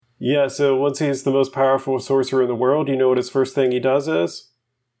Yeah, so once he's the most powerful sorcerer in the world, you know what his first thing he does is?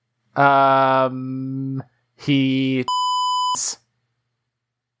 He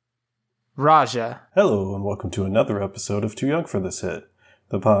Raja. Hello, and welcome to another episode of Too Young for This Hit,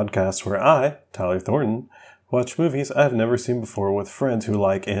 the podcast where I, Tyler Thornton, watch movies I've never seen before with friends who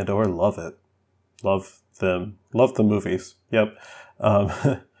like and or love it. Love them. Love the movies. Yep.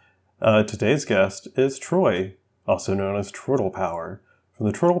 Today's guest is Troy, also known as Turtle Power. From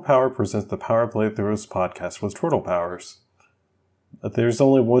the Turtle Power presents the Power Playthroughs podcast with Turtle Powers. There's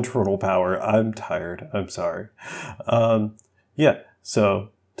only one Turtle Power. I'm tired. I'm sorry. So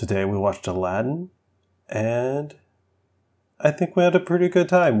today we watched Aladdin, and I think we had a pretty good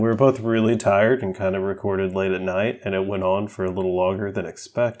time. We were both really tired and kind of recorded late at night, and it went on for a little longer than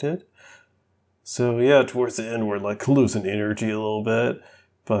expected. So yeah, towards the end we're like losing energy a little bit,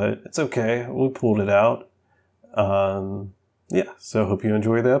 but it's okay. We pulled it out. So I hope you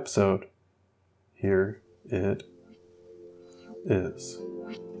enjoy the episode. Here it is.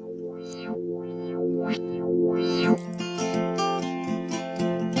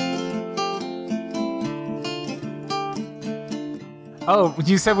 Oh,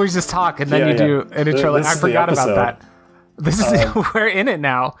 you said we just talk, and then do an intro. I forgot about that. This is we're in it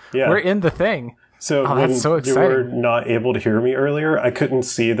now. Yeah. We're in the thing. So that's so exciting. You were not able to hear me earlier, I couldn't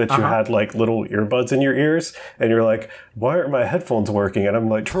see that you had like little earbuds in your ears, and you're like, why aren't my headphones working? And I'm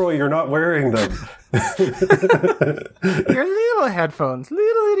like, Troy, you're not wearing them. Your little headphones,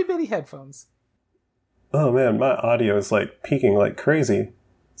 little itty bitty headphones. Oh man, my audio is like peaking like crazy.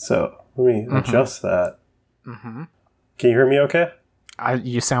 So let me adjust that. Mm-hmm. Can you hear me okay?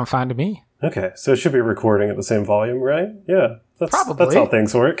 You sound fine to me. Okay, so it should be recording at the same volume, right? Yeah, probably. That's how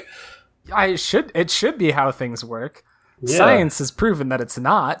things work. It should be how things work. Yeah. Science has proven that it's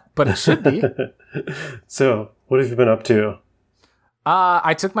not, but it should be. So, what have you been up to?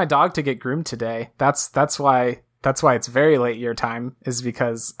 I took my dog to get groomed today. That's why it's very late your time, is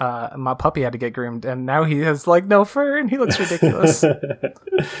because my puppy had to get groomed, and now he has like no fur and he looks ridiculous.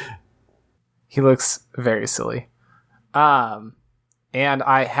 He looks very silly. And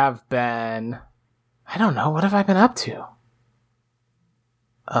I have been, I don't know, what have I been up to?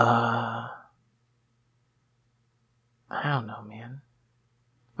 I don't know, man.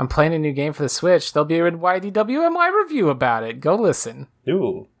 I'm playing a new game for the Switch. There'll be a YDWMY review about it. Go listen.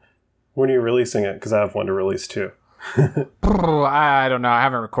 Ooh. When are you releasing it? Because I have one to release too. I don't know. I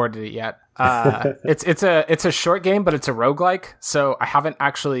haven't recorded it yet. It's a short game, but it's a roguelike, so I haven't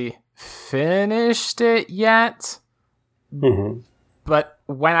actually finished it yet. Mm-hmm. But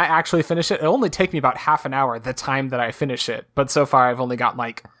when I actually finish it, it'll only take me about half an hour the time that I finish it. But so far, I've only got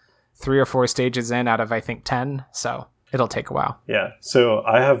like 3 or 4 stages in out of, I think, 10. So it'll take a while. Yeah. So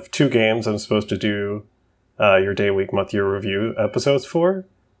I have 2 games I'm supposed to do your day, week, month, year review episodes for.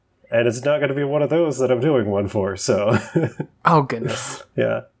 And it's not going to be one of those that I'm doing one for. So. Oh, goodness.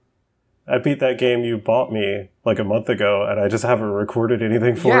 Yeah. I beat that game you bought me like a month ago, and I just haven't recorded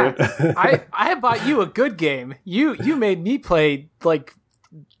anything for it. I bought you a good game. You made me play like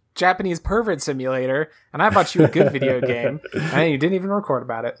Japanese Pervert Simulator, and I bought you a good video game, and you didn't even record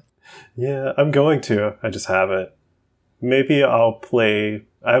about it. Yeah, I'm going to. I just haven't. Maybe I'll play.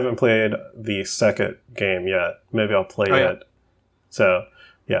 I haven't played the second game yet. Maybe I'll play it. Yeah. So,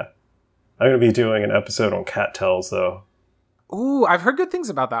 yeah. I'm going to be doing an episode on Cat Tales, though. Ooh, I've heard good things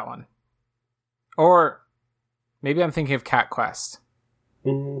about that one. Or maybe I'm thinking of Cat Quest. I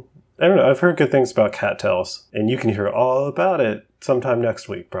don't know. I've heard good things about Cat Tales, and you can hear all about it sometime next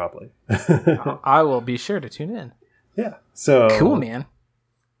week, probably. I will be sure to tune in. Yeah. So cool, man.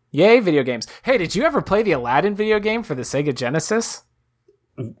 Yay, video games. Hey, did you ever play the Aladdin video game for the Sega Genesis?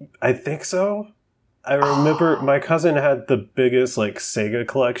 I think so. I remember my cousin had the biggest like Sega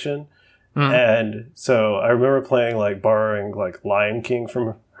collection, and so I remember playing like borrowing like Lion King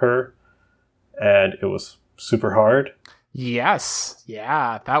from her. And it was super hard. Yes.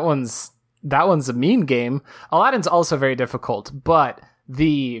 Yeah, that one's a mean game. Aladdin's also very difficult, but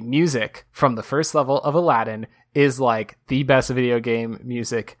the music from the first level of Aladdin is like the best video game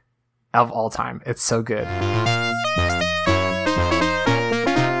music of all time. It's so good.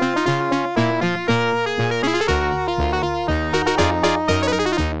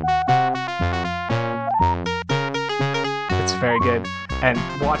 It's very good. And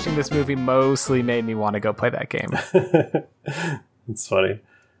watching this movie mostly made me want to go play that game. It's funny.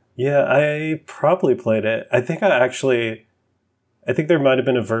 Yeah, I probably played it. I think there might have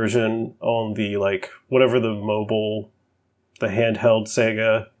been a version on the, like, whatever the handheld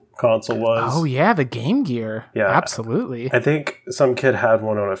Sega console was. Oh, yeah, the Game Gear. Yeah. Absolutely. I think some kid had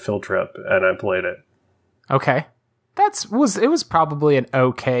one on a field trip, and I played it. Okay. it was probably an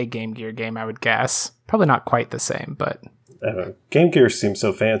okay Game Gear game, I would guess. Probably not quite the same, but Game Gear seemed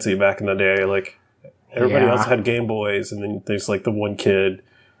so fancy back in the day. Like everybody else had Game Boys, and then there's like the one kid,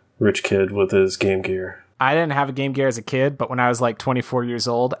 rich kid with his Game Gear. I didn't have a Game Gear as a kid, but when I was like 24 years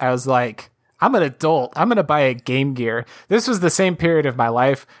old, I was like, I'm an adult. I'm going to buy a Game Gear. This was the same period of my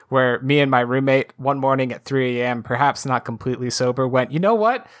life where me and my roommate one morning at 3 a.m., perhaps not completely sober, went, you know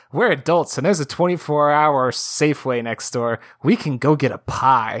what? We're adults and there's a 24-hour Safeway next door. We can go get a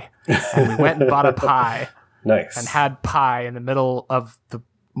pie. And we went and bought a pie. Nice. And had pie in the middle of the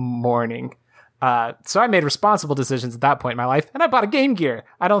morning. So I made responsible decisions at that point in my life, and I bought a Game Gear.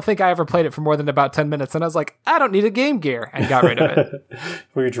 I don't think I ever played it for more than about 10 minutes, and I was like, I don't need a Game Gear, and got rid of it.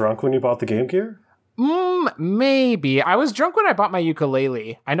 Were you drunk when you bought the Game Gear? Maybe. I was drunk when I bought my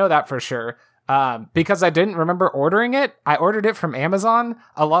ukulele. I know that for sure. Because I didn't remember ordering it. I ordered it from Amazon,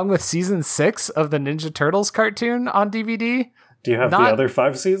 along with season 6 of the Ninja Turtles cartoon on DVD. Do you have the other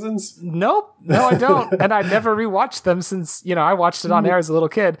 5 seasons? Nope. No, I don't. And I never rewatched them since, I watched it on air as a little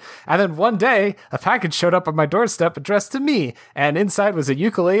kid. And then one day, a package showed up on my doorstep addressed to me. And inside was a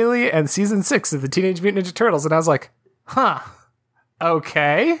ukulele and season 6 of the Teenage Mutant Ninja Turtles. And I was like,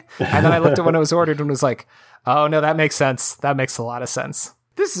 okay. And then I looked at when it was ordered and was like, oh, no, that makes sense. That makes a lot of sense.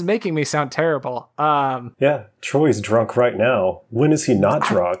 This is making me sound terrible. Yeah, Troy's drunk right now. When is he not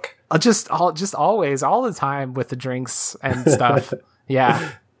drunk? Just always, all the time with the drinks and stuff.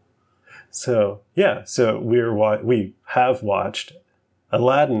 Yeah. So we have watched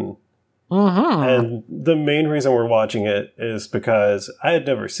Aladdin. Mm-hmm. And the main reason we're watching it is because I had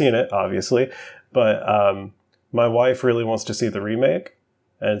never seen it, obviously, but my wife really wants to see the remake.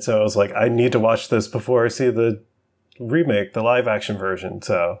 And so I was like, I need to watch this before I see the remake, the live action version.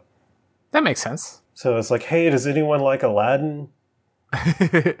 So that makes sense. So it's like, hey, does anyone like Aladdin?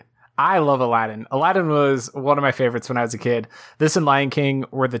 I love Aladdin. Aladdin was one of my favorites when I was a kid. This and Lion King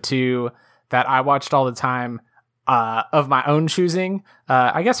were the two that I watched all the time of my own choosing.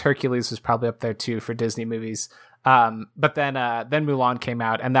 I guess Hercules was probably up there too for Disney movies. But then Mulan came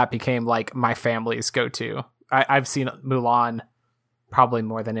out, and that became like my family's go-to. I've seen Mulan probably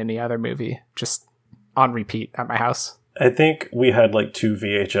more than any other movie, just on repeat at my house. I think we had like 2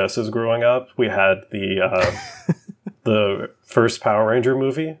 VHSs growing up. We had the the first Power Ranger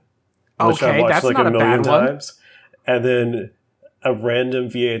movie, which I watched like a million times, and then a random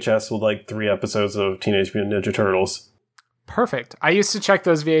VHS with like 3 episodes of Teenage Mutant Ninja Turtles. Perfect. I used to check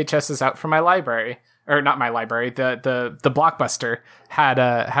those VHSs out from my library. Or not my library, the Blockbuster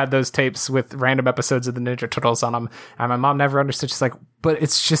had those tapes with random episodes of the Ninja Turtles on them, and my mom never understood. She's like, "But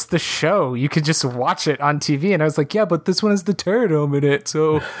it's just the show. You could just watch it on TV." And I was like, "Yeah, but this one has the Turtle in it,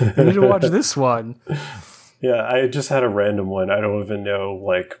 so you need to watch this one." Yeah, I just had a random one. I don't even know.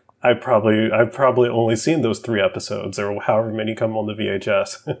 Like, I've probably only seen those 3 episodes, or however many come on the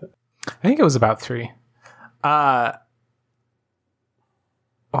VHS. I think it was about 3.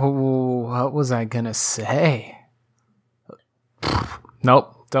 Oh, what was I gonna say?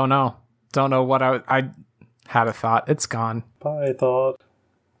 Nope, don't know. Don't know what I had a thought. It's gone. Bye, thought.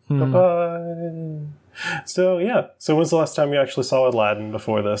 Bye-bye. So, yeah. So when's the last time you actually saw Aladdin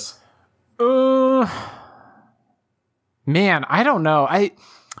before this? Man, I don't know. I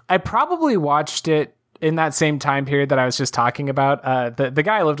probably watched it in that same time period that I was just talking about. The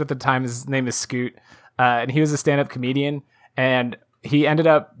guy I lived with at the time, his name is Scoot, and he was a stand-up comedian, and he ended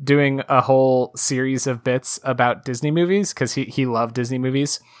up doing a whole series of bits about Disney movies because he loved Disney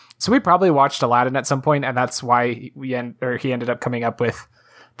movies. So we probably watched Aladdin at some point, and that's why he ended up coming up with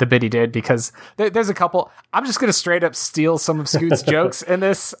the bit he did, because there's a couple. I'm just going to straight up steal some of Scoot's jokes in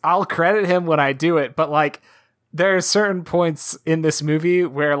this. I'll credit him when I do it, but like there are certain points in this movie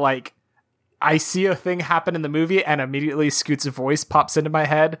where like I see a thing happen in the movie and immediately Scoot's voice pops into my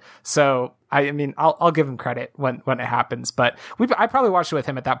head. So I mean, I'll give him credit when it happens, but I probably watched it with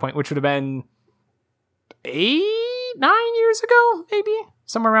him at that point, which would have been 9 years ago, maybe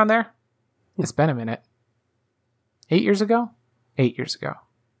somewhere around there. It's been a minute. 8 years ago? 8 years ago.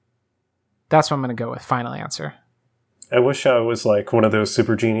 That's what I'm going to go with. Final answer. I wish I was like one of those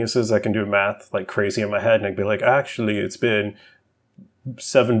super geniuses that can do math like crazy in my head, and I'd be like, actually, it's been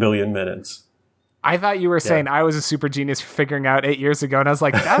 7 billion minutes. I thought you were saying I was a super genius for figuring out 8 years ago, and I was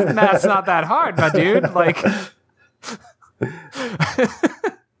like, that's not that hard, my dude. Like,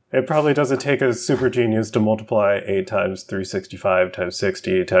 it probably doesn't take a super genius to multiply 8 times 365 times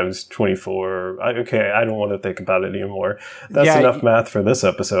 60 times 24. Okay, I don't want to think about it anymore. That's enough math for this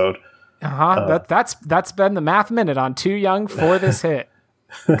episode. That's been the Math Minute on Too Young for this hit.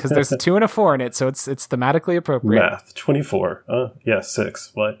 Because there's a 2 and a 4 in it, so it's thematically appropriate. Math 24.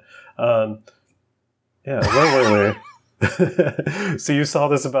 6. What? Yeah. Wait. So you saw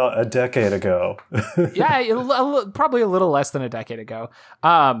this about a decade ago. Yeah, probably a little less than a decade ago.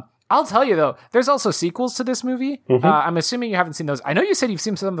 I'll tell you though, there's also sequels to this movie. I'm assuming you haven't seen those. I know you said you've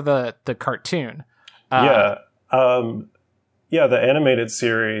seen some of the cartoon. Yeah. Yeah, the animated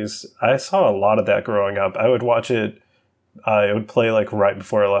series, I saw a lot of that growing up. I would watch it. It would play like right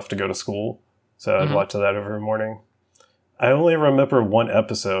before I left to go to school. So I'd watch that every morning. I only remember one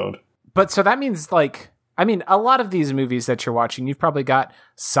episode. But so that means like, I mean, a lot of these movies that you're watching, you've probably got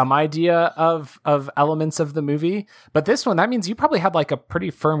some idea of elements of the movie. But this one, that means you probably had like a pretty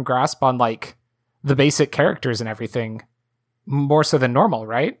firm grasp on like the basic characters and everything, more so than normal,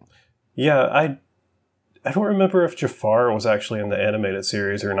 right? Yeah, I don't remember if Jafar was actually in the animated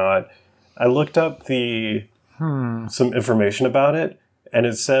series or not. I looked up some information about it, and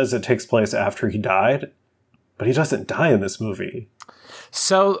it says it takes place after he died, but he doesn't die in this movie.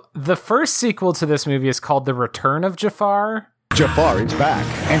 So the first sequel to this movie is called The Return of Jafar. Jafar is back,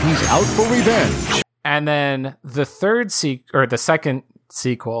 and he's out for revenge. And then the second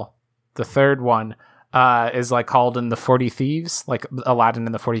sequel, the third one, is like called in the 40 Thieves, like Aladdin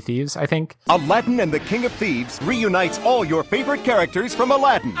and the 40 Thieves, I think. Aladdin and the King of Thieves reunites all your favorite characters from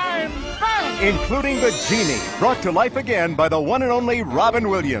Aladdin. I'm back! Including the genie, brought to life again by the one and only Robin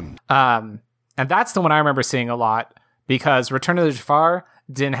Williams. And that's the one I remember seeing a lot, because Return of the Jafar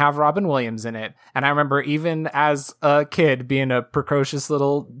didn't have Robin Williams in it. And I remember even as a kid being a precocious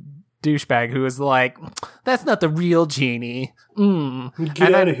little douchebag who was like, that's not the real genie.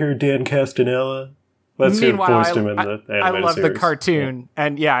 Get out of here, Dan Castanella. That's who voiced him in the animated I love series. the cartoon. Yeah.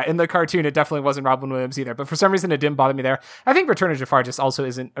 And yeah, in the cartoon, it definitely wasn't Robin Williams either. But for some reason, it didn't bother me there. I think Return of Jafar just also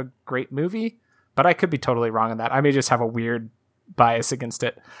isn't a great movie, but I could be totally wrong on that. I may just have a weird bias against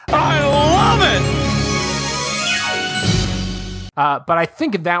it. I love it! But I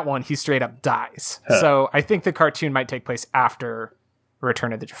think in that one, he straight up dies. So I think the cartoon might take place after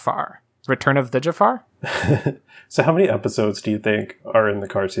Return of the Jafar. Return of the Jafar? So how many episodes do you think are in the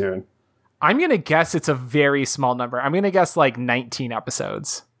cartoon? I'm going to guess it's a very small number. I'm going to guess like 19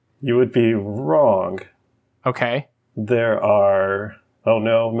 episodes. You would be wrong. Okay. There are... Oh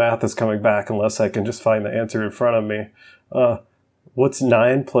no, math is coming back unless I can just find the answer in front of me. What's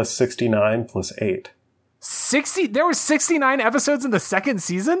 9 plus 69 plus 8? 60? There were 69 episodes in the second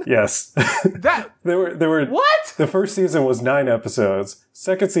season? Yes. That there were What? The first season was 9 episodes.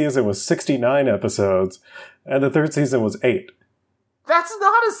 Second season was 69 episodes. And the third season was 8. That's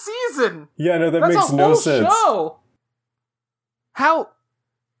not a season. Yeah, no, that That's makes a no whole sense. Show. How?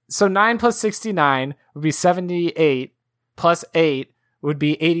 So 9 plus 69 would be 78, plus 8 would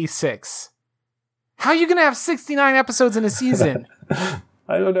be 86. How are you going to have 69 episodes in a season?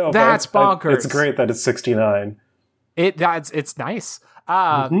 I don't know. That's bonkers. It's great that it's 69. It's nice.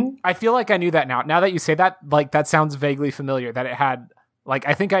 I feel like I knew that now. Now that you say that, like that sounds vaguely familiar. That it had, like,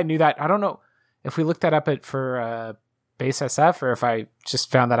 I think I knew that. I don't know if we looked that up for Base SF or if I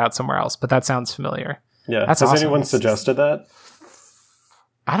just found that out somewhere else. But that sounds familiar. Yeah. That's Has awesome. anyone suggested that?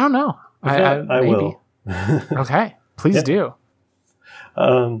 I don't know. I will. Okay, please do.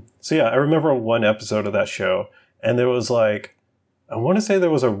 So yeah, I remember one episode of that show, and there was like, I want to say there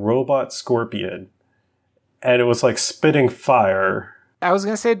was a robot scorpion, and it was like spitting fire. I was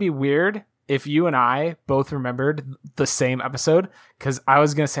going to say it'd be weird if you and I both remembered the same episode, because I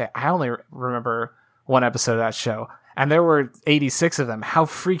was going to say I only remember one episode of that show, and there were 86 of them. How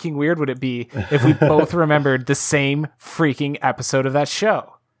freaking weird would it be if we both remembered the same freaking episode of that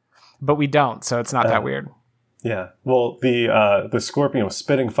show? But we don't, so it's not that weird. Yeah. Well, the scorpion was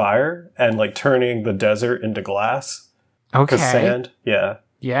spitting fire and like turning the desert into glass. Okay. Sand. Yeah.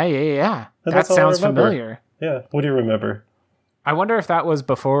 Yeah. And That that's all I sounds remember. familiar. Yeah. What do you remember? I wonder if that was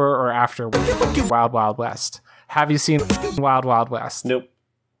before or after Wild Wild West. Have you seen Wild Wild West? Nope.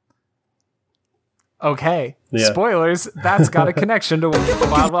 Okay. Yeah. Spoilers. That's got a connection to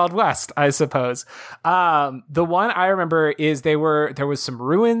Wild Wild West, I suppose. The one I remember is there was some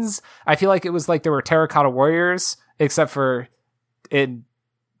ruins. I feel like it was like there were terracotta warriors, except for in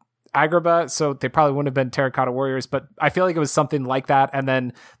Agrabah, so they probably wouldn't have been terracotta warriors, but I feel like it was something like that, and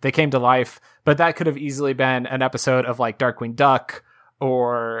then they came to life. But that could have easily been an episode of like Darkwing Duck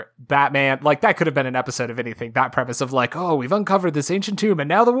or Batman. Like that could have been an episode of anything. That premise of like, oh, we've uncovered this ancient tomb and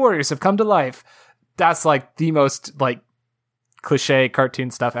now the warriors have come to life. That's like the most like cliche cartoon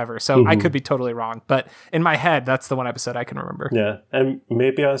stuff ever. So I could be totally wrong, but in my head, that's the one episode I can remember. Yeah. And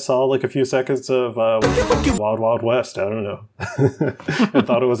maybe I saw like a few seconds of Wild Wild West. I don't know. I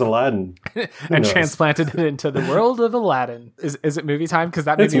thought it was Aladdin. And transplanted it into the world of Aladdin. Is it movie time? Because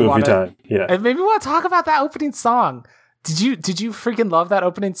that made It's me movie want time. Yeah. It made me want to talk about that opening song. Did you freaking love that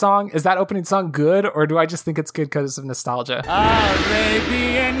opening song? Is that opening song good, or do I just think it's good because of nostalgia?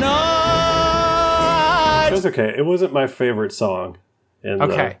 Arabian Nights. It was okay. It wasn't my favorite song in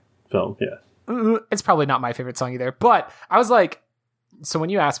the film. Yeah, it's probably not my favorite song either. But I was like, so when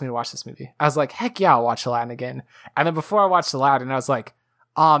you asked me to watch this movie, I was like, heck yeah, I'll watch Aladdin again. And then before I watched Aladdin, I was like,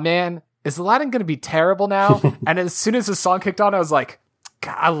 oh man, is Aladdin going to be terrible now? And as soon as the song kicked on, I was like,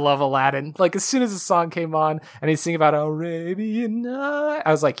 God, I love Aladdin. Like, as soon as the song came on and he's singing about Arabian Night,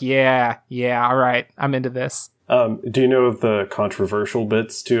 I was like, yeah, all right, I'm into this. Do you know of the controversial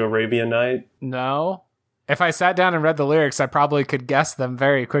bits to Arabian Night? No. If I sat down and read the lyrics, I probably could guess them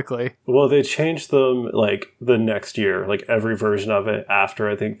very quickly. Well, they changed them, like, the next year. Like, every version of it after,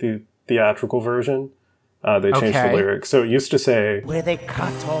 I think, the theatrical version. They changed the lyrics. So it used to say, where they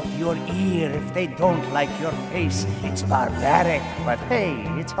cut off your ear if they don't like your face. It's barbaric, but hey,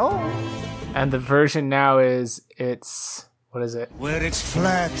 it's home. And the version now is, what is it? Where it's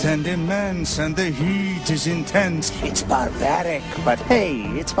flat and immense and the heat is intense. It's barbaric, but hey,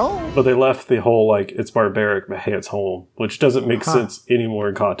 it's home. But they left the whole, like, it's barbaric, but hey, it's home, which doesn't make sense anymore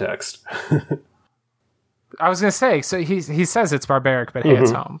in context. I was going to say, so he says it's barbaric, but hey, it's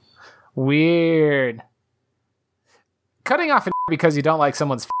home. Weird. Cutting off because you don't like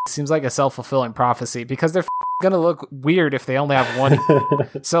someone's seems like a self-fulfilling prophecy, because they're gonna look weird if they only have one.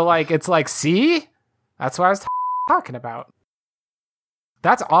 So, like, it's like, see? That's what I was talking about.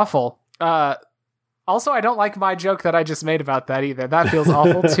 That's awful. Also, I don't like my joke that I just made about that either. That feels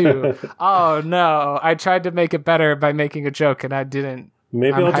awful too. Oh no, I tried to make it better by making a joke and I didn't.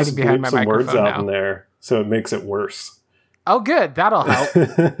 Maybe I'll just bleep some words out in there so it makes it worse. Oh good, that'll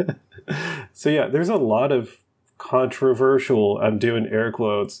help. So yeah, there's a lot of controversial, I'm doing air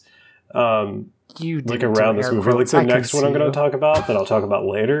quotes, like around this movie. Like the next one I'm going to talk about that I'll talk about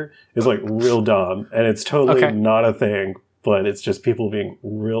later is like real dumb, and it's totally not a thing, but it's just people being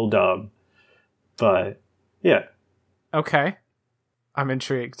real dumb. But yeah, okay, I'm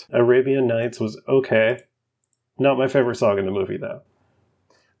intrigued. Arabian Nights was okay. Not my favorite song in the movie though.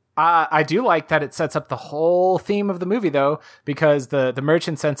 I do like that it sets up the whole theme of the movie, though, because the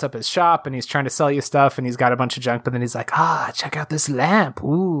merchant sets up his shop and he's trying to sell you stuff and he's got a bunch of junk, but then he's like, check out this lamp.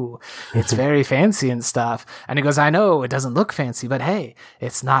 Ooh, it's very fancy and stuff. And he goes, I know it doesn't look fancy, but hey,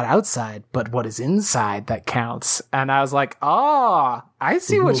 it's not outside, but what is inside that counts. And I was like, I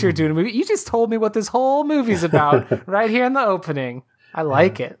see what you're doing. You just told me what this whole movie's about right here in the opening. I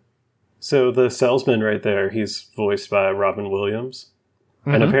like it. So the salesman right there, he's voiced by Robin Williams.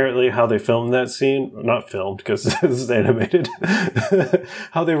 And apparently how they filmed that scene, not filmed because this is animated,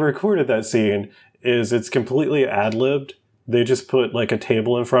 how they recorded that scene is it's completely ad-libbed. They just put like a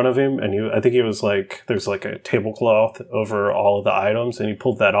table in front of him and I think he was like, there's like a tablecloth over all of the items and he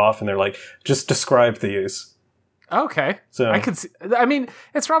pulled that off and they're like, just describe these. Okay. So I could see, I mean,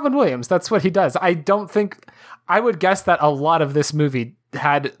 it's Robin Williams. That's what he does. I would guess that a lot of this movie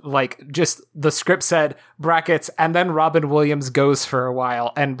had like just the script said brackets and then Robin Williams goes for a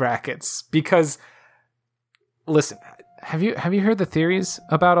while and brackets, because listen, have you heard the theories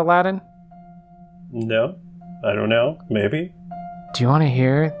about Aladdin? No, I don't know. Maybe. Do you want to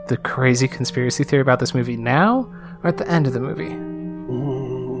hear the crazy conspiracy theory about this movie now or at the end of the movie?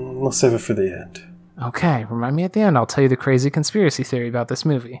 We'll save it for the end. Okay, remind me at the end. I'll tell you the crazy conspiracy theory about this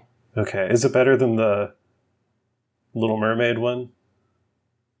movie. Okay, is it better than the Little Mermaid one?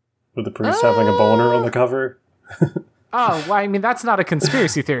 With the priest having a boner on the cover? Well, I mean, that's not a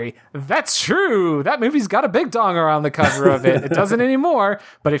conspiracy theory. That's true. That movie's got a big donger on the cover of it. It doesn't anymore,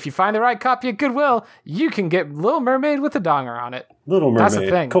 but if you find the right copy at Goodwill, you can get Little Mermaid with a donger on it. Little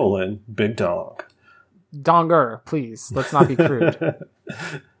Mermaid, big dong. Donger, please. Let's not be crude.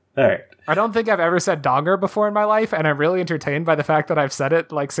 All right. I don't think I've ever said donger before in my life, and I'm really entertained by the fact that I've said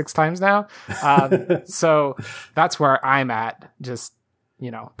it like 6 times now. So that's where I'm at, just,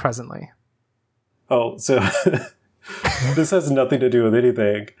 presently. Oh, so this has nothing to do with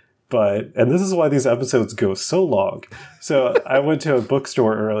anything, and this is why these episodes go so long. So I went to a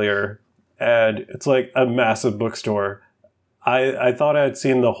bookstore earlier, and it's like a massive bookstore. I thought I had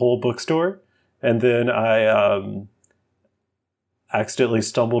seen the whole bookstore, and then I accidentally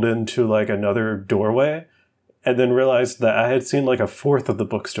stumbled into like another doorway, and then realized that I had seen like a fourth of the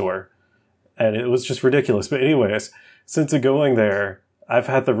bookstore, and it was just ridiculous. But anyways, since going there, I've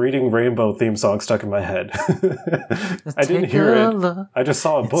had the Reading Rainbow theme song stuck in my head. I didn't hear it. I just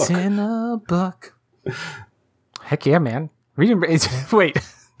saw a book. It's in a book. Heck yeah, man. Wait.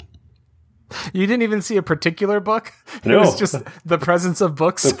 You didn't even see a particular book? No. It was just the presence of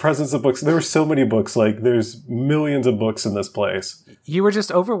books? The presence of books. There were so many books. Like, there's millions of books in this place. You were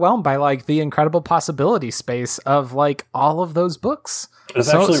just overwhelmed by, like, the incredible possibility space of, like, all of those books.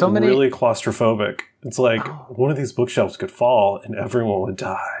 It's actually really claustrophobic. It's like, one of these bookshelves could fall and everyone would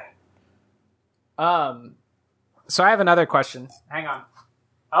die. So I have another question. Hang on.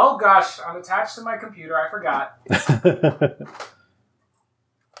 Oh, gosh. I'm attached to my computer. I forgot.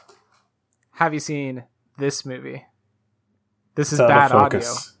 Have you seen this movie? This is bad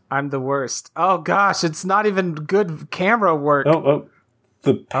audio. I'm the worst. Oh, gosh. It's not even good camera work. Oh.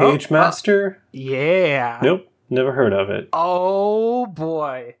 The Page Master? Yeah. Nope. Never heard of it. Oh,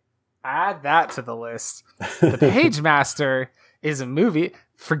 boy. Add that to the list. The Page Master is a movie.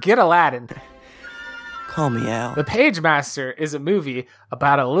 Forget Aladdin. Call me Al. The Page Master is a movie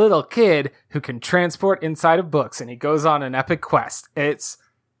about a little kid who can transport inside of books, and he goes on an epic quest. It's,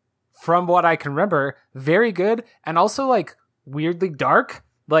 from what I can remember, very good, and also, like, weirdly dark.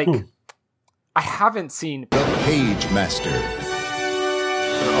 Like, I haven't seen The Page Master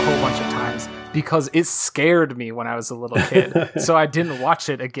a whole bunch of times because it scared me when I was a little kid. So I didn't watch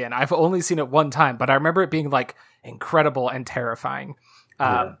it again. I've only seen it one time, but I remember it being, like, incredible and terrifying.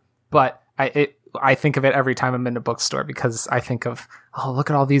 But I think of it every time I'm in a bookstore because I think of, oh, look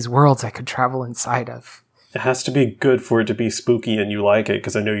at all these worlds I could travel inside of. It has to be good for it to be spooky and you like it,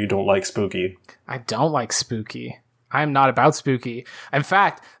 because I know you don't like spooky. I don't like spooky. I'm not about spooky. In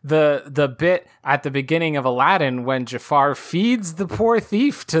fact, the bit at the beginning of Aladdin when Jafar feeds the poor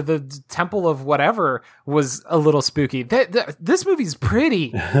thief to the temple of whatever was a little spooky. This movie's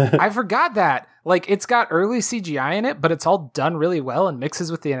pretty. I forgot that. Like, it's got early CGI in it, but it's all done really well and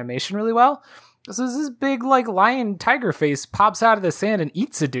mixes with the animation really well. So this big, like, lion tiger face pops out of the sand and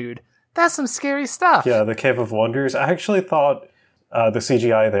eats a dude. That's some scary stuff. Yeah, the Cave of Wonders. I actually thought the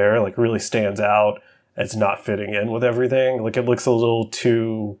CGI there, like, really stands out. It's not fitting in with everything. Like, it looks a little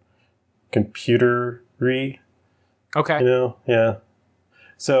too computer-y. Okay. You know? Yeah.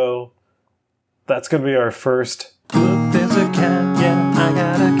 So, that's going to be our first... Look, there's a cat. Yeah, I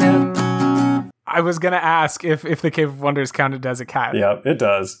got a cat. I was going to ask if the Cave of Wonders counted as a cat. Yeah, it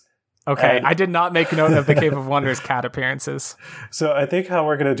does. Okay, And I did not make note of the Cave of Wonders cat appearances. So I think how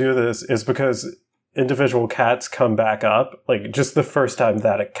we're going to do this is because individual cats come back up, like just the first time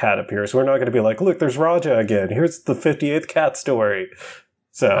that a cat appears. We're not going to be like, look, there's Raja again. Here's the 58th cat story.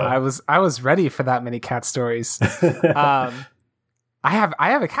 So I was ready for that many cat stories. I have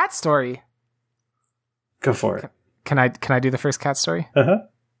a cat story. Go for it. Can I do the first cat story? We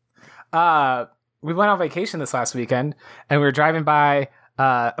went on vacation this last weekend, and we were driving by.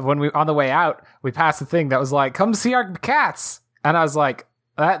 When we on the way out, we passed a thing that was like, "Come see our cats," and I was like,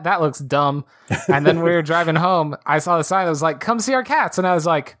 "That looks dumb." And then we were driving home. I saw the sign that was like, "Come see our cats," and I was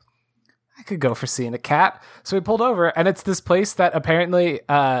like, "I could go for seeing a cat." So we pulled over, and it's this place that apparently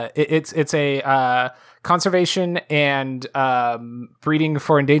it's a conservation and breeding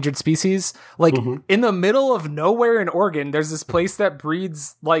for endangered species. Like in the middle of nowhere in Oregon, there's this place that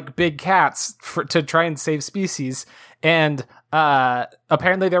breeds like big cats to try and save species. And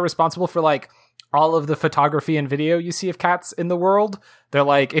apparently they're responsible for like all of the photography and video you see of cats in the world. They're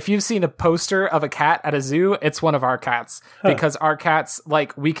like, if you've seen a poster of a cat at a zoo, it's one of our cats. Because our cats,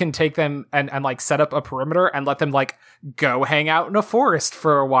 like, we can take them and like set up a perimeter and let them like go hang out in a forest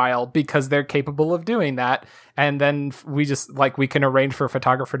for a while because they're capable of doing that. And then we just like, we can arrange for a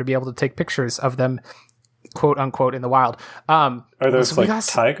photographer to be able to take pictures of them, quote unquote, in the wild. Are those like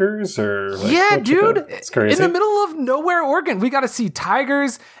tigers or like, yeah, dude, it's crazy. In the middle of nowhere Oregon, we got to see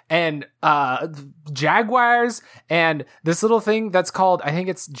tigers and jaguars and this little thing that's called, I think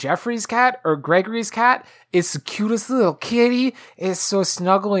it's Jeffrey's cat or Gregory's cat. It's the cutest little kitty. It's so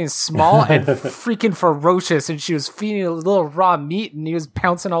snuggly and small and freaking ferocious, and she was feeding a little raw meat and he was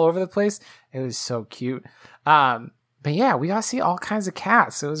pouncing all over the place. It was so cute. But yeah, we got to see all kinds of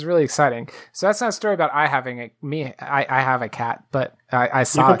cats. It was really exciting. So that's not a story about I have a cat, but I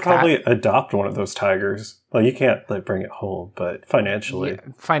saw you a could cat. probably adopt one of those tigers. Well, you can't like bring it home, but financially,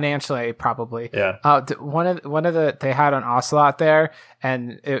 probably. Yeah. One of the they had an ocelot there,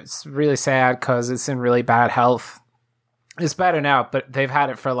 and it's really sad because it's in really bad health. It's better now, but they've had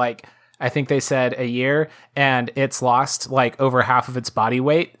it for like, I think they said a year, and it's lost like over half of its body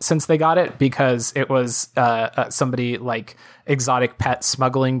weight since they got it because it was somebody like exotic pet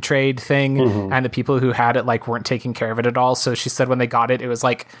smuggling trade thing, and the people who had it like weren't taking care of it at all. So she said when they got it, it was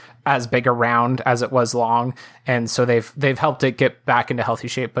like as big around as it was long, and so they've helped it get back into healthy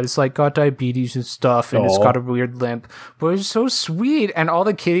shape. But it's like got diabetes and stuff, and it's got a weird limp, but it's so sweet. And all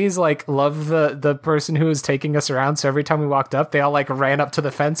the kitties like love the person who was taking us around. So every time we walked up, they all like ran up to the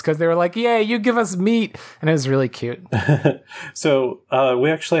fence because they were like, "Yeah, you give us meat," and it was really cute. So we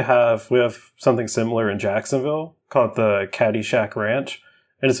have something similar in Jacksonville called the Caddyshack Ranch,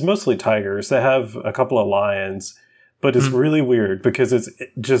 and it's mostly tigers. They have a couple of lions. But it's really weird because it's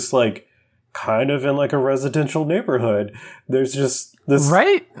just like kind of in like a residential neighborhood. There's just this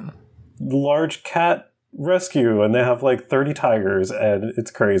large cat rescue and they have like 30 tigers and it's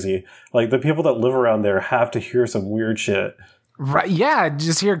crazy. Like the people that live around there have to hear some weird shit. Right. Yeah.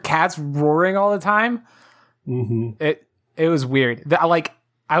 Just hear cats roaring all the time. Mm-hmm. It was weird.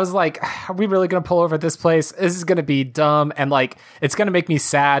 I was like, are we really going to pull over at this place? This is going to be dumb. And like, it's going to make me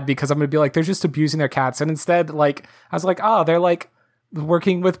sad because I'm going to be like, they're just abusing their cats. And instead, like, I was like, oh, they're like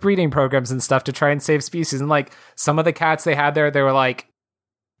working with breeding programs and stuff to try and save species. And like some of the cats they had there, they were like,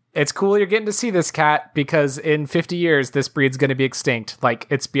 it's cool you're getting to see this cat because in 50 years, this breed's going to be extinct. Like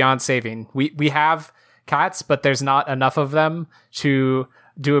it's beyond saving. We have cats, but there's not enough of them to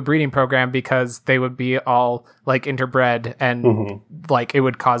do a breeding program because they would be all like interbred and like it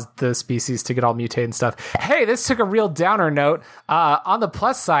would cause the species to get all mutated and stuff. Hey, this took a real downer note. On the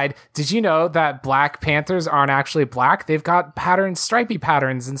plus side, did you know that black panthers aren't actually black? They've got patterns, stripy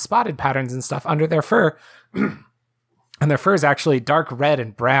patterns and spotted patterns and stuff under their fur. And their fur is actually dark red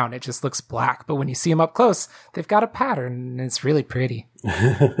and brown. It just looks black. But when you see them up close, they've got a pattern and it's really pretty.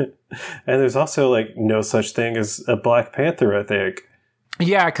 And there's also like no such thing as a black panther, I think.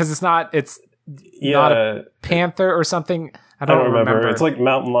 Yeah, because it's not a panther or something. I don't remember. It's like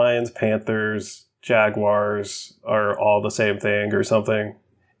mountain lions, panthers, jaguars are all the same thing or something.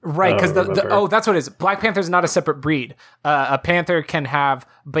 Right, because that's what it is. Black panther is not a separate breed. A panther can have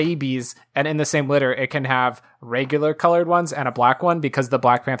babies, and in the same litter, it can have regular colored ones and a black one because the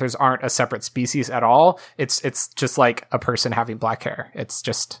black panthers aren't a separate species at all. It's just like a person having black hair. It's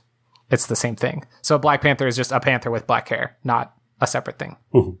the same thing. So a black panther is just a panther with black hair, not a separate thing.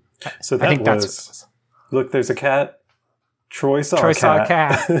 So I think that's what it was. Look, there's a cat. Troy saw a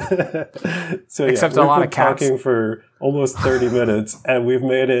cat. So except a lot of cats. Talking for almost 30 minutes, and we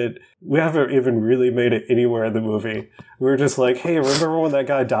haven't even really made it anywhere in the movie. We were just like, hey, remember when that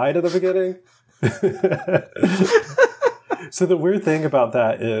guy died at the beginning? So the weird thing about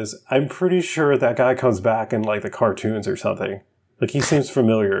that is I'm pretty sure that guy comes back in like the cartoons or something. Like, he seems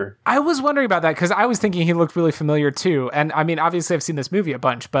familiar. I was wondering about that because I was thinking he looked really familiar too. And I mean, obviously I've seen this movie a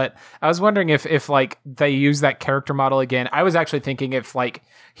bunch, but I was wondering if like they use that character model again. I was actually thinking if like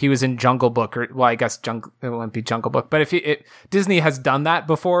he was in Jungle Book it wouldn't be Jungle Book, but if Disney has done that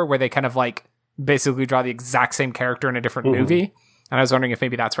before where they kind of like basically draw the exact same character in a different movie. And I was wondering if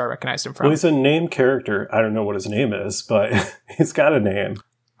maybe that's where I recognized him from. Well, he's a named character. I don't know what his name is, but he's got a name.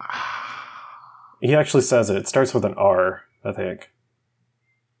 He actually says it. It starts with an R, I think.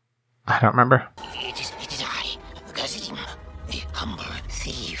 I don't remember. It is I, Gazim, the humble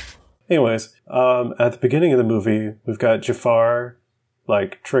thief. Anyways, at the beginning of the movie, we've got Jafar,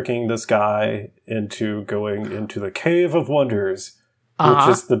 like, tricking this guy into going into the Cave of Wonders, which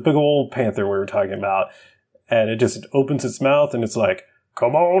is the big old panther we were talking about. And it just opens its mouth and it's like,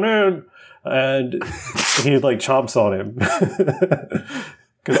 come on in. And he, like, chomps on him.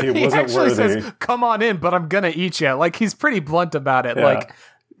 Because he wasn't actually worthy. Says, come on in, but I'm gonna eat you. Like, he's pretty blunt about it. Yeah. Like,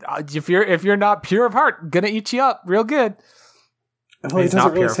 if you're not pure of heart, gonna eat you up real good. Well, he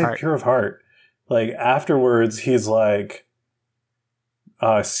doesn't really say pure of heart. Like, afterwards, he's like,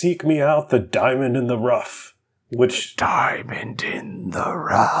 seek me out the diamond in the rough. Which... Diamond in the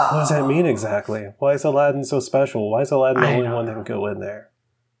rough. What does that mean exactly? Why is Aladdin so special? Why is Aladdin the only one that can go in there?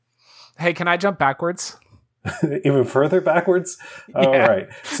 Hey, can I jump backwards? Even further backwards? Yeah. All right.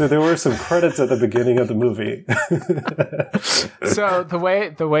 So there were some credits at the beginning of the movie. So the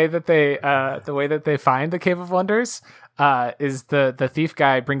way that they find the Cave of Wonders is the thief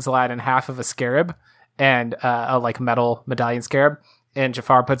guy brings Aladdin half of a scarab and a like metal medallion scarab, and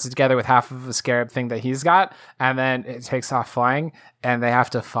Jafar puts it together with half of a scarab thing that he's got, and then it takes off flying, and they have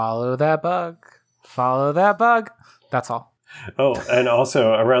to follow that bug. That's all. Oh, and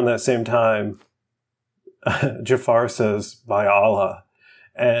also around that same time, Jafar says, by Allah.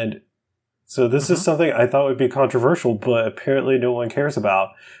 And so this is something I thought would be controversial, but apparently no one cares about.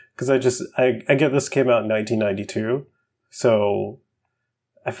 Because I get this came out in 1992. So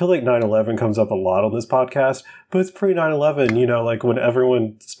I feel like 9/11 comes up a lot on this podcast, but it's pre 9/11, you know, like when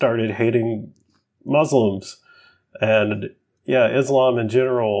everyone started hating Muslims and Islam in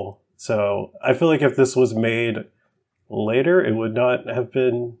general. So I feel like if this was made later, it would not have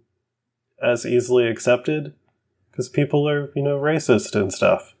been as easily accepted because people are, racist and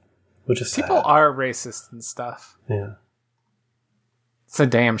stuff, which is People sad. are racist and stuff. Yeah. It's a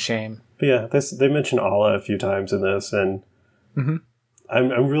damn shame. But yeah, they mention Allah a few times in this, and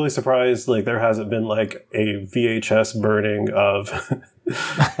I'm really surprised like there hasn't been like a VHS burning of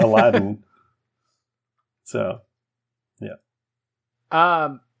Aladdin. So, yeah.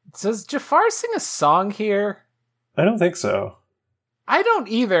 Does Jafar sing a song here? I don't think so. I don't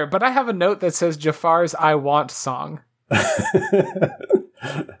either, but I have a note that says Jafar's I Want song.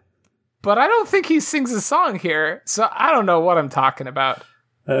 But I don't think he sings a song here, so I don't know what I'm talking about.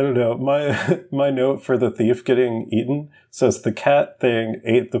 I don't know. My note for the thief getting eaten says the cat thing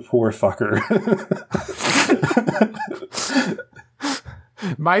ate the poor fucker.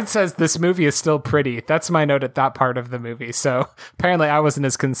 Mine says this movie is still pretty. That's my note at that part of the movie, so apparently I wasn't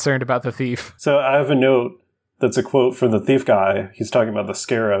as concerned about the thief. So I have a note that's a quote from the thief guy. He's talking about the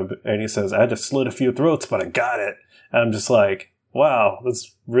scarab, and he says, I had to slit a few throats, but I got it. And I'm just like, wow, that's a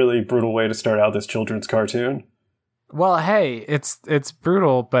really brutal way to start out this children's cartoon. Well, hey, it's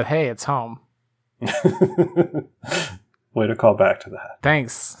brutal, but hey, it's home. Way to call back to that.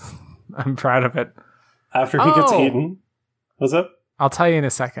 Thanks. I'm proud of it. After he gets eaten, what's up? I'll tell you in a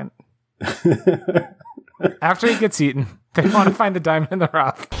second. After he gets eaten, they want to find the diamond in the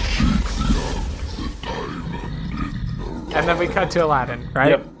rough. And then we cut to Aladdin,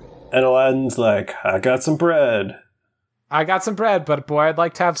 right? Yep. And Aladdin's like, I got some bread. I got some bread, but boy, I'd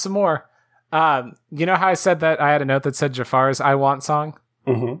like to have some more. You know how I said that I had a note that said Jafar's I Want song?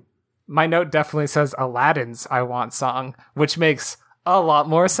 Mm-hmm. My note definitely says Aladdin's I Want song, which makes a lot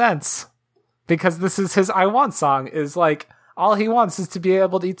more sense. Because this is his I Want song, is like, all he wants is to be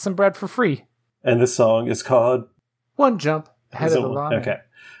able to eat some bread for free. And this song is called... One Jump Ahead of the Line. Okay. I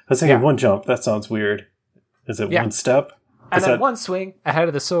was thinking One Jump, that sounds weird. Is it One Step? And then One Swing Ahead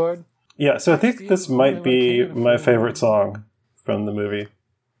of the Sword. Yeah, so I think this might be my favorite song from the movie.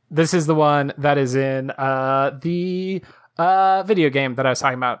 This is the one that is in the video game that I was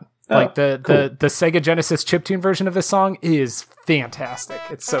talking about. Like the Sega Genesis chiptune version of this song is fantastic.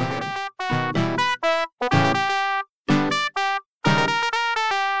 It's so good.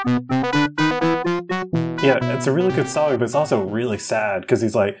 Yeah, it's a really good song, but it's also really sad because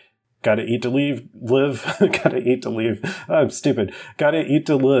he's like, gotta eat to live, gotta eat to leave. I'm stupid. Gotta eat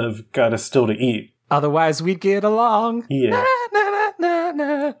to live, gotta still to eat. Otherwise we'd get along. Yeah. Na, na, na,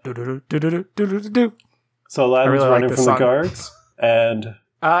 na. Do. So Aladdin's really running like from this the song. guards, and...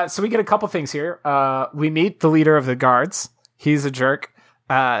 So we get a couple things here. We meet the leader of the guards. He's a jerk.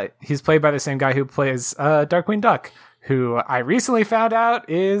 He's played by the same guy who plays Darkwing Duck, who I recently found out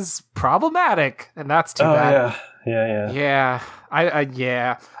is problematic, and that's too bad. Yeah.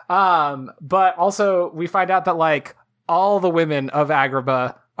 Yeah. But also we find out that like all the women of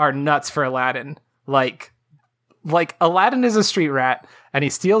Agrabah are nuts for Aladdin. Like Aladdin is a street rat and he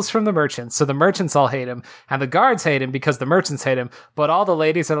steals from the merchants. So the merchants all hate him and the guards hate him because the merchants hate him. But all the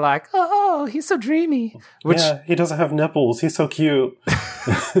ladies are like, oh, he's so dreamy. Yeah, he doesn't have nipples. He's so cute.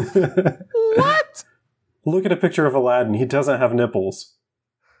 What? Look at a picture of Aladdin. He doesn't have nipples.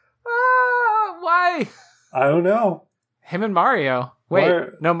 Why? I don't know. Him and Mario. Wait,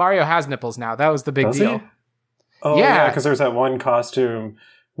 no, Mario has nipples now. That was the big deal. He? Oh, yeah, because there's that one costume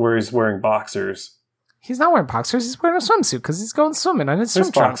where he's wearing boxers. He's not wearing boxers. He's wearing a swimsuit because he's going swimming in his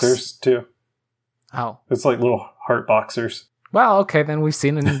swim trunks. There's boxers, too. Oh. It's like little heart boxers. Well, okay, then we've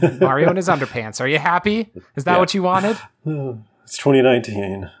seen Mario in his underpants. Are you happy? Is that what you wanted? It's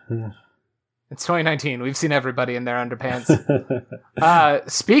 2019. It's 2019. We've seen everybody in their underpants.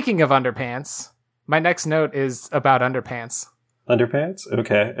 Speaking of underpants, my next note is about underpants. Underpants?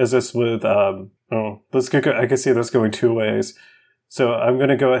 Okay. Is this with, I can see this going two ways. So I'm going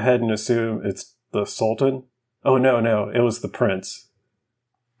to go ahead and assume it's the Sultan. Oh, no. It was the prince.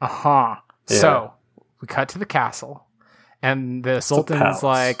 Uh-huh. Yeah. So we cut to the castle and the Sultan's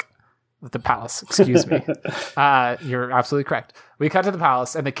like, the palace, excuse me. You're absolutely correct. We cut to the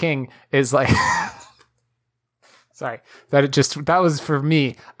palace and the king is like, sorry, that was for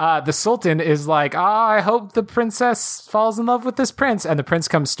me. The Sultan is like, I hope the princess falls in love with this prince. And the prince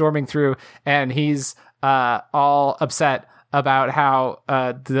comes storming through and he's all upset about how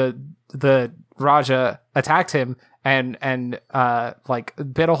the Raja attacked him and like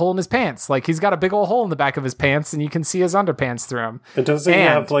bit a hole in his pants. Like he's got a big old hole in the back of his pants and you can see his underpants through him. It doesn't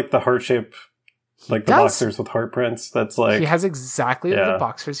have like the heart shape, like the boxers with heart prints. That's like... He has exactly the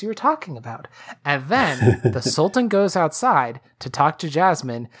boxers you were talking about. And then the Sultan goes outside to talk to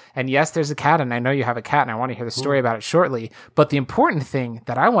Jasmine. And yes, there's a cat and I know you have a cat and I want to hear the story about it shortly. But the important thing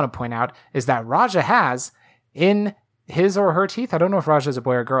that I want to point out is that Raja has in his or her teeth, I don't know if Raja is a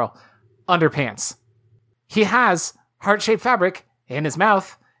boy or girl, underpants. He has heart-shaped fabric in his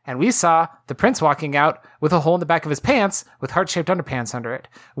mouth, and we saw the prince walking out with a hole in the back of his pants with heart-shaped underpants under it.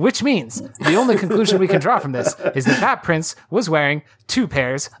 Which means the only conclusion we can draw from this is that prince was wearing 2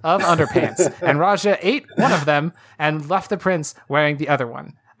 pairs of underpants, and Raja ate one of them and left the prince wearing the other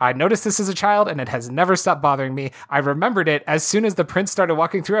one. I noticed this as a child, and it has never stopped bothering me. I remembered it as soon as the prince started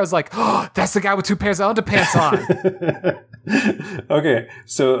walking through. I was like, oh, that's the guy with 2 pairs of underpants on. Okay,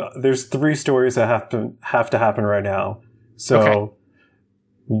 so there's 3 stories that have to happen right now. So Okay.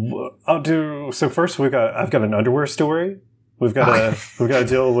 I'll do. So first, I've got an underwear story. We've got to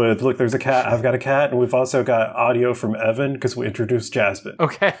deal with. Look, there's a cat. I've got a cat, and we've also got audio from Evan because we introduced Jasmine.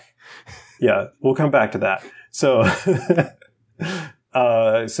 Okay. Yeah, we'll come back to that. So,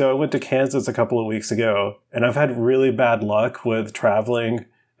 so I went to Kansas a couple of weeks ago, and I've had really bad luck with traveling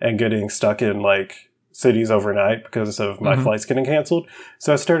and getting stuck in like cities overnight because of my flights getting canceled.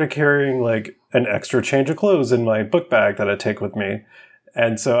 So I started carrying like an extra change of clothes in my book bag that I take with me.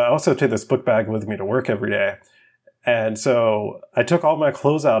 And so I also take this book bag with me to work every day. And so I took all my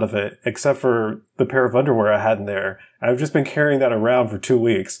clothes out of it, except for the pair of underwear I had in there. I've just been carrying that around for 2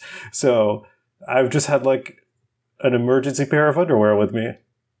 weeks. So I've just had like an emergency pair of underwear with me,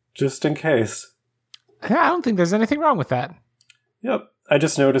 just in case. Yeah, I don't think there's anything wrong with that. Yep. I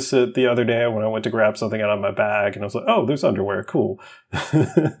just noticed it the other day when I went to grab something out of my bag, and I was like, oh, there's underwear. Cool.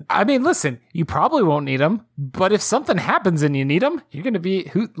 I mean, listen, you probably won't need them, but if something happens and you need them, you're going to be...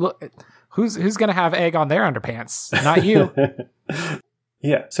 Who's going to have egg on their underpants? Not you.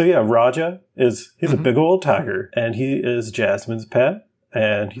 Yeah. So yeah, Raja he's a big old tiger, and he is Jasmine's pet,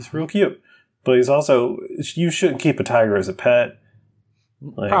 and he's real cute. But he's also, you shouldn't keep a tiger as a pet.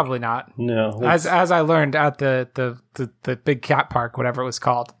 Like, Probably not. No. As I learned at the big cat park, whatever it was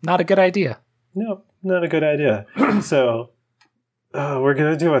called. Not a good idea. No, not a good idea. So, we're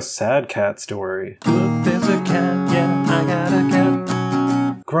going to do a sad cat story. Look, there's a cat, yeah, I got a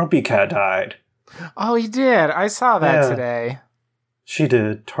cat. Grumpy Cat died. Oh, he did. I saw that Yeah. today. She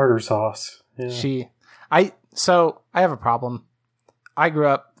did. Tartar sauce. Yeah. So I have a problem. I grew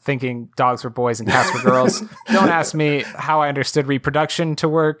up thinking dogs were boys and cats were girls. Don't ask me how I understood reproduction to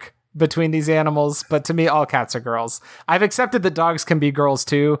work between these animals, but to me, all cats are girls. I've accepted that dogs can be girls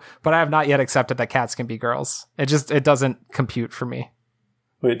too, but I have not yet accepted that cats can be girls. It doesn't compute for me.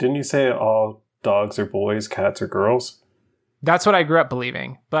 Wait, didn't you say all dogs are boys, cats are girls? That's what I grew up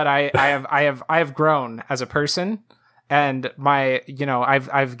believing, but I have grown as a person, and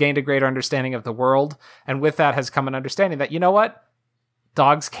I've gained a greater understanding of the world, and with that has come an understanding that, you know what?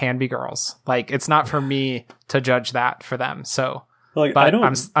 Dogs can be girls. Like, it's not for me to judge that for them. So, Like, but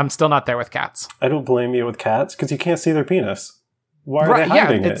I'm still not there with cats. I don't blame you with cats because you can't see their penis. Why are they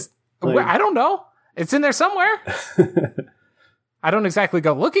hiding it? Like, I don't know. It's in there somewhere. I don't exactly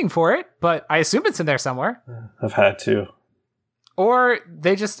go looking for it, but I assume it's in there somewhere. I've had to. Or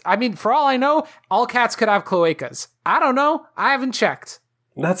they just, I mean, for all I know, all cats could have cloacas. I don't know. I haven't checked.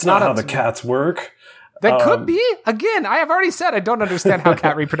 That's not how up the to me. cats work. That could be. Again, I have already said I don't understand how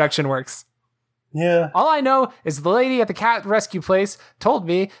cat reproduction works. Yeah. All I know is the lady at the cat rescue place told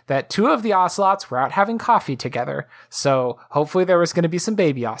me that 2 of the ocelots were out having coffee together. So hopefully there was going to be some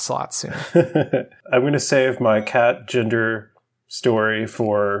baby ocelots soon. I'm going to save my cat gender story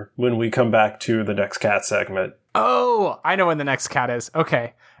for when we come back to the next cat segment. Oh, I know when the next cat is.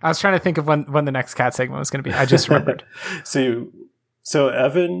 Okay. I was trying to think of when the next cat segment was going to be. I just remembered. So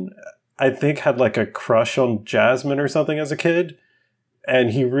Evan, I think, had like a crush on Jasmine or something as a kid,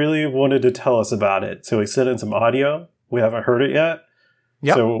 and he really wanted to tell us about it. So he sent in some audio. We haven't heard it yet.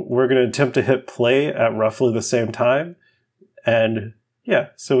 Yep. So we're going to attempt to hit play at roughly the same time. And yeah,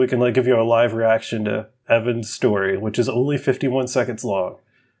 so we can like give you a live reaction to Evan's story, which is only 51 seconds long.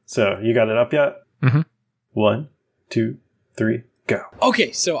 So you got it up yet? Mm-hmm. 1, 2, 3, go.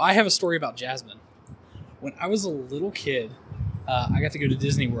 Okay, so I have a story about Jasmine. When I was a little kid, I got to go to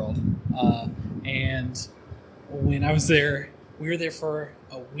Disney World. And when I was there, we were there for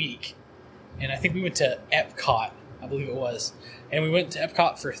a week. And I think we went to Epcot, I believe it was. And we went to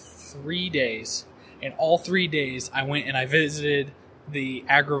Epcot for 3 days. And all 3 days, I went and I visited the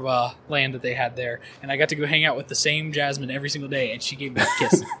Agrabah land that they had there. And I got to go hang out with the same Jasmine every single day. And she gave me a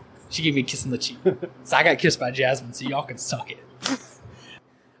kiss. She gave me a kiss on the cheek. So I got kissed by Jasmine, so y'all can suck it.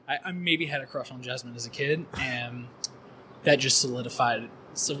 I maybe had a crush on Jasmine as a kid, and that just solidified.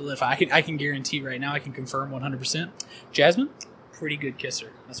 I can guarantee right now, I can confirm 100%. Jasmine, pretty good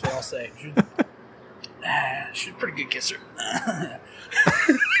kisser. That's what I'll say. She's a pretty good kisser.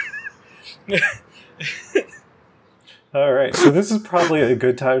 All right, so this is probably a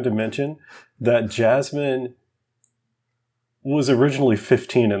good time to mention that Jasmine was originally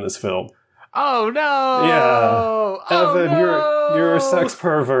 15 in this film. Oh no! Yeah, Evan, you're a sex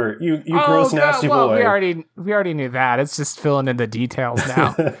pervert. You gross nasty boy. We already knew that. It's just filling in the details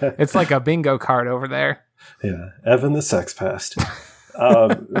now. It's like a bingo card over there. Yeah, Evan the sex pest.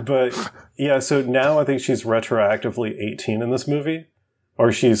 But yeah, so now I think she's retroactively 18 in this movie,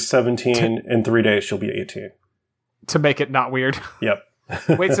 or she's 17. In 3 days, she'll be 18. To make it not weird. Yep.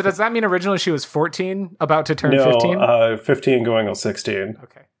 Wait, so does that mean originally she was 14, about to turn 15? No, 15 going on 16.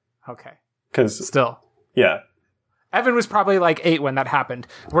 Okay. Because still, yeah, Evan was probably like 8 when that happened.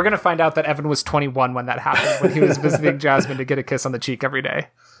 We're gonna find out that Evan was 21 when that happened, when he was visiting Jasmine to get a kiss on the cheek every day.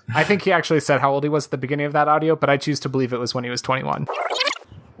 I think he actually said how old he was at the beginning of that audio, but I choose to believe it was when he was 21.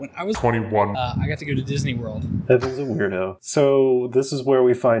 When I was 21, I got to go to Disney World. Evan's a weirdo. So this is where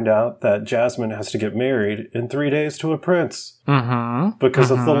we find out that Jasmine has to get married in 3 days to a prince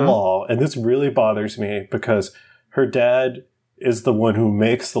because of the law, and this really bothers me because her dad is the one who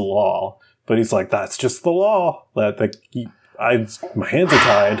makes the law. But he's like, that's just the law. My hands are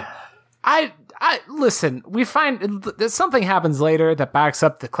tied. I listen. We find that something happens later that backs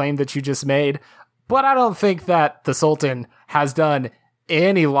up the claim that you just made, but I don't think that the Sultan has done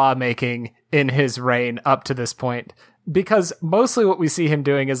any lawmaking in his reign up to this point, because mostly what we see him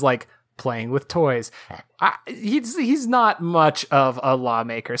doing is like playing with toys. He's not much of a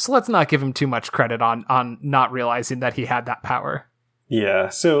lawmaker, so let's not give him too much credit on not realizing that he had that power. Yeah,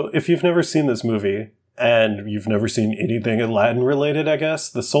 so if you've never seen this movie, and you've never seen anything Aladdin related, I guess,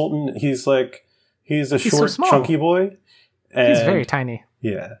 the Sultan, he's a short, so chunky boy. And, he's very tiny.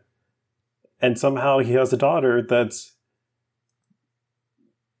 Yeah. And somehow he has a daughter that's...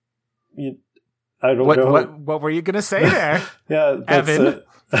 I don't know. What were you going to say there? Yeah, Evan.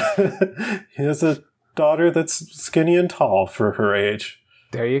 He has a daughter that's skinny and tall for her age.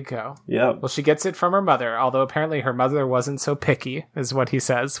 There you go. Yeah. Well, she gets it from her mother, although apparently her mother wasn't so picky, is what he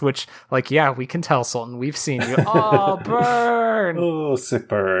says, which, like, yeah, we can tell, Sultan. We've seen you. Oh, burn! Oh, sick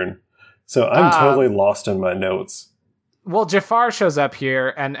burn. So I'm totally lost in my notes. Well, Jafar shows up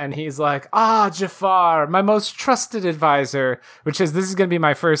here, and he's like, Jafar, my most trusted advisor, this is going to be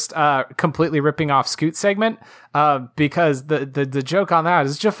my first completely ripping off Scoot segment, because the joke on that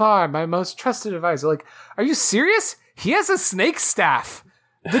is, Jafar, my most trusted advisor. Like, are you serious? He has a snake staff.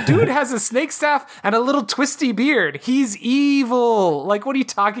 The dude has a snake staff and a little twisty beard. He's evil. Like, what are you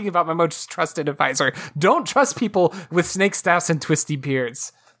talking about, my most trusted advisor? Don't trust people with snake staffs and twisty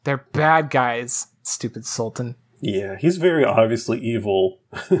beards. They're bad guys, stupid Sultan. Yeah, he's very obviously evil.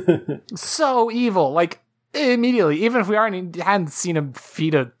 So evil. Like, immediately. Even if we hadn't seen him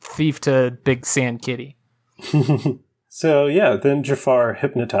feed a thief to Big Sand Kitty. So, yeah, then Jafar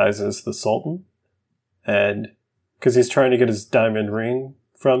hypnotizes the Sultan. And... because he's trying to get his diamond ring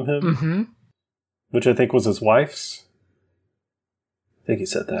from him, which I think was his wife's. I think he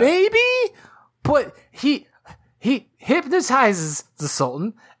said that. Maybe, but he hypnotizes the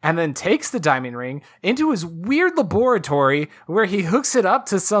Sultan and then takes the diamond ring into his weird laboratory where he hooks it up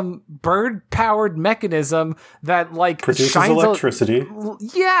to some bird-powered mechanism that like produces shines electricity.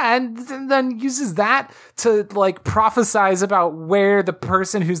 Yeah, and then uses that to like prophesize about where the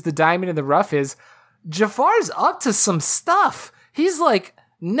person who's the diamond in the rough is. Jafar's up to some stuff. He's like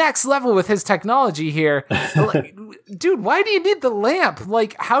next level with his technology here. Like, dude, why do you need the lamp?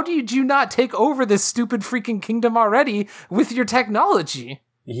 Like, how do you not take over this stupid freaking kingdom already with your technology?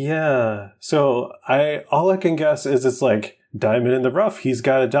 Yeah. So all I can guess is it's like diamond in the rough. He's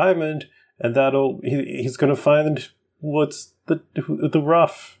got a diamond, and he's gonna find what's the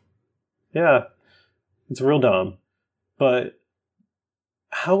rough. Yeah. It's real dumb. But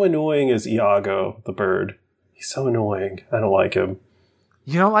how annoying is Iago, the bird? He's so annoying. I don't like him.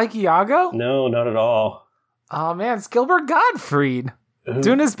 You don't like Iago? No, not at all. Oh, man, it's Gilbert Gottfried.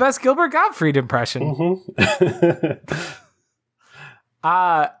 Doing his best Gilbert Gottfried impression.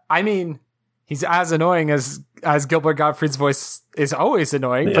 I mean, he's as annoying as Gilbert Gottfried's voice is always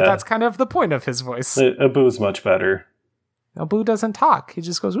annoying, but that's kind of the point of his voice. Abu's much better. Abu doesn't talk. He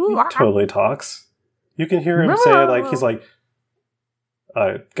just goes, ooh, he totally talks. You can hear him say, like, he's like,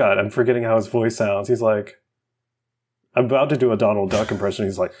 God, I'm forgetting how his voice sounds. He's like, I'm about to do a Donald Duck impression.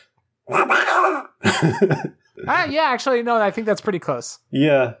 He's like, yeah, actually, no, I think that's pretty close.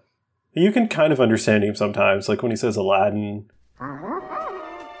 Yeah. You can kind of understand him sometimes, like when he says Aladdin.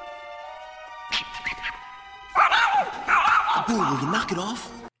 Abu, will you knock it off?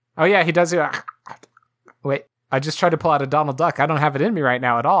 Oh, yeah, he does. Wait, I just tried to pull out a Donald Duck. I don't have it in me right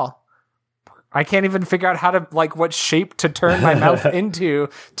now at all. I can't even figure out how to, like, what shape to turn my mouth into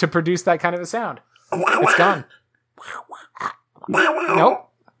to produce that kind of a sound. It's gone.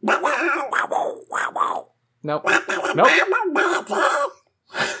 Nope. Nope. Nope.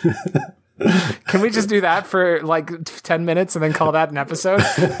 Can we just do that for like 10 minutes and then call that an episode?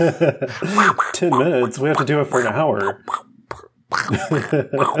 10 minutes? We have to do it for an hour.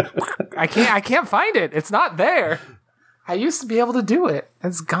 I can't find it. It's not there. I used to be able to do it.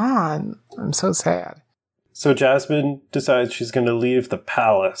 It's gone. I'm so sad. So Jasmine decides she's going to leave the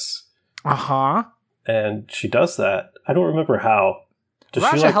palace. Uh-huh. And she does that. I don't remember how. Does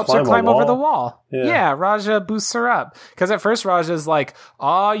Raja she, like, helps her climb over the wall. Yeah. Yeah, Raja boosts her up. Because at first Raja's like,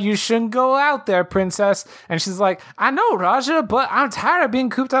 oh, you shouldn't go out there, princess. And she's like, I know, Raja, but I'm tired of being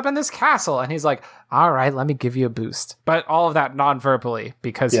cooped up in this castle. And he's like, all right, let me give you a boost. But all of that non-verbally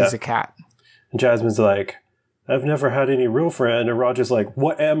because he's a cat. And Jasmine's like, I've never had any real friend. And Raja's like,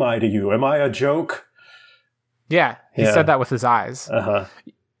 what am I to you? Am I a joke? Yeah, he said that with his eyes. Uh-huh.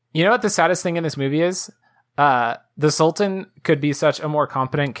 You know what the saddest thing in this movie is? The Sultan could be such a more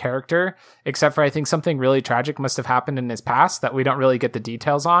competent character, except for I think something really tragic must have happened in his past that we don't really get the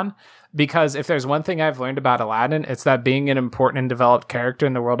details on. Because if there's one thing I've learned about Aladdin, it's that being an important and developed character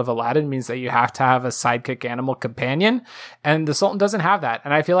in the world of Aladdin means that you have to have a sidekick animal companion. And the Sultan doesn't have that.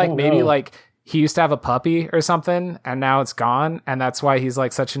 And I feel like like he used to have a puppy or something, and now it's gone. And that's why he's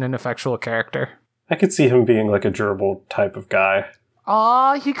like such an ineffectual character. I could see him being like a gerbil type of guy.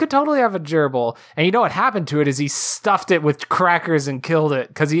 Aw, he could totally have a gerbil. And you know what happened to it is he stuffed it with crackers and killed it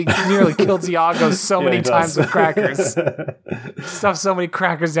because he nearly killed Iago so many times with crackers. Stuffed so many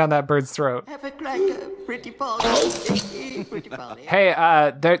crackers down that bird's throat. Have a cracker, pretty Polly. Pretty Polly. Hey,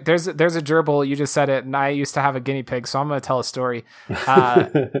 there's a gerbil. You just said it, and I used to have a guinea pig, so I'm going to tell a story.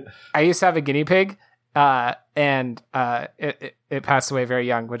 I used to have a guinea pig, and it passed away very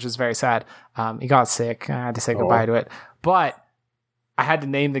young, which was very sad. He got sick. I had to say goodbye to it, but I had to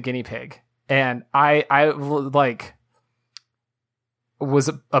name the guinea pig, and I like was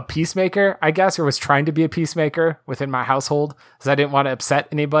a peacemaker, I guess, or was trying to be a peacemaker within my household because I didn't want to upset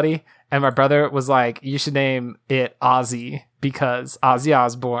anybody. And my brother was like, you should name it Ozzy because Ozzy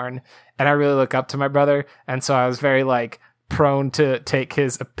Osbourne. And I really look up to my brother. And so I was very like prone to take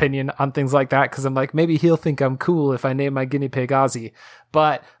his opinion on things like that because I'm like, maybe he'll think I'm cool if I name my guinea pig Ozzy.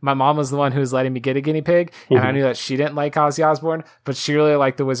 But my mom was the one who was letting me get a guinea pig, and I knew that she didn't like Ozzy Osbourne, but she really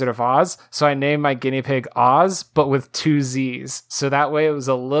liked The Wizard of Oz. So I named my guinea pig Oz, but with 2 Z's. So that way it was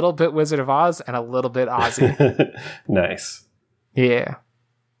a little bit Wizard of Oz and a little bit Ozzy. Nice. Yeah.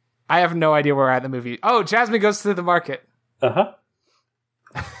 I have no idea where we're at in the movie. Oh, Jasmine goes to the market. Uh-huh.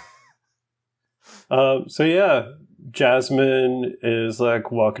 So yeah, Jasmine is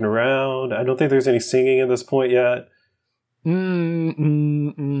like walking around. I don't think there's any singing at this point yet.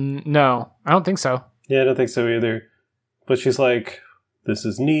 No, I don't think so. Yeah, I don't think so either. But she's like, this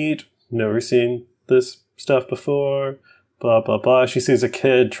is neat. Never seen this stuff before. Blah, blah, blah. She sees a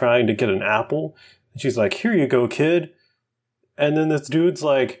kid trying to get an apple. And she's like, here you go, kid. And then this dude's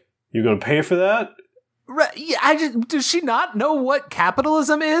like, you gonna pay for that? Right, yeah, does she not know what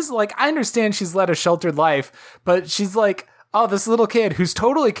capitalism is? Like, I understand she's led a sheltered life, but she's like, oh, this little kid who's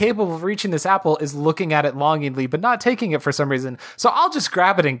totally capable of reaching this apple is looking at it longingly, but not taking it for some reason. So I'll just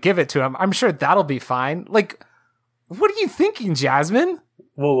grab it and give it to him. I'm sure that'll be fine. Like, what are you thinking, Jasmine?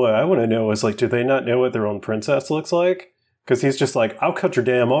 Well, what I want to know is, like, do they not know what their own princess looks like? Because he's just like, I'll cut your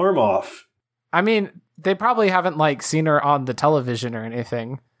damn arm off. I mean, they probably haven't, like, seen her on the television or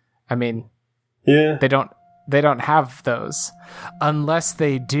anything. I mean, yeah, they don't have those. Unless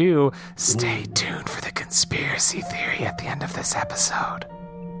they do, stay tuned for the conspiracy theory at the end of this episode.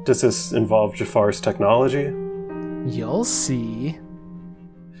 Does this involve Jafar's technology? You'll see.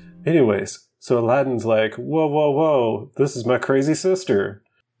 Anyways, so Aladdin's like, whoa, whoa, whoa, this is my crazy sister.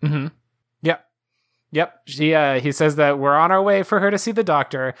 Mm-hmm. Yep. He says that we're on our way for her to see the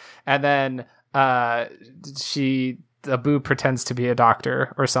doctor, and then Abu pretends to be a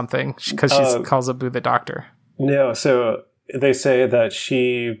doctor or something because she calls Abu the doctor. No, so they say that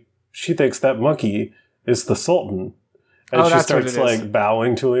she thinks that monkey is the Sultan, and she starts like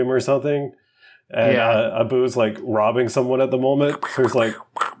bowing to him or something. And Abu's like robbing someone at the moment. Who's like,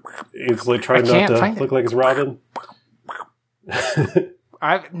 he's like trying not to look like he's robbing.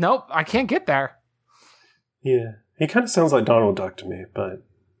 Nope, I can't get there. Yeah, he kind of sounds like Donald Duck to me, but.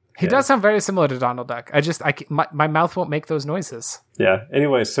 He does sound very similar to Donald Duck. My mouth won't make those noises. Yeah.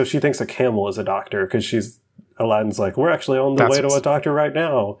 Anyway, so she thinks a camel is a doctor because Aladdin's like, we're actually on the way to a doctor right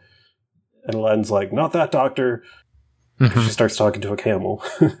now. And Aladdin's like, not that doctor. Mm-hmm. She starts talking to a camel.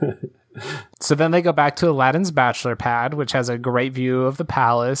 So then they go back to Aladdin's bachelor pad, which has a great view of the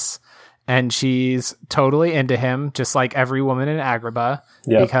palace. And she's totally into him, just like every woman in Agrabah,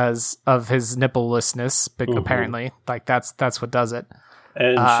 because of his nipplelessness, apparently. Like, that's what does it.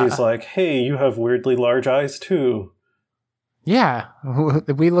 And she's like, hey, you have weirdly large eyes, too. Yeah,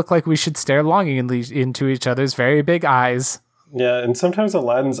 we look like we should stare longingly into each other's very big eyes. Yeah, and sometimes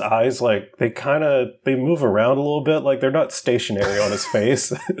Aladdin's eyes, like, they move around a little bit, like they're not stationary on his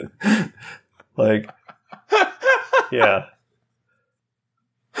face. Like, yeah.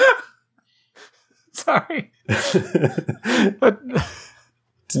 Sorry. But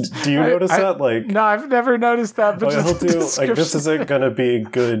do you notice that? Like, no, I've never noticed that. But he'll do like, this isn't gonna be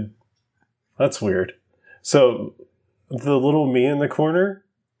good. That's weird. So the little me in the corner,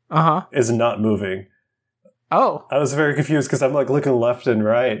 is not moving. Oh, I was very confused because I'm like looking left and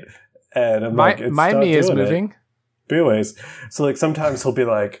right, and I'm like, it's my not me is doing moving. But anyways, so like sometimes he'll be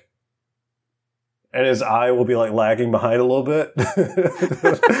like, and his eye will be like lagging behind a little bit,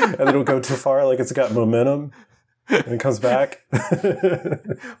 and then it'll go too far, like it's got momentum, and it comes back.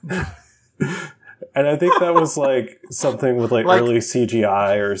 And I think that was like something with like early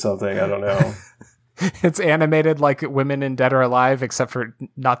CGI or something. I don't know. It's animated like Women in Dead or Alive, except for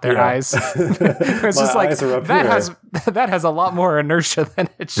not their eyes. It's just like that has a lot more inertia than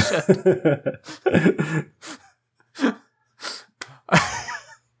it should.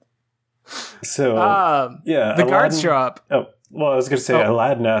 So yeah, the guards show up. Oh, well, I was going to say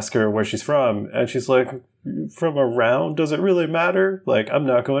Aladdin asks her where she's from, and she's like, "From around? Does it really matter? Like, I'm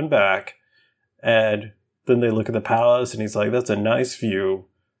not going back." And then they look at the palace, and he's like, "That's a nice view.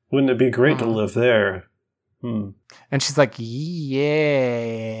 Wouldn't it be great to live there?" And she's like, "Yeah."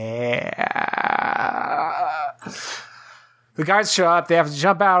 The guards show up. They have to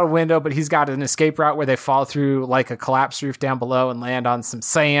jump out a window, but he's got an escape route where they fall through like a collapsed roof down below and land on some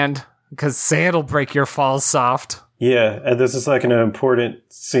sand, because sand will break your falls soft. Yeah, and this is like an important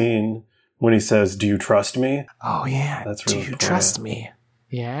scene when he says, "Do you trust me?" Oh, yeah. That's really Do you trust me?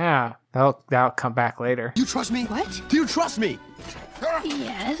 Yeah. That'll come back later. Do you trust me? What? Do you trust me?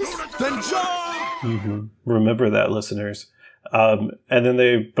 Yes. Then jump! Remember that, listeners. And then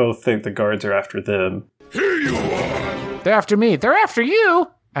they both think the guards are after them. Here you are! They're after me. They're after you!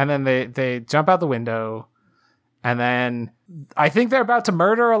 And then they jump out the window. And then I think they're about to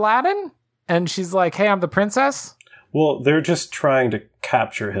murder Aladdin. And she's like, "Hey, I'm the princess." Well, they're just trying to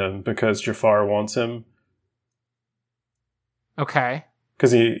capture him because Jafar wants him. Okay.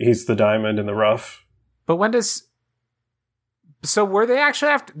 Because he's the diamond in the rough. But when does... So were they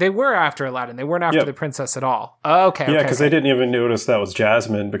actually after... They were after Aladdin. They weren't after the princess at all. Okay. Yeah, because they didn't even notice that was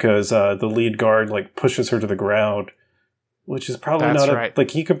Jasmine, because the lead guard like pushes her to the ground, which is probably not right.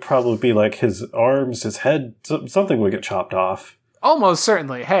 Like, he could probably be like his arms, his head, something would get chopped off. Almost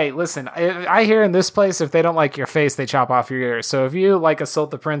certainly. Hey, listen, I hear in this place, if they don't like your face, they chop off your ears. So if you like assault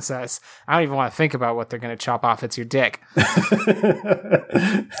the princess, I don't even want to think about what they're going to chop off. It's your dick.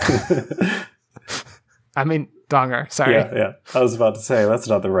 I mean, donger. Sorry. Yeah. I was about to say, that's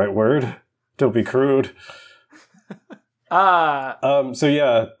not the right word. Don't be crude. So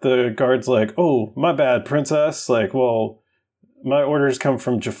yeah, the guard's like, "Oh, my bad, princess. Like, well, my orders come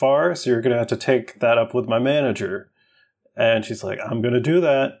from Jafar, so you're going to have to take that up with my manager." And she's like, "I'm going to do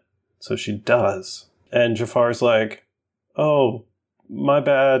that." So she does. And Jafar's like, "Oh, my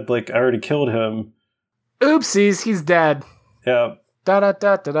bad. Like, I already killed him." Oopsies, he's dead. Yeah.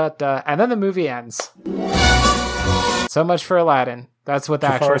 Da-da-da-da-da-da. And then the movie ends. So much for Aladdin. That's what the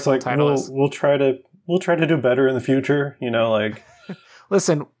Jafar's actual title is. We'll try to do better in the future, you know, like.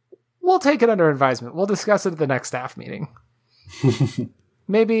 Listen, we'll take it under advisement. We'll discuss it at the next staff meeting.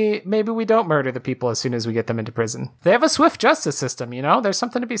 Maybe we don't murder the people as soon as we get them into prison. They have a swift justice system, you know? There's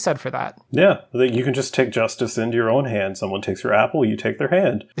something to be said for that. Yeah, you can just take justice into your own hand. Someone takes your apple, you take their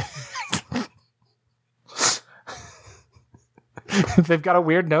hand. They've got a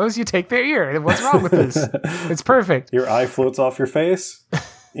weird nose, you take their ear. What's wrong with this? It's perfect. Your eye floats off your face.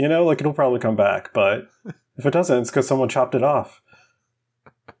 You know, like, it'll probably come back, but if it doesn't, it's because someone chopped it off.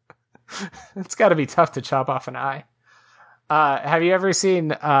 It's got to be tough to chop off an eye. Have you ever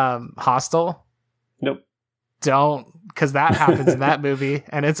seen Hostel? Nope. Don't, because that happens in that movie,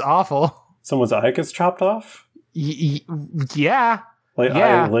 and it's awful. Someone's eye gets chopped off? Yeah. Like,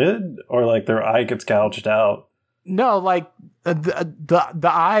 eyelid? Or like their eye gets gouged out? No, like the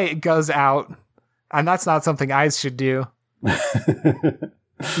eye goes out, and that's not something eyes should do.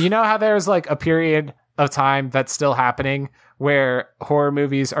 You know how there's like a period of time that's still happening where horror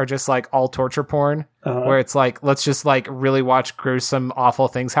movies are just like all torture porn, where it's like, let's just like really watch gruesome, awful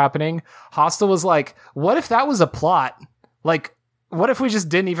things happening. Hostel was like, what if that was a plot? Like, what if we just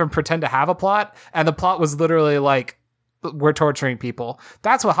didn't even pretend to have a plot, and the plot was literally like we're torturing people.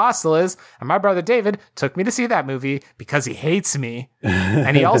 That's what Hostel is. And my brother David took me to see that movie because he hates me.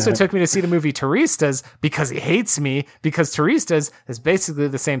 And he also took me to see the movie Turistas because he hates me, because Turistas is basically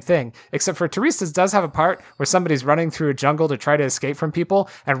the same thing. Except for Turistas does have a part where somebody's running through a jungle to try to escape from people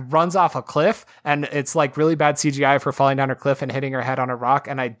and runs off a cliff. And it's like really bad CGI for falling down a cliff and hitting her head on a rock.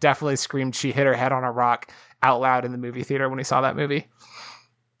 And I definitely screamed she hit her head on a rock out loud in the movie theater when we saw that movie.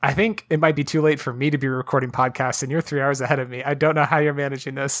 I think it might be too late for me to be recording podcasts, and you're 3 hours ahead of me. I don't know how you're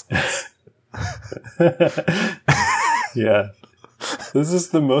managing this. Yeah. This is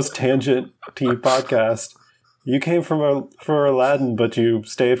the most tangent-y podcast. You came for Aladdin, but you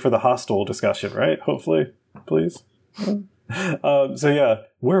stayed for the Hostel discussion, right? Hopefully. Please. So yeah,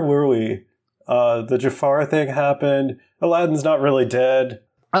 where were we? The Jafar thing happened. Aladdin's not really dead.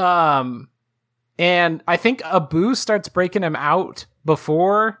 And I think Abu starts breaking him out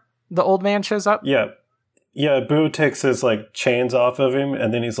before the old man shows up. Yeah. Yeah, Abu takes his like chains off of him,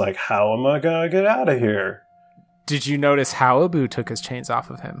 and then he's like, how am I gonna get out of here? Did you notice how Abu took his chains off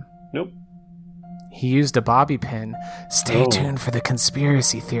of him? Nope. He used a bobby pin. Stay tuned for the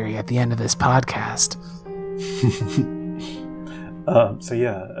conspiracy theory at the end of this podcast. So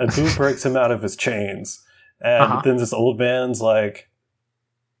yeah, Abu breaks him out of his chains, and then this old man's like,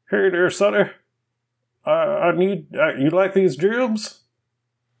 hey there, sonny. I need, you like these gems?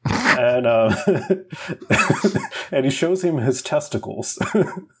 And and he shows him his testicles.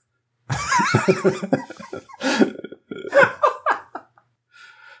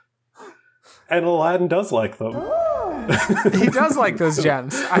 And Aladdin does like them. He does like those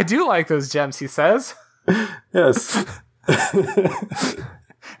gems. I do like those gems, he says. Yes.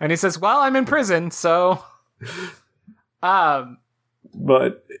 And he says, well, I'm in prison, so...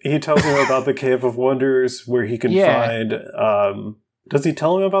 But he tells him about the Cave of Wonders where he can find... does he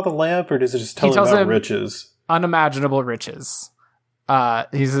tell him about the lamp, or does he just tell him about riches? Unimaginable riches.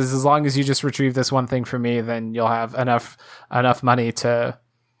 He says, as long as you just retrieve this one thing for me, then you'll have enough money to...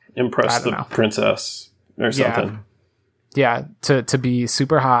 impress the princess or something. Yeah, to be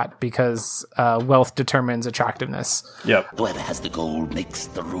super hot, because wealth determines attractiveness. Yep. Whoever has the gold makes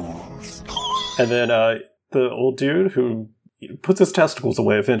the rules. And then the old dude who puts his testicles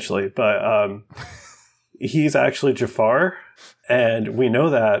away eventually, but he's actually Jafar, and we know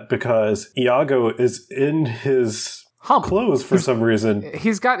that because Iago is in his clothes for some reason.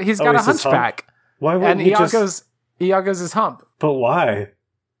 He's got a hunchback. Why wouldn't he Iago's his hump. But why?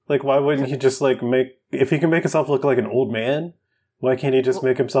 Like, why wouldn't he just like if he can make himself look like an old man, why can't he just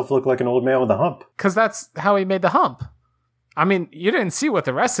make himself look like an old man with a hump? Because that's how he made the hump. I mean, you didn't see what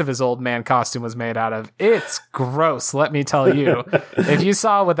the rest of his old man costume was made out of. It's gross, let me tell you. If you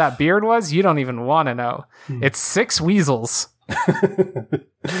saw what that beard was, you don't even want to know. It's 6 weasels.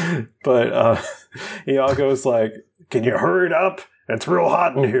 But Iago's like, can you hurry it up? It's real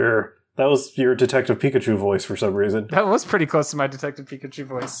hot in here. That was your Detective Pikachu voice for some reason. That was pretty close to my Detective Pikachu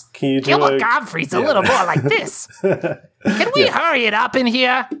voice. Can you do Gilbert Godfrey's a little more like this. Can we hurry it up in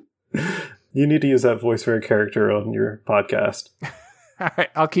here? You need to use that voice for a character on your podcast. All right,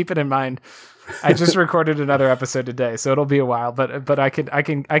 I'll keep it in mind. I just recorded another episode today, so it'll be a while. But I can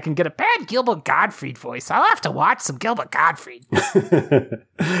get a bad Gilbert Gottfried voice. I'll have to watch some Gilbert Gottfried.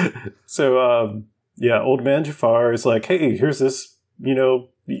 So old man Jafar is like, hey, here's this.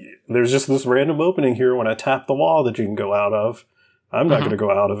 There's just this random opening here when I tap the wall that you can go out of. I'm not going to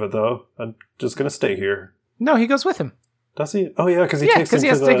go out of it though. I'm just going to stay here. No, he goes with him. Does he? Oh yeah, because he has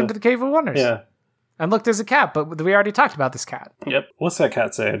to take him to the Cave of Wonders. Yeah. And look, there's a cat, but we already talked about this cat. Yep. What's that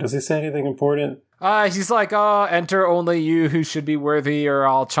cat say? Does he say anything important? He's like, enter only you who should be worthy, or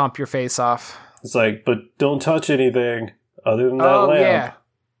I'll chomp your face off. It's like, but don't touch anything other than that lamp.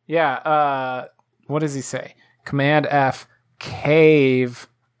 Yeah. What does he say? Command F, Cave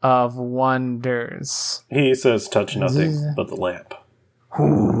of Wonders. He says, touch nothing but the lamp.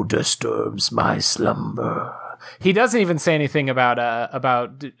 Who disturbs my slumber? He doesn't even say anything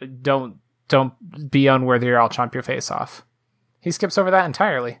about don't be unworthy or I'll chomp your face off. He skips over that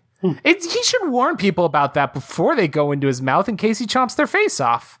entirely. He should warn people about that before they go into his mouth in case he chomps their face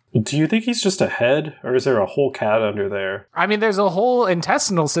off. Do you think he's just a head, or is there a whole cat under there? I mean, there's a whole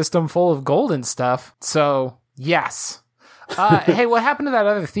intestinal system full of gold and stuff, so yes. Hey, what happened to that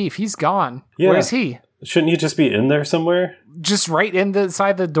other thief? He's gone. Yeah. Where's he? Shouldn't he just be in there somewhere? Just right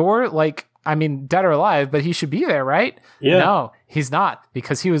inside the door? Like, I mean, dead or alive, but he should be there, right? Yeah. No, he's not,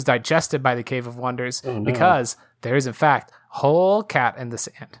 because he was digested by the Cave of Wonders, because there is, in fact, a whole cat in the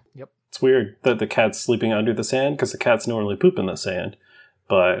sand. Yep. It's weird that the cat's sleeping under the sand, because the cats normally poop in the sand,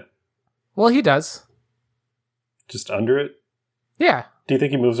 but... Well, he does. Just under it? Yeah. Do you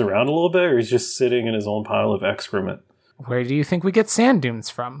think he moves around a little bit, or he's just sitting in his own pile of excrement? where do you think we get sand dunes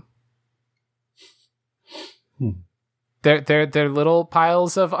from? They're little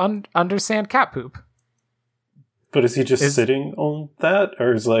piles of undersand cat poop. But is he just sitting on that?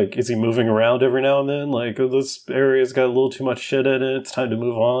 Or is he moving around every now and then? Like, oh, this area's got a little too much shit in it. It's time to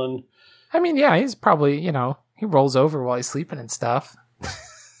move on. I mean, yeah, he's probably, he rolls over while he's sleeping and stuff.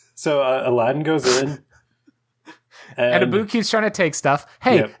 So Aladdin goes in. And Abu keeps trying to take stuff.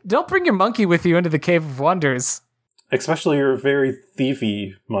 Hey, Don't bring your monkey with you into the Cave of Wonders. Especially your very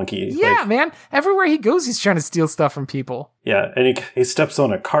thiefy monkey. Yeah, man. Everywhere he goes, he's trying to steal stuff from people. Yeah, and he steps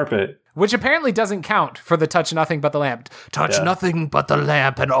on a carpet. Which apparently doesn't count for the touch nothing but the lamp. Touch nothing but the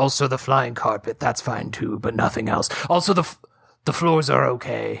lamp and also the flying carpet. That's fine too, but nothing else. Also, the floors are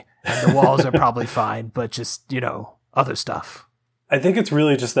okay. And the walls are probably fine, but just, other stuff. I think it's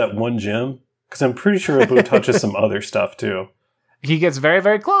really just that one gem, because I'm pretty sure Abu touches some other stuff too. He gets very,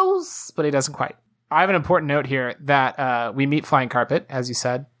 very close, but he doesn't quite. I have an important note here that we meet Flying Carpet, as you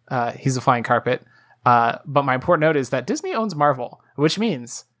said. He's a flying carpet. But my important note is that Disney owns Marvel, which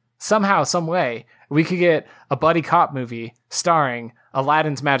means somehow, some way, we could get a buddy cop movie starring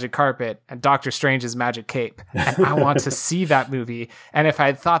Aladdin's magic carpet and Doctor Strange's magic cape. And I want to see that movie. And if I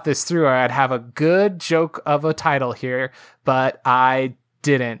had thought this through, I'd have a good joke of a title here, but I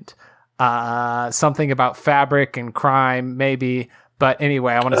didn't. Something about fabric and crime, maybe. But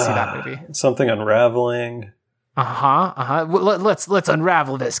anyway, I want to see that movie. Something unraveling. Let's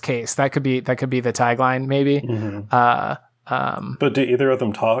unravel this case. That could be the tagline, maybe. Mm-hmm. But do either of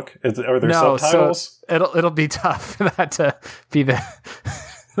them talk? Are there subtitles? So it'll be tough for that to be the.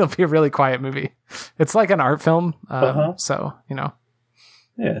 It'll be a really quiet movie. It's like an art film, so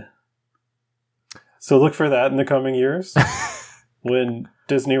Yeah. So look for that in the coming years when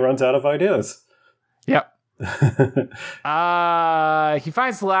Disney runs out of ideas. Yep. He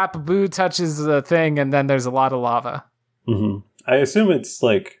finds the lap, Abu touches the thing, and then there's a lot of lava. Mm-hmm. I assume it's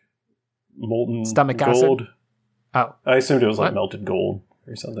like molten stomach gold. Acid? Oh. I assumed it was like melted gold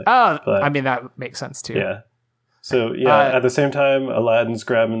or something. Oh, I mean, that makes sense too. Yeah. So, at the same time, Aladdin's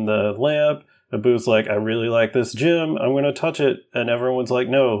grabbing the lamp. Abu's like, I really like this gem. I'm going to touch it. And everyone's like,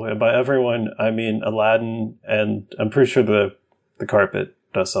 no. And by everyone, I mean Aladdin. And I'm pretty sure the carpet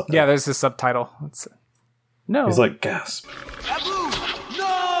does something. Yeah, there's a subtitle. No. He's like, gasp. Abu,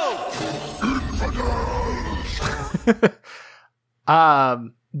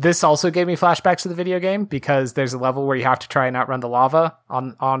 no! This also gave me flashbacks to the video game because there's a level where you have to try and outrun the lava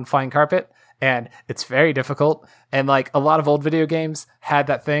on Flying Carpet, and it's very difficult. And like a lot of old video games had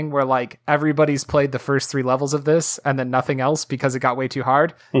that thing where like everybody's played the first 3 levels of this and then nothing else because it got way too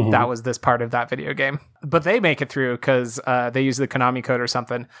hard. Mm-hmm. That was this part of that video game. But they make it through because they use the Konami code or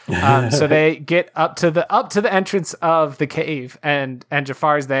something. So they get up to the entrance of the cave, and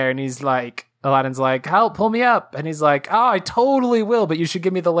Jafar's there, and he's like, Aladdin's like, help, pull me up. And he's like, oh, I totally will, but you should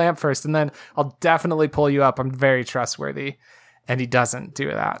give me the lamp first, and then I'll definitely pull you up. I'm very trustworthy. And he doesn't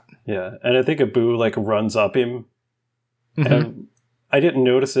do that. Yeah, and I think Abu like runs up him. Mm-hmm. And I didn't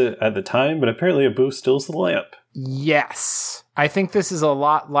notice it at the time, but apparently Abu steals the lamp. Yes. I think this is a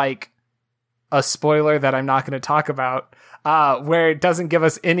lot like a spoiler that I'm not going to talk about, where it doesn't give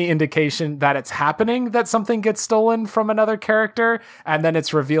us any indication that it's happening, that something gets stolen from another character, and then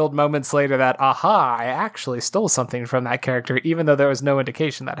it's revealed moments later that, aha, I actually stole something from that character, even though there was no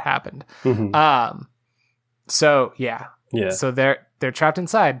indication that happened. Mm-hmm. So, yeah. Yeah. So they're trapped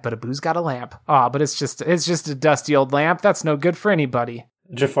inside, but Abu's got a lamp. But it's just a dusty old lamp. That's no good for anybody.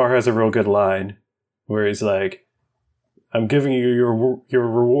 Jafar has a real good line where he's like, I'm giving you your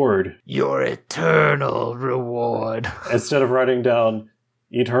reward. Your eternal reward. Instead of writing down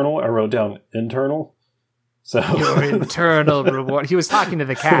eternal, I wrote down internal. So your internal reward. He was talking to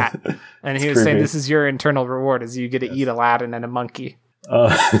the cat, and he was saying, this is your internal reward, as you get to eat Aladdin and a monkey.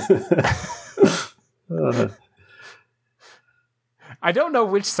 I don't know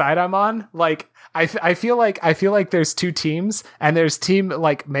which side I'm on. Like, I feel like there's 2 teams, and there's team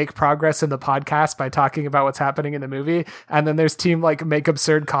like make progress in the podcast by talking about what's happening in the movie, and then there's team like make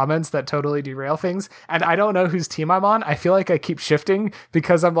absurd comments that totally derail things. And I don't know whose team I'm on. I feel like I keep shifting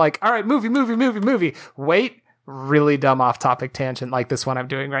because I'm like, all right, movie. Wait, really dumb off-topic tangent like this one I'm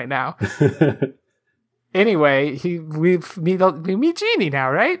doing right now. Anyway, we meet Genie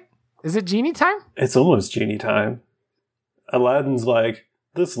now, right? Is it Genie time? It's almost Genie time. Aladdin's like,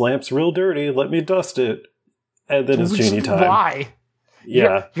 this lamp's real dirty, let me dust it. And then it's Genie time. Why?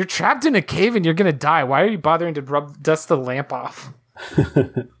 Yeah. You're trapped in a cave and you're going to die. Why are you bothering to dust the lamp off?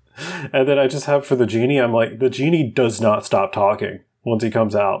 And then I just have for the Genie, I'm like, the Genie does not stop talking once he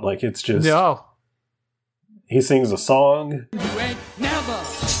comes out. Like, it's just... No. He sings a song. You ain't never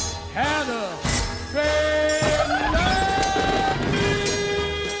had a friend.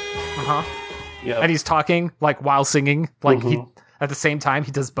 Yeah. And he's talking like while singing, like he at the same time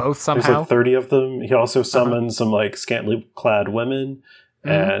he does both somehow. There's like 30 of them. He also summons some like scantily clad women,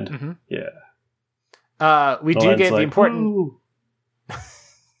 and we do get the important. Woo!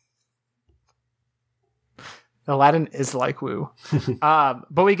 Aladdin is like woo.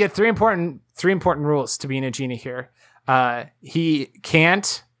 But we get three important rules to being a genie here. He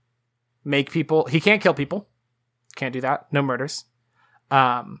can't kill people. Can't do that. No murders.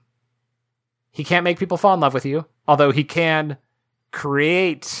 He can't make people fall in love with you, although he can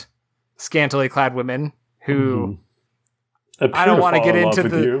create scantily clad women who I don't want to get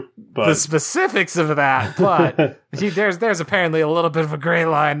into the specifics of that, but there's apparently a little bit of a gray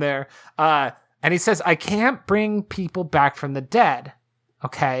line there. And he says, I can't bring people back from the dead.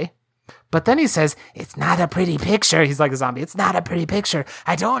 Okay. But then he says, it's not a pretty picture. He's like a zombie. It's not a pretty picture.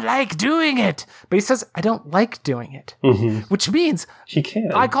 I don't like doing it. But he says, I don't like doing it. Which means he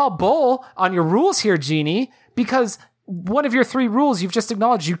can. I call bull on your rules here, Genie, because one of your three rules you've just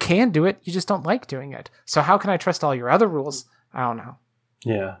acknowledged you can do it. You just don't like doing it. So how can I trust all your other rules? I don't know.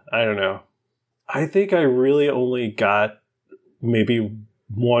 Yeah, I don't know. I think I really only got maybe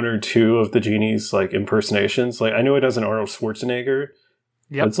one or two of the genie's like impersonations. Like I know he does an Arnold Schwarzenegger.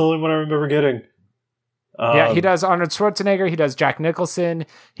 Yep. That's the only one I remember getting. Yeah, he does Arnold Schwarzenegger. He does Jack Nicholson.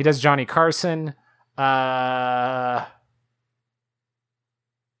 He does Johnny Carson. I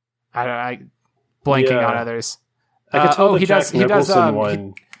blanking on others. I could tell he does. He does.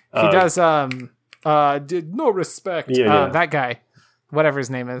 One. He does. Did no respect. Yeah. That guy, whatever his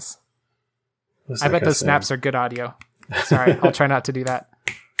name is. I bet those snaps are good audio. Sorry, I'll try not to do that.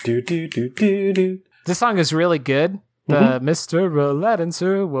 Do. This song is really good. The Mr. Aladdin,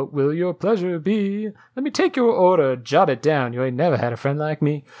 sir, what will your pleasure be? Let me take your order, jot it down. You ain't never had a friend like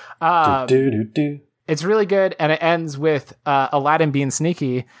me. It's really good, and it ends with Aladdin being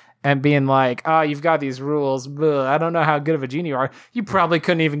sneaky and being like, you've got these rules. Ugh, I don't know how good of a genie you are. You probably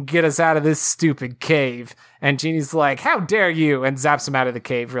couldn't even get us out of this stupid cave. And Genie's like, how dare you? And zaps him out of the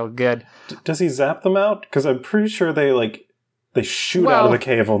cave real good. Does he zap them out? Because I'm pretty sure they shoot out of the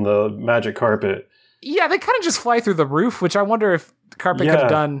cave on the magic carpet. Yeah, they kind of just fly through the roof, which I wonder if the carpet could have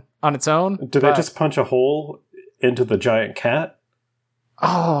done on its own. Did they just punch a hole into the giant cat?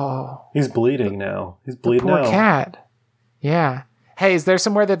 Oh. He's bleeding now. He's bleeding out. Poor cat. Yeah. Hey, is there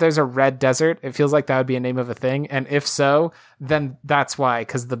somewhere that there's a red desert? It feels like that would be a name of a thing. And if so, then that's why,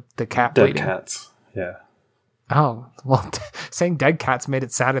 because the cat dead bleeding. Cats. Yeah. Oh, well, saying dead cats made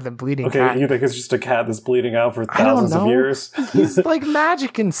it sadder than bleeding cat. Okay, you think it's just a cat that's bleeding out for thousands of years? He's like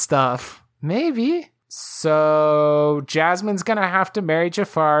magic and stuff. Maybe. So Jasmine's going to have to marry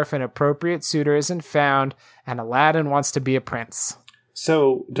Jafar if an appropriate suitor isn't found, and Aladdin wants to be a prince.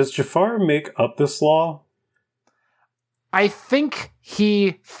 So does Jafar make up this law? I think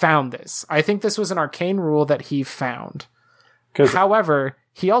he found this. I think this was an arcane rule that he found. However,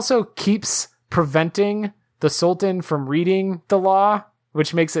 he also keeps preventing the Sultan from reading the law,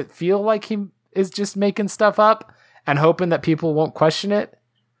 which makes it feel like he is just making stuff up and hoping that people won't question it.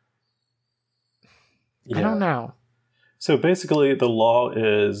 Yeah. I don't know. So basically the law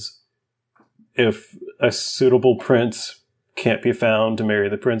is if a suitable prince can't be found to marry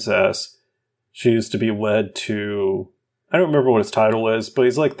the princess, she is to be wed to... I don't remember what his title is, but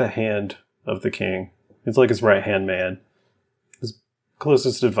he's like the hand of the king. He's like his right-hand man. His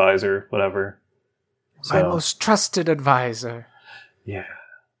closest advisor, whatever. My most trusted advisor. Yeah.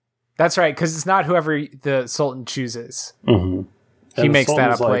 That's right, because it's not whoever the Sultan chooses. Mm-hmm. He makes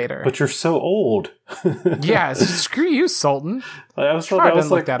that up later. But you're so old. Yeah, screw you, Sultan. I was thought that was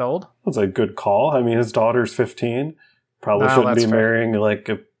look that old. That's a good call. I mean, his daughter's 15. Probably shouldn't be marrying like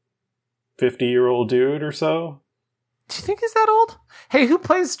a 50-year-old dude or so. Do you think he's that old? Hey, who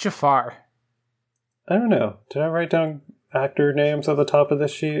plays Jafar? I don't know. Did I write down actor names at the top of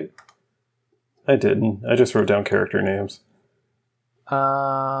this sheet? I didn't. I just wrote down character names.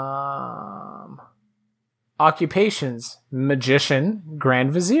 Occupations: magician,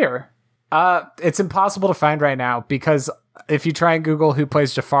 grand vizier. It's impossible to find right now because if you try and Google who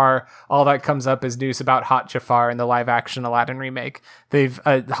plays Jafar, all that comes up is news about Hot Jafar in the live-action Aladdin remake.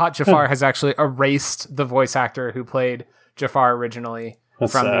 Hot Jafar has actually erased the voice actor who played Jafar originally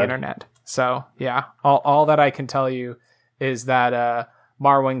from the internet. So yeah, all that I can tell you is that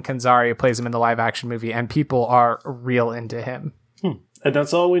Marwan Kenzari plays him in the live-action movie, and people are real into him. And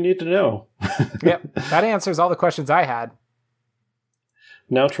that's all we need to know. Yep, that answers all the questions I had.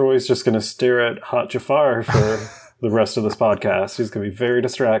 Now Troy's just going to stare at Hot Jafar for the rest of this podcast. He's going to be very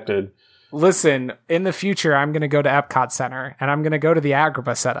distracted. Listen, in the future, I'm going to go to Epcot Center, and I'm going to go to the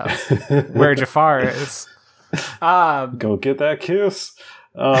Agrabah setup, where Jafar is. Go get that kiss.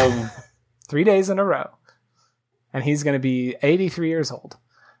 3 days in a row. And he's going to be 83 years old.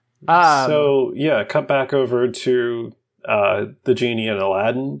 So, yeah, cut back over to the genie and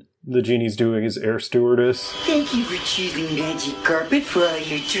Aladdin. The genie's doing his air stewardess. Thank you for choosing Magic Carpet for all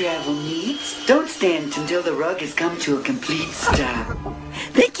your travel needs. Don't stand until the rug has come to a complete stop.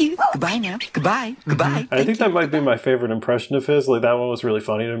 Thank you. Goodbye now. Goodbye. Goodbye. I think that might be my favorite impression of his. Like, that one was really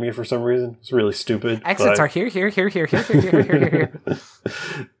funny to me for some reason. It's really stupid. Exits are here.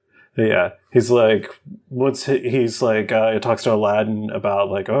 Yeah, he's like, he talks to Aladdin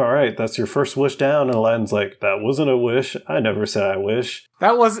about like, all right, that's your first wish down. And Aladdin's like, that wasn't a wish. I never said I wish.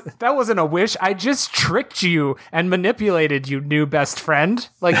 That wasn't a wish. I just tricked you and manipulated you, new best friend.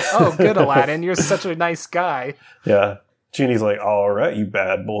 Like, oh, good, Aladdin. You're such a nice guy. Yeah. Genie's like, all right, you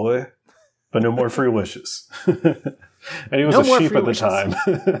bad boy. But no more free wishes. And he was a sheep at the time.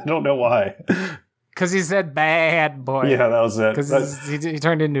 I don't know why. Because he said bad boy. Yeah, that was it. Because he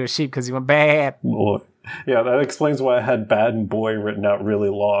turned into a sheep because he went bad boy. Yeah, that explains why I had bad and boy written out really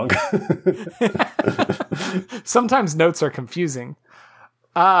long. Sometimes notes are confusing.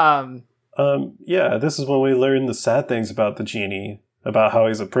 Yeah, this is when we learn the sad things about the genie, about how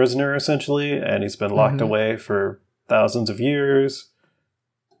he's a prisoner, essentially, and he's been locked away for thousands of years.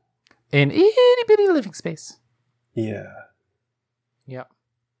 In itty bitty living space. Yeah. Yep.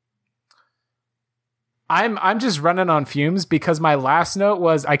 I'm just running on fumes because my last note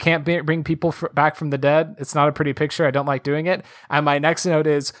was I can't bring people back from the dead. It's not a pretty picture. I don't like doing it. And my next note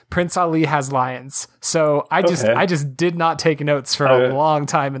is Prince Ali has lions. So I just did not take notes for a long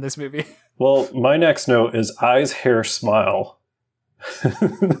time in this movie. Well, my next note is eyes, hair, smile.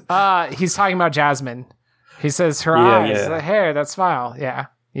 He's talking about Jasmine. He says her eyes, the hair, that smile. Yeah.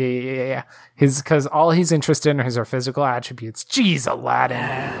 Because all he's interested in is her physical attributes. Jeez,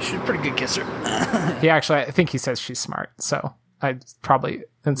 Aladdin. She's a pretty good kisser. I think he says she's smart, so I'm probably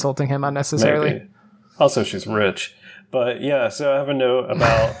insulting him unnecessarily. Maybe. Also, she's rich. But yeah, so I have a note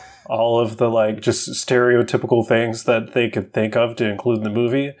about all of the like just stereotypical things that they could think of to include in the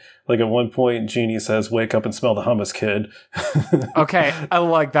movie. Like at one point, Genie says, "Wake up and smell the hummus, kid." Okay, I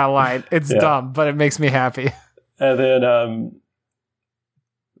like that line. It's dumb, but it makes me happy. And then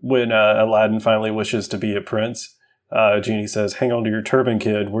when Aladdin finally wishes to be a prince, Genie says, "Hang on to your turban,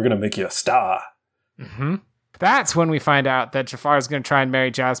 kid. We're going to make you a star." Mm-hmm. That's when we find out that Jafar is going to try and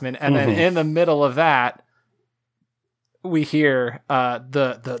marry Jasmine. And then in the middle of that, we hear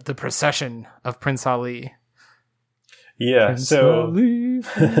the procession of Prince Ali. Yeah, Prince so Ali,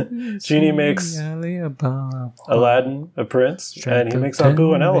 Genie makes Aladdin a prince, and he makes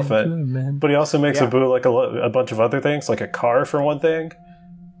Abu an elephant. But he also makes Abu like a bunch of other things, like a car for one thing.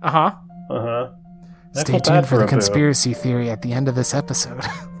 Stay tuned for the conspiracy theory at the end of this episode.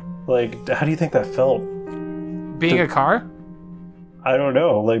 Like, how do you think that felt? Being a car? I don't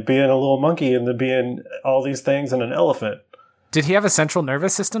know. Like being a little monkey and then being all these things and an elephant. Did he have a central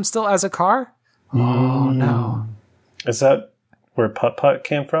nervous system still as a car? Oh, no. Is that where Putt-Putt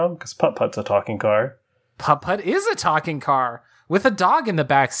came from? Because Putt-Putt's a talking car. Putt-Putt is a talking car with a dog in the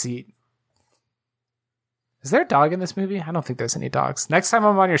back seat. Is there a dog in this movie? I don't think there's any dogs. Next time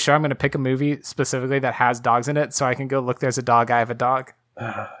I'm on your show, I'm going to pick a movie specifically that has dogs in it so I can go, look, there's a dog, I have a dog.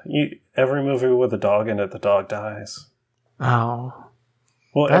 Every movie with a dog in it, the dog dies. Oh.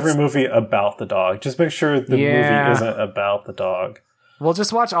 Well, every movie about the dog. Just make sure the movie isn't about the dog. We'll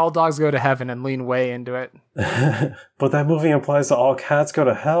just watch All Dogs Go to Heaven and lean way into it. But that movie implies that all cats go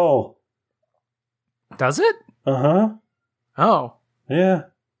to hell. Does it? Uh-huh. Oh. Yeah.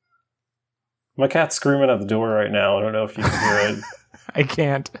 My cat's screaming at the door right now. I don't know if you can hear it. I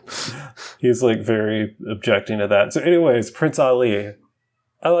can't. He's like very objecting to that. So anyways, Prince Ali.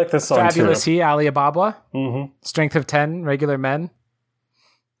 I like this song Fabulous too. He, Ali Ababa. Mm-hmm. Strength of 10, regular men.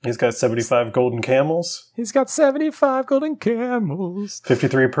 He's got 75 golden camels. He's got 75 golden camels.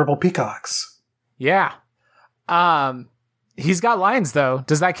 53 purple peacocks. Yeah. He's got lions though.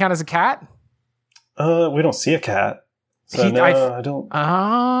 Does that count as a cat? We don't see a cat. So I don't.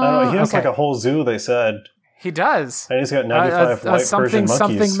 I don't know. He has like a whole zoo, they said. He does. And he's got 95 white Persian monkeys.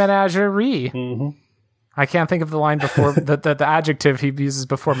 Something menagerie. Mm-hmm. I can't think of the line before, the adjective he uses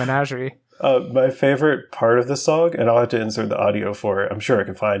before menagerie. My favorite part of the song, and I'll have to insert the audio for it, I'm sure I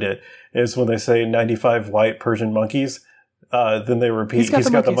can find it, is when they say 95 white Persian monkeys, then they repeat, he's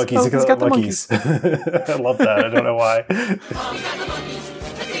got the monkeys, he's got the monkeys. I love that. I don't know why.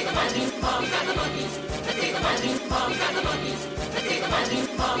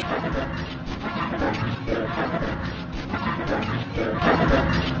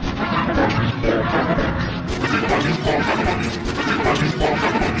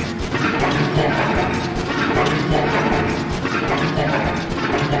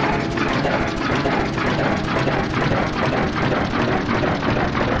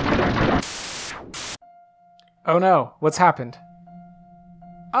 Oh no, what's happened?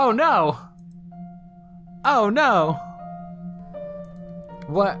 Oh no! Oh no!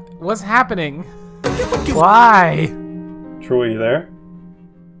 What's happening? Why? Troy, you there?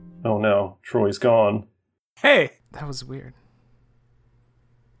 Oh no, Troy's gone. Hey! That was weird.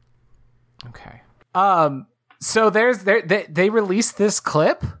 Okay. So they released this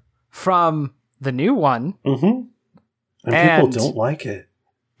clip from the new one. Mm-hmm. And people don't like it.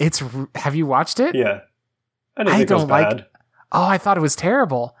 Have you watched it? Yeah. I didn't think it was bad. Oh, I thought it was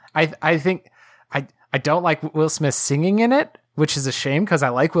terrible. I think I don't like Will Smith singing in it, which is a shame because I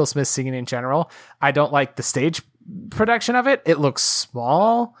like Will Smith singing in general. I don't like the stage production of it. It looks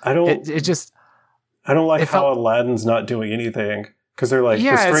small. I don't like how Aladdin's not doing anything. Because they're like,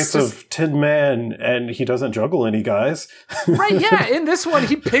 the strength of Tin Man, and he doesn't juggle any guys. Right, yeah. In this one,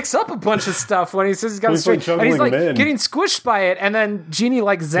 he picks up a bunch of stuff when he says he's got strength. And he's like getting squished by it, and then Genie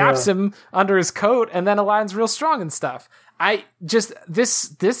like zaps him under his coat, and then Aladdin's real strong and stuff. This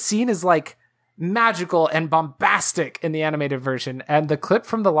scene is like magical and bombastic in the animated version, and the clip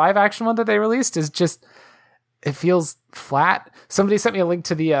from the live action one that they released is just, it feels flat. Somebody sent me a link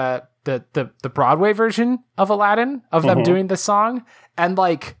to the Broadway version of Aladdin, of them doing the song, and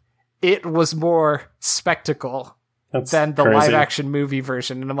like it was more spectacle than the live action movie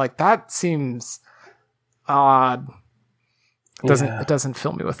version, and I'm like, that seems odd. It doesn't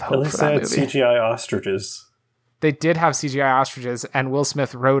fill me with hope for that movie. CGI ostriches. They did have CGI ostriches, and Will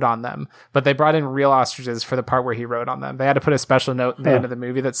Smith rode on them, but they brought in real ostriches for the part where he rode on them. They had to put a special note at the end of the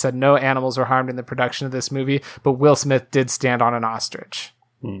movie that said no animals were harmed in the production of this movie, but Will Smith did stand on an ostrich.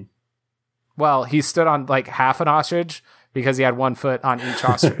 Well, he stood on like half an ostrich because he had 1 foot on each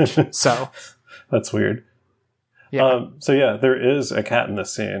ostrich. So that's weird. Yeah. There is a cat in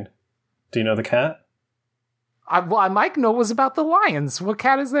this scene. Do you know the cat? I might know was about the lions. What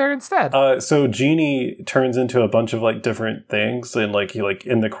cat is there instead? So Genie turns into a bunch of like different things, and like he like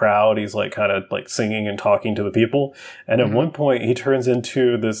in the crowd, he's like kind of like singing and talking to the people. And at one point, he turns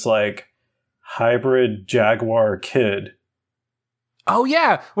into this like hybrid jaguar kid. Oh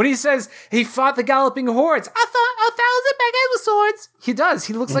yeah, when he says he fought the galloping hordes, I fought 1,000 swords. He does.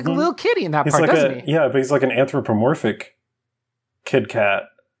 He looks like a little kitty in that part, doesn't he? Yeah, but he's like an anthropomorphic kid cat.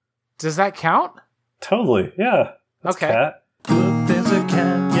 Does that count? Totally, yeah. That's okay. A cat. Look, there's a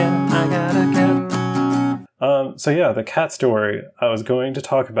cat, yeah, I got a cat. The cat story I was going to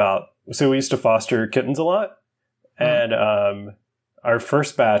talk about. So we used to foster kittens a lot. And our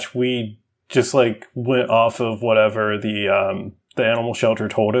first batch, we just like went off of whatever the animal shelter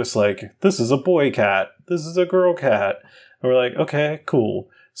told us, like, this is a boy cat, this is a girl cat. And we're like, okay, cool.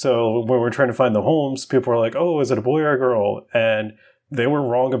 So when we're trying to find the homes, people are like, oh, is it a boy or a girl? And they were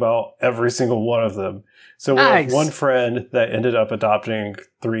wrong about every single one of them. So we have one friend that ended up adopting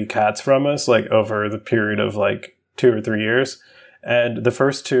 3 cats from us, like over the period of like 2 or 3 years. And the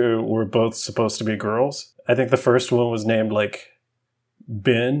first 2 were both supposed to be girls. I think the first one was named like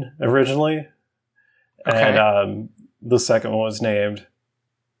Ben originally. Okay. And the second one was named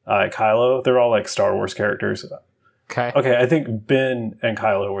Kylo. They're all like Star Wars characters. Okay. Okay, I think Ben and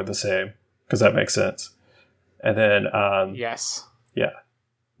Kylo were the same, because that makes sense. And then yes. Yeah.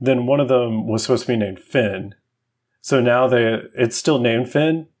 Then one of them was supposed to be named Finn. So now it's still named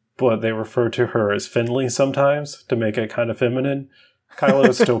Finn, but they refer to her as Finley sometimes to make it kind of feminine. Kylo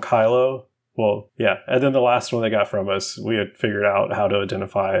is still Kylo. Well, yeah. And then the last one they got from us, we had figured out how to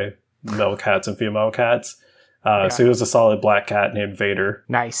identify male cats and female cats. So he was a solid black cat named Vader.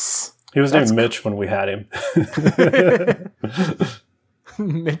 Nice. He was named Mitch when we had him.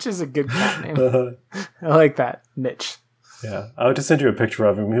 Mitch is a good cat name. I like that. Mitch. Yeah. I would just send you a picture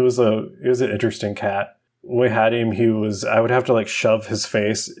of him. He was an interesting cat. When we had him, I would have to like shove his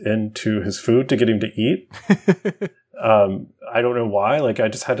face into his food to get him to eat. I don't know why. Like I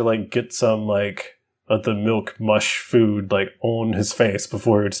just had to like get some like the milk mush food like on his face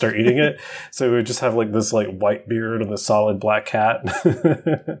before he would start eating it. So we would just have like this like white beard and the solid black cat.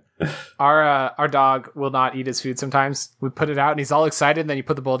 Our dog will not eat his food sometimes. We put it out and he's all excited, and then you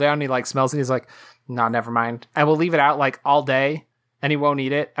put the bowl down and he like smells it, he's like, no, never mind. And we'll leave it out like all day and he won't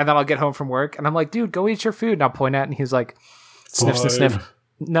eat it. And then I'll get home from work and I'm like, dude, go eat your food. And I'll point at it and he's like, sniff, sniff, sniff.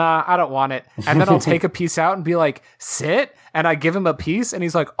 Nah, I don't want it. And then I'll take a piece out and be like, sit. And I give him a piece and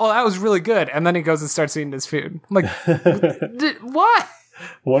he's like, oh, that was really good. And then he goes and starts eating his food. I'm like, what?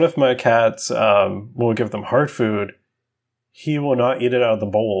 One of my cats, will give them hard food. He will not eat it out of the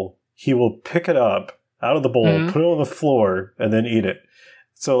bowl. He will pick it up out of the bowl, put it on the floor, and then eat it.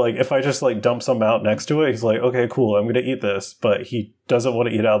 So like if I just like dump some out next to it, he's like, okay, cool, I'm going to eat this. But he doesn't want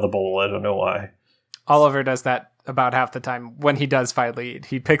to eat out of the bowl. I don't know why. Oliver does that about half the time when he does finally eat.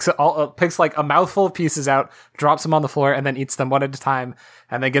 He picks like a mouthful of pieces out, drops them on the floor, and then eats them one at a time,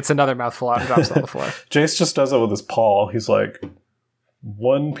 and then gets another mouthful out and drops them on the floor. Jace just does it with his paw. He's like,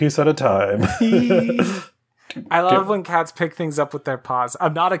 one piece at a time. I love when cats pick things up with their paws.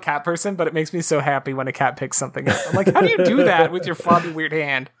 I'm not a cat person, but it makes me so happy when a cat picks something up. I'm like, how do you do that with your floppy weird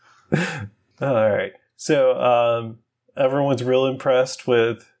hand? All right. So everyone's real impressed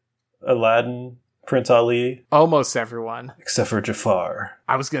with Aladdin, Prince Ali. Almost everyone. Except for Jafar.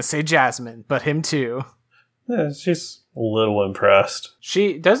 I was going to say Jasmine, but him too. Yeah, she's a little impressed.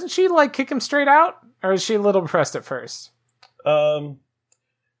 Doesn't she like kick him straight out? Or is she a little impressed at first?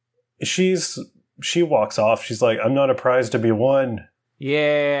 She walks off. She's like, I'm not a prize to be won.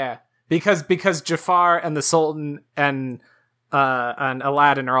 Yeah. Because Jafar and the Sultan and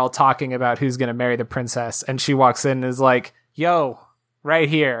Aladdin are all talking about who's going to marry the princess. And she walks in and is like, yo, right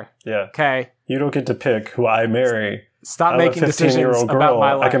here. Yeah. Okay. You don't get to pick who I marry. Stop making decisions about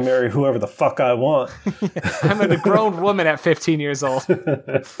my life. I can marry whoever the fuck I want. I'm a grown woman at 15 years old.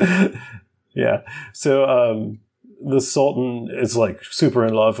 Yeah. So the Sultan is like super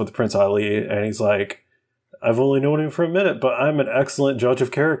in love with Prince Ali. And he's like, I've only known him for a minute, but I'm an excellent judge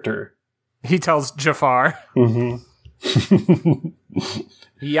of character. He tells Jafar. Mm-hmm.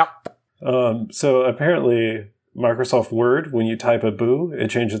 Yep. So apparently Microsoft Word, when you type a boo, it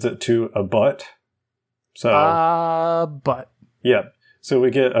changes it to a but. So but. Yeah. So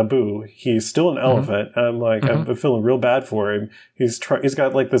we get Abu. He's still an elephant. And I'm like, I'm feeling real bad for him. He's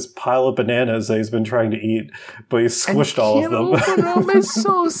got like this pile of bananas that he's been trying to eat, but he's squished all of them. It's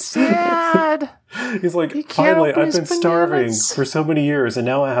so sad. He's like, finally, I've been starving for so many years, and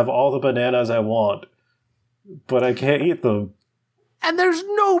now I have all the bananas I want, but I can't eat them. And there's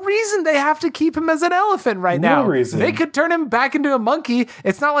no reason they have to keep him as an elephant right now. No reason. They could turn him back into a monkey.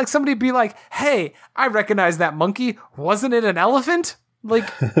 It's not like somebody be like, hey, I recognize that monkey. Wasn't it an elephant?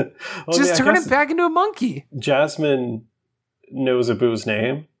 Like, turn him back into a monkey. Jasmine knows Abu's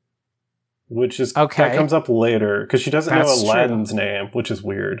name, which is okay. That comes up later because she doesn't know Aladdin's name, which is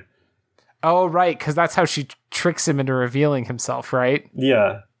weird. Oh, right, because that's how she tricks him into revealing himself, right?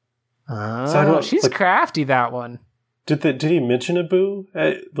 Yeah. So she's crafty, that one. Did he mention Abu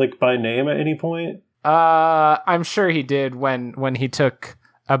by name at any point? I'm sure he did when he took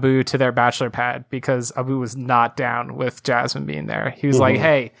Abu to their bachelor pad, because Abu was not down with Jasmine being there. He was like,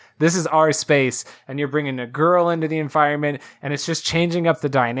 hey, this is our space and you're bringing a girl into the environment and it's just changing up the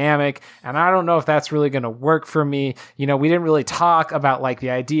dynamic. And I don't know if that's really going to work for me. You know, we didn't really talk about like the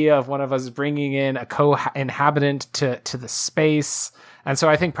idea of one of us bringing in a co-inhabitant to the space. And so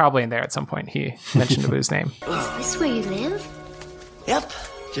I think probably in there at some point he mentioned Abu's name. Is this where you live? Yep,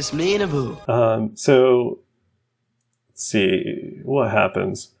 just me and Abu. So let's see what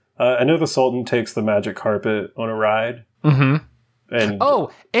happens. I know the Sultan takes the magic carpet on a ride. Mm-hmm.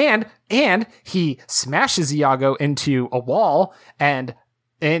 And and he smashes Iago into a wall, and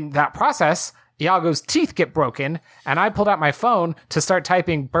in that process, Iago's teeth get broken, and I pulled out my phone to start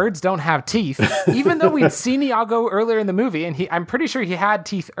typing "birds don't have teeth," even though we'd seen Iago earlier in the movie, and I'm pretty sure he had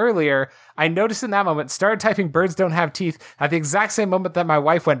teeth earlier. I noticed in that moment, started typing "birds don't have teeth" at the exact same moment that my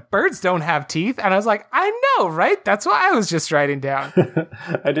wife went, "Birds don't have teeth," and I was like, I know, right? That's what I was just writing down.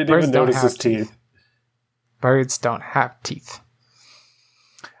 I didn't even notice his teeth. Birds don't have teeth.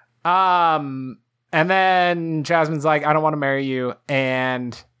 And then Jasmine's like, I don't want to marry you,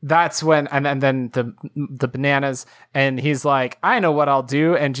 and that's when, and then the bananas, and he's like, I know what I'll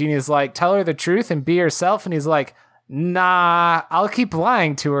do. And Genie's like, tell her the truth and be yourself. And he's like, nah, I'll keep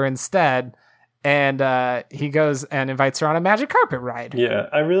lying to her instead. And he goes and invites her on a magic carpet ride. Yeah,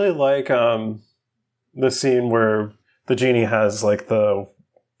 I really like the scene where the genie has like the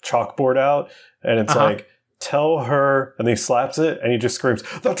chalkboard out, and it's like, tell her, and he slaps it, and he just screams,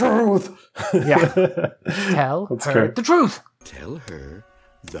 the truth! Yeah. Tell her the truth! Tell her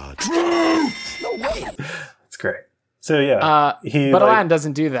the truth! No way! That's great. So yeah, but Aladdin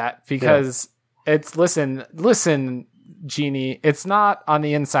doesn't do that, because it's, listen, Genie, it's not on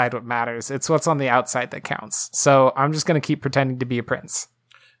the inside what matters, it's what's on the outside that counts. So I'm just going to keep pretending to be a prince.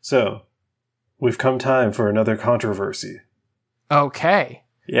 So, we've come time for another controversy. Okay.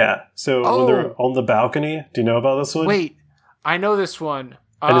 Yeah, so when they're on the balcony, do you know about this one? Wait, I know this one.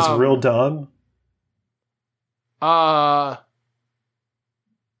 And it's real dumb? I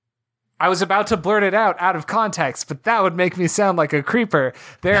was about to blurt it out of context, but that would make me sound like a creeper.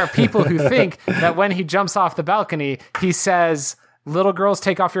 There are people who think that when he jumps off the balcony, he says, little girls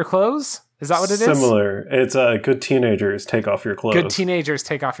take off your clothes? Is that what it is? Similar. It's good teenagers take off your clothes. Good teenagers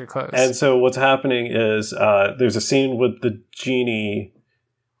take off your clothes. And so what's happening is there's a scene with the genie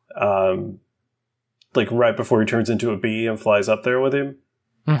like right before he turns into a bee and flies up there with him.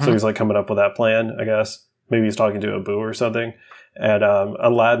 Mm-hmm. So he's like coming up with that plan, I guess. Maybe he's talking to Abu or something. And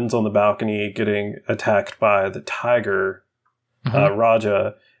Aladdin's on the balcony getting attacked by the tiger,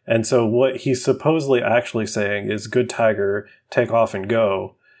 Raja. And so what he's supposedly actually saying is, good tiger, take off and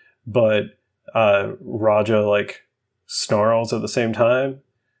go. But Raja like snarls at the same time.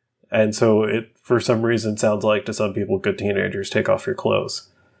 And so it, for some reason, sounds like to some people, good teenagers, take off your clothes.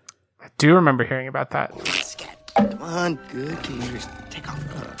 I do remember hearing about that. Come on, good teenagers, take off your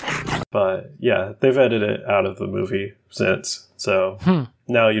clothes. But yeah, they've edited it out of the movie since. So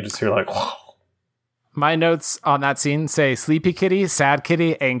now you just hear like, whoa. My notes on that scene say sleepy kitty, sad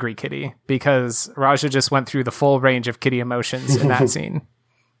kitty, angry kitty, because Raja just went through the full range of kitty emotions in that scene.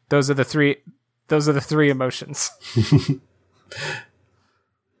 Those are the three emotions.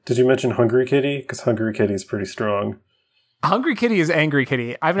 Did you mention hungry kitty? Because hungry kitty is pretty strong. Hungry kitty is angry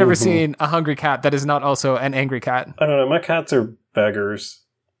kitty. I've never seen a hungry cat that is not also an angry cat. I don't know. My cats are beggars.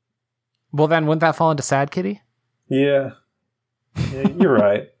 Well, then wouldn't that fall into sad kitty? Yeah, you're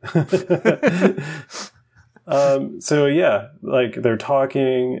right. So yeah, like they're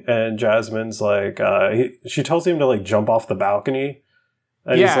talking and Jasmine's like, she tells him to like jump off the balcony.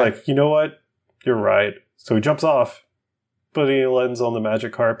 And he's like, you know what? You're right. So he jumps off, but he lands on the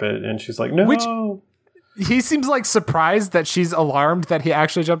magic carpet and she's like, no. He seems like surprised that she's alarmed that he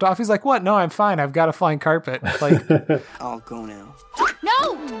actually jumped off. He's like, what? No, I'm fine. I've got a flying carpet. Like, I'll go now.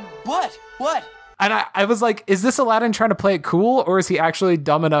 No! What? and I was like, is this Aladdin trying to play it cool? Or is he actually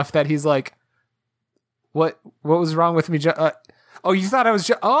dumb enough that he's like, what was wrong with me? Oh, you thought I was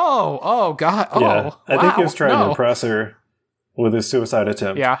oh, God. Oh, yeah, I think he was trying to no. impress her with his suicide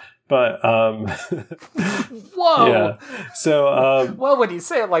attempt. Yeah. But, whoa. Yeah. So, well, when you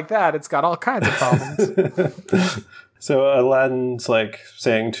say it like that, it's got all kinds of problems. So Aladdin's like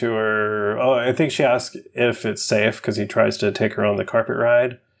saying to her, I think she asked if it's safe because he tries to take her on the carpet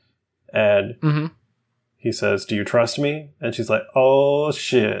ride. And he says, do you trust me? And she's like, oh,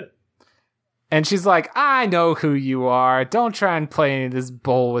 shit. And she's like, I know who you are. Don't try and play any of this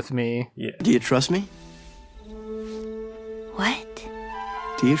bull with me. Yeah. Do you trust me? What?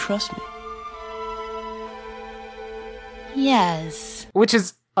 Do you trust me? Yes. Which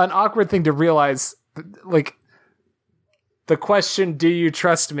is an awkward thing to realize. Like, the question, do you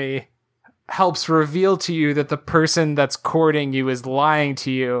trust me, helps reveal to you that the person that's courting you is lying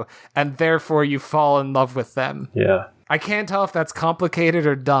to you, and therefore you fall in love with them. Yeah. I can't tell if that's complicated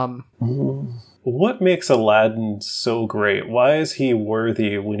or dumb. What makes Aladdin so great? Why is he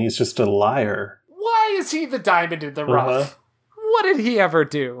worthy when he's just a liar? Why is he the diamond in the rough? What did he ever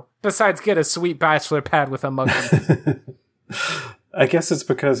do besides get a sweet bachelor pad with a monkey? I guess it's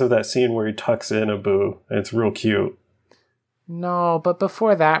because of that scene where he tucks in Abu, and it's real cute. No, but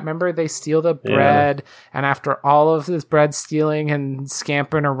before that, remember they steal the bread, and after all of this bread stealing and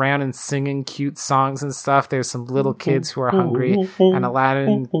scampering around and singing cute songs and stuff, there's some little kids who are hungry, and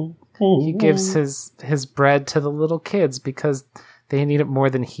Aladdin, he gives his bread to the little kids because they need it more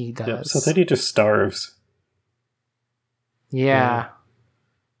than he does. Yeah, so then he just starves. Yeah.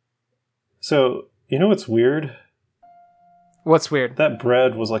 So, you know what's weird? What's weird? That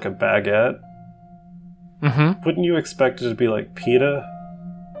bread was like a baguette. Mm-hmm. Wouldn't you expect it to be like pita?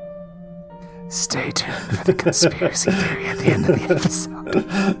 Stay tuned for the conspiracy theory at the end of the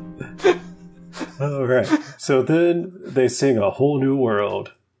episode. All right. So then they sing A Whole New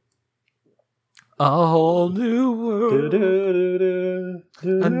World. A whole new world.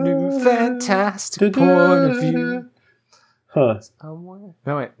 A new fantastic point of view. Huh. No,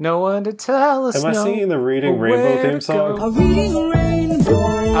 wait. No one to tell us. Am I singing the Reading Rainbow theme song?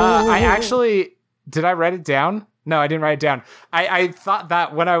 I actually... Did I write it down? No, I didn't write it down. I thought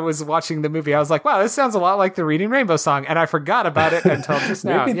that when I was watching the movie, I was like, wow, this sounds a lot like the Reading Rainbow song. And I forgot about it until just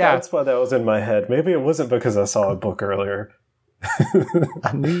now. Maybe that's why that was in my head. Maybe it wasn't because I saw a book earlier.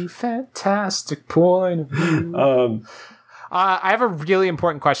 A new fantastic point of view. I have a really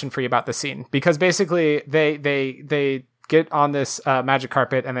important question for you about this scene. Because basically, they get on this magic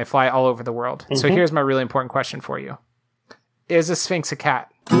carpet and they fly all over the world. Mm-hmm. So here's my really important question for you. Is a Sphinx a cat?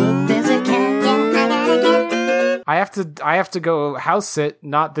 There's a cat. I have to go house sit,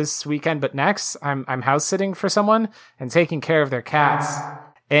 not this weekend, but next. I'm house sitting for someone and taking care of their cats.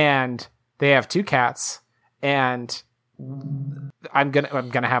 And they have 2 cats. And I'm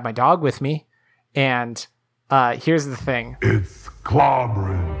gonna have my dog with me. And here's the thing. It's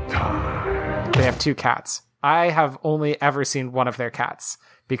clobbering time. They have 2 cats. I have only ever seen one of their cats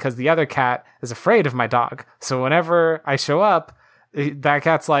because the other cat is afraid of my dog. So whenever I show up, that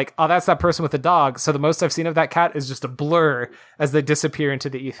cat's like, oh, that's that person with the dog. So the most I've seen of that cat is just a blur as they disappear into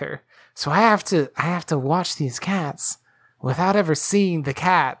the ether. So I have to watch these cats without ever seeing the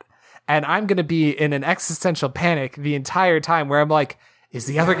cat. And I'm going to be in an existential panic the entire time where I'm like, is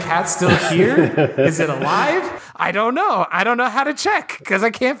the other cat still here? Is it alive? I don't know. I don't know how to check because I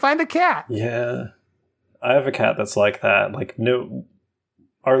can't find the cat. Yeah. I have a cat that's like that. Like, no,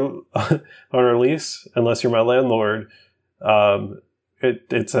 on our lease, unless you're my landlord,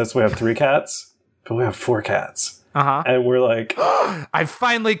 it says we have 3 cats, but we have 4 cats. Uh-huh. And we're like, I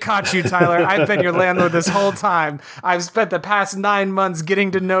finally caught you, Tyler. I've been your landlord this whole time. I've spent the past 9 months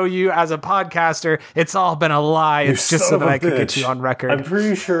getting to know you as a podcaster. It's all been a lie. It's just so that I could get you on record. I'm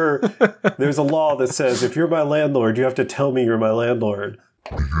pretty sure there's a law that says if you're my landlord, you have to tell me you're my landlord.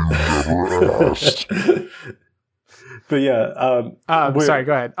 You never asked. But yeah. Sorry,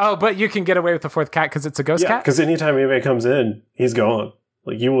 go ahead. Oh, but you can get away with the 4th cat because it's a ghost cat? Because anytime anybody comes in, he's gone.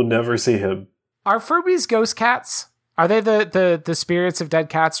 Like, you will never see him. Are Furbies ghost cats? Are they the spirits of dead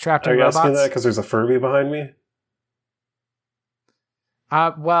cats trapped in robots? Are you asking that because there's a Furby behind me?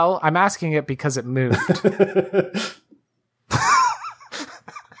 Well, I'm asking it because it moved.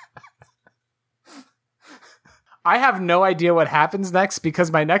 I have no idea what happens next because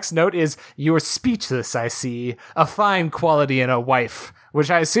my next note is, "You're speechless, I see. A fine quality in a wife,"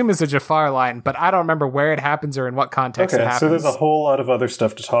 which I assume is a Jafar line, but I don't remember where it happens or in what context it happens. So there's a whole lot of other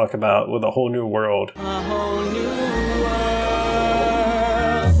stuff to talk about with a whole new world. A whole new world.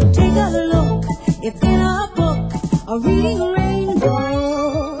 Take a look. It's in a book. A reading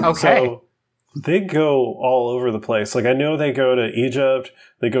rainbow. Okay. So they go all over the place. Like, I know they go to Egypt,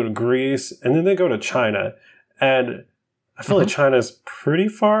 they go to Greece, and then they go to China. And I feel like China's pretty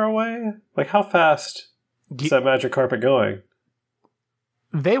far away. Like, how fast is that magic carpet going?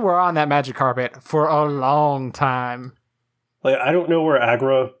 They were on that magic carpet for a long time. Like, I don't know where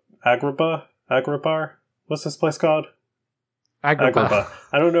Agrabah? What's this place called? Agrabah.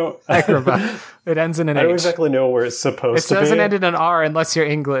 I don't know. Agrabah. It ends in an H. I don't exactly know where it's supposed to be. It doesn't end in an R unless you're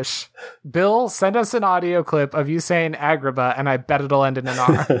English. Bill, send us an audio clip of you saying Agrabah, and I bet it'll end in an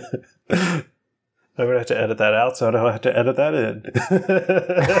R. I'm going to have to edit that out, so I don't have to edit that in.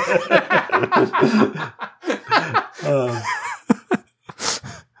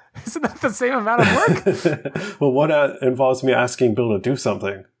 Isn't that the same amount of work? Well, one involves me asking Bill to do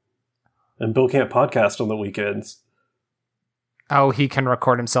something. And Bill can't podcast on the weekends. Oh, he can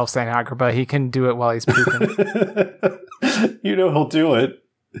record himself saying Agrabah. He can do it while he's pooping. You know he'll do it.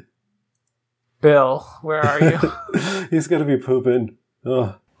 Bill, where are you? He's going to be pooping.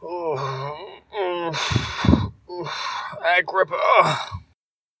 Ugh. Agrippa.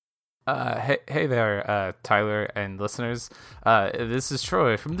 Hey there, Tyler and listeners. This is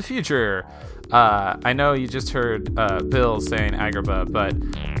Troy from the future. I know you just heard Bill saying Agrippa, but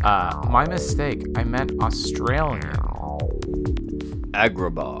my mistake. I meant Australian.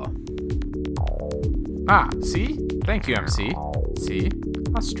 Agrabah. Ah, see? Thank you, MC. See?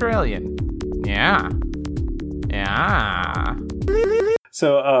 Australian. Yeah.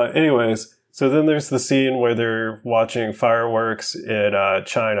 So, anyways, so then there's the scene where they're watching fireworks in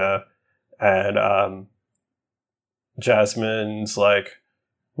China, and Jasmine's like,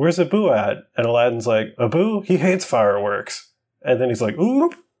 "Where's Abu at?" And Aladdin's like, "Abu? He hates fireworks." And then he's like,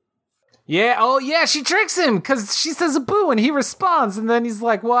 "Oop." Yeah, oh yeah, she tricks him because she says Abu and he responds, and then he's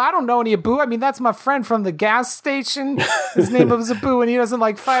like, "Well, I don't know any Abu. I mean, that's my friend from the gas station. His name was Abu and he doesn't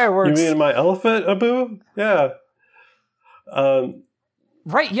like fireworks." You mean my elephant, Abu? Yeah.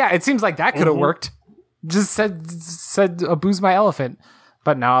 Right, yeah, it seems like that could have worked. Just said Abu's my elephant.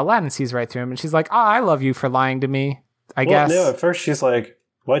 But now Aladdin sees right through him and she's like, I love you for lying to me, I guess. No, at first she's like,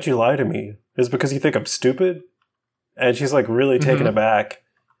 "Why'd you lie to me? Is it because you think I'm stupid?" And she's like really taken aback.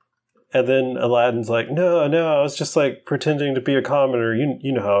 And then Aladdin's like, no, I was just like pretending to be a commoner.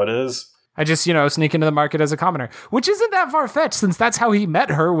 You know how it is. I just, sneak into the market as a commoner, which isn't that far-fetched since that's how he met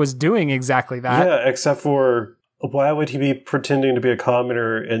her, was doing exactly that. Yeah, except for why would he be pretending to be a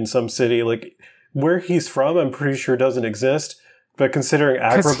commoner in some city? Like, where he's from, I'm pretty sure doesn't exist. But considering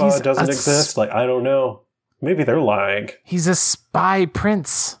Agrabah doesn't exist, like, I don't know. Maybe they're lying. He's a spy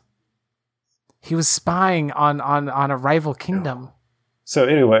prince. He was spying on a rival kingdom. So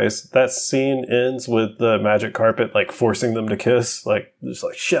anyways, that scene ends with the magic carpet, like, forcing them to kiss. Like, just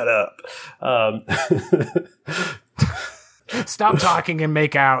like, shut up. Stop talking and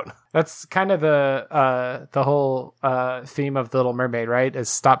make out. That's kind of the whole theme of The Little Mermaid, right? Is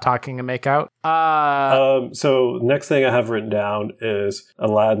stop talking and make out. So next thing I have written down is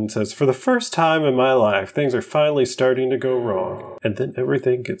Aladdin says, "For the first time in my life, things are finally starting to go wrong." And then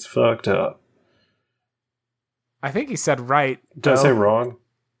everything gets fucked up. I think he said right. Did I say wrong?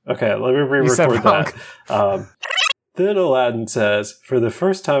 Okay, let me re-record that. Then Aladdin says, "For the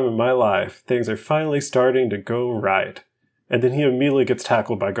first time in my life, things are finally starting to go right." And then he immediately gets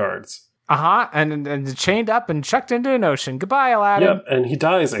tackled by guards. And chained up and chucked into an ocean. Goodbye, Aladdin. Yep, and he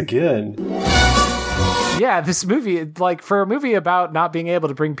dies again. Yeah, this movie, like, for a movie about not being able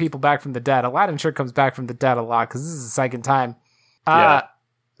to bring people back from the dead, Aladdin sure comes back from the dead a lot, because this is the second time.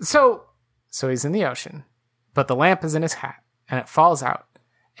 So he's in the ocean, but the lamp is in his hat, and it falls out.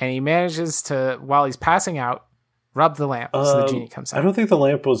 And he manages to, while he's passing out, rub the lamp so the genie comes out. I don't think the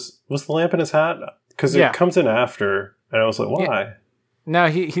lamp was the lamp in his hat? Because it comes in after, and I was like, why? Yeah. No,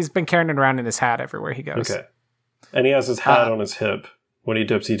 he's been carrying it around in his hat everywhere he goes. Okay. And he has his hat on his hip. When he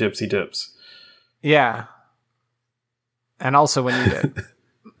dips, he dips, he dips. Yeah. And also when you dip.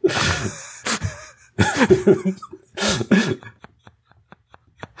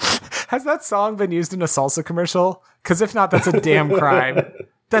 Has that song been used in a salsa commercial? Because if not, that's a damn crime.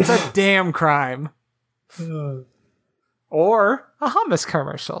 That's a damn crime. Or a hummus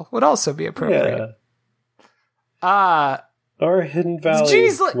commercial would also be appropriate. Yeah. Or a Hidden Valley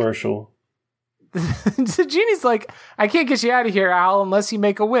commercial. The genie's like, "I can't get you out of here, Al, unless you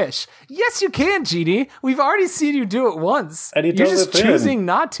make a wish." Yes, you can, Genie. We've already seen you do it once. And You're just choosing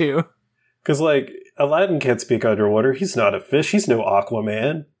not to. Because, like, Aladdin can't speak underwater. He's not a fish. He's no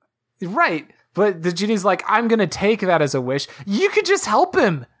Aquaman. Right. But the genie's like, "I'm going to take that as a wish." You could just help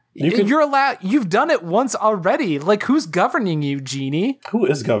him. You're allowed. You've done it once already. Like, who's governing you, Genie? Who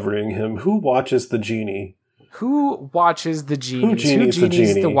is governing him? Who watches the genie? Who watches the genies? Who genies the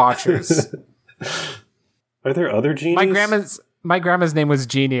genie? The watchers. Are there other genies? My grandma's name was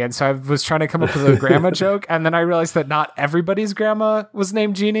Jeannie, and so I was trying to come up with a grandma joke, and then I realized that not everybody's grandma was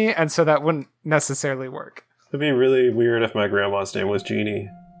named Jeannie, and so that wouldn't necessarily work. It'd be really weird if my grandma's name was Jeannie.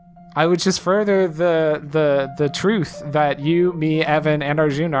 I would just further the truth that you, me, Evan, and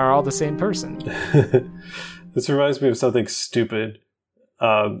Arjun are all the same person. This reminds me of something stupid.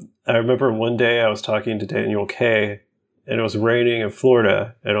 I remember one day I was talking to Daniel K., and it was raining in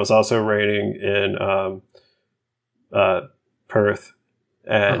Florida, and it was also raining in Perth,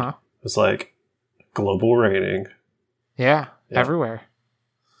 and it was like global raining. Yeah, everywhere.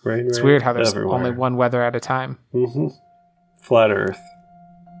 Rain, it's weird how there's only one weather at a time. Mm-hmm. Flat Earth.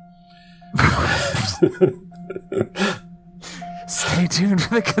 Stay tuned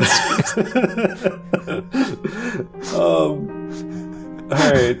for the conspiracy. All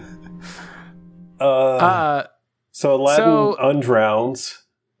right. So Aladdin undrowns.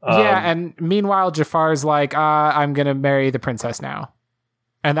 And meanwhile, Jafar's like, "I'm going to marry the princess now."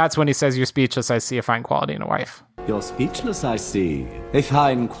 And that's when he says, "You're speechless. I see a fine quality in a wife." You're speechless, I see. A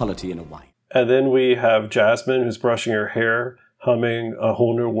fine quality in a wife. And then we have Jasmine, who's brushing her hair, humming A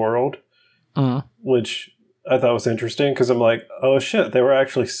Whole New World, which I thought was interesting because I'm like, oh shit, they were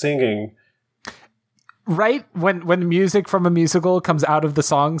actually singing. Right? When the music from a musical comes out of the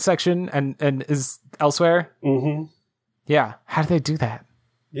song section and is elsewhere? Mm-hmm. Yeah. How do they do that?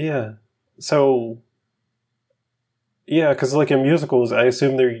 Yeah. So, yeah, because like in musicals, I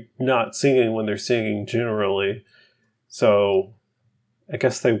assume they're not singing when they're singing generally. So, I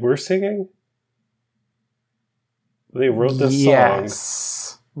guess they were singing? They wrote this song.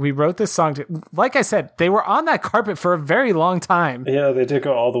 We wrote this song. Like I said, they were on that carpet for a very long time. Yeah, they did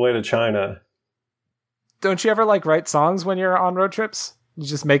go all the way to China. Don't you ever like write songs when you're on road trips? You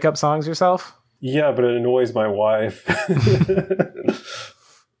just make up songs yourself? Yeah, but it annoys my wife.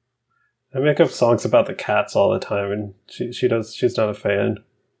 I make up songs about the cats all the time, and she's not a fan.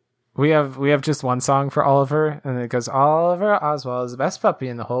 We have just one song for Oliver, and it goes, "Oliver Oswald is the best puppy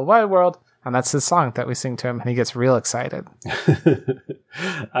in the whole wide world." And that's the song that we sing to him, and he gets real excited.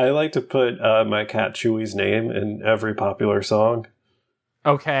 I like to put my cat Chewy's name in every popular song.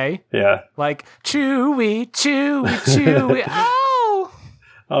 Okay. Yeah. Like, Chewy, Chewy, Chewy, oh!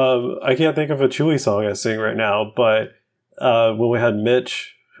 I can't think of a Chewy song I sing right now, but when we had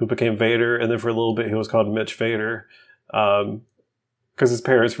Mitch, who became Vader, and then for a little bit he was called Mitch Vader, because his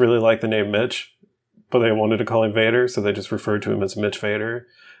parents really liked the name Mitch, but they wanted to call him Vader, so they just referred to him as Mitch Vader.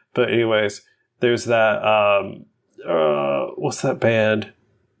 But anyways, there's that, what's that band?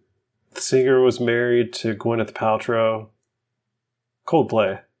 The singer was married to Gwyneth Paltrow.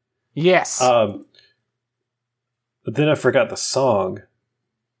 Coldplay. Yes. But then I forgot the song.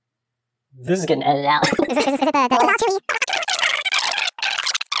 This is getting edited out.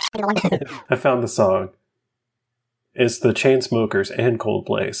 I found the song. It's the Chainsmokers and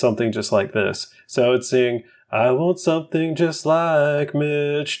Coldplay. Something just like this. So I would sing, "I want something just like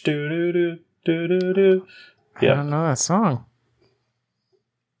Mitch. Do do do do do do." Yeah. I don't know that song.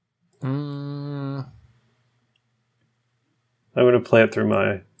 I'm going to play it through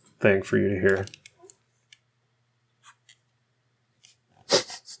my thing for you to hear.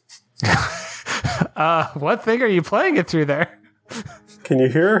 What thing are you playing it through there? Can you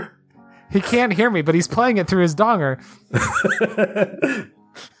hear? He can't hear me, but he's playing it through his donger.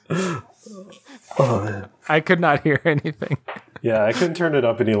 Oh, man. I could not hear anything. Yeah, I couldn't turn it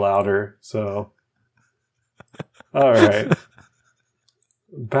up any louder, so... All right.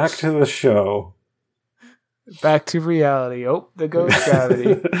 Back to the show. Back to reality. Oh, the ghost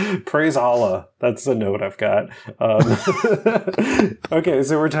gravity. Praise Allah. That's the note I've got. Okay,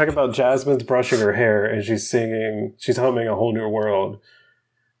 so we're talking about Jasmine's brushing her hair, and she's humming A Whole New World.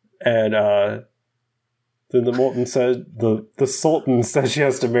 And then the Sultan says she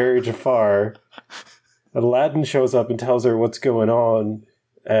has to marry Jafar. Aladdin shows up and tells her what's going on,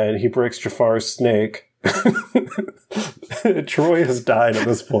 and he breaks Jafar's snake. Troy has died at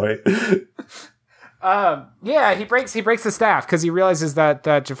this point. Yeah, he breaks the staff because he realizes that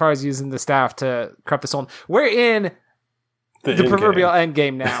Jafar is using the staff to corrupt the Sultan. We're in the proverbial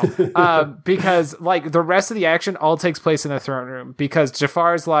endgame now. Because like the rest of the action all takes place in the throne room because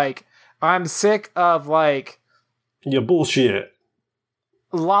Jafar's like, I'm sick of like your bullshit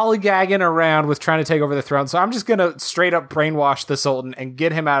lollygagging around with trying to take over the throne. So I'm just going to straight up brainwash the Sultan and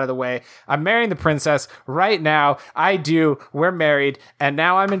get him out of the way. I'm marrying the princess right now. We're married and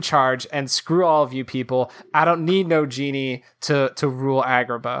now I'm in charge and screw all of you people. I don't need no genie to rule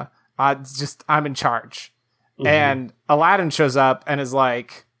Agrabah. I'm in charge. Mm-hmm. And Aladdin shows up and is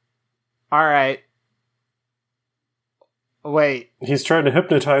like, all right, wait. He's trying to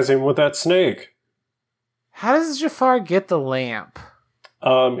hypnotize him with that snake. How does Jafar get the lamp?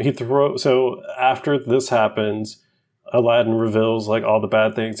 So after this happens, Aladdin reveals like all the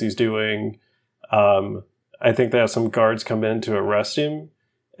bad things he's doing. I think they have some guards come in to arrest him,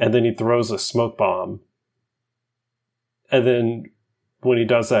 and then he throws a smoke bomb. And then when he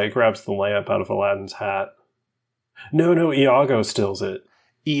does that, he grabs the lamp out of Aladdin's hat. No, Iago steals it.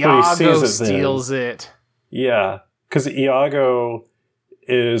 Iago steals it. Yeah, because Iago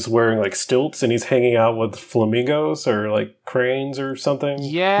is wearing like stilts and he's hanging out with flamingos or like cranes or something.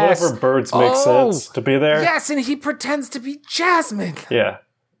 Yes. Whatever birds make sense to be there. Yes, and he pretends to be Jasmine. Yeah.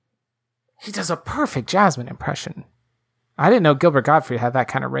 He does a perfect Jasmine impression. I didn't know Gilbert Gottfried had that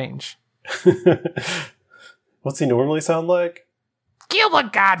kind of range. What's he normally sound like?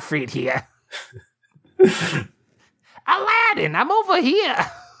 Gilbert Gottfried here. Aladdin, I'm over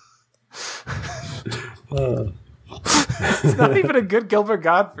here. It's not even a good Gilbert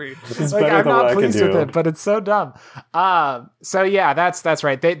Gottfried. It's like, I'm not pleased with it, but it's so dumb. So yeah, that's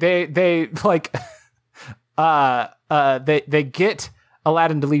right. They like they get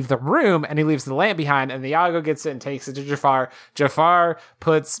Aladdin to leave the room, and he leaves the lamp behind, and Iago gets it and takes it to Jafar. Jafar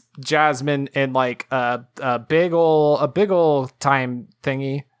puts Jasmine in like a big ol' time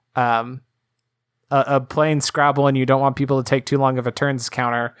thingy, a plain Scrabble, and you don't want people to take too long of a turns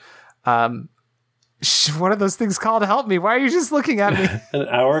counter. What are those things called? Help me. Why are you just looking at me? An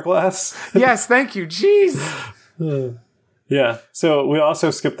hourglass? Yes, thank you. Jeez. Yeah. So we also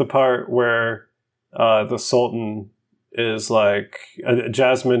skipped the part where the Sultan is like,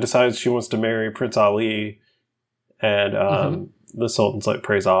 Jasmine decides she wants to marry Prince Ali, and the Sultan's like,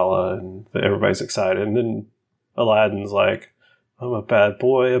 praise Allah, and everybody's excited. And then Aladdin's like, I'm a bad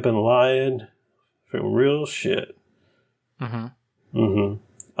boy. I've been lying. I feel real shit.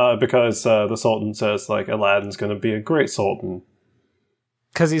 Because the Sultan says like Aladdin's going to be a great Sultan.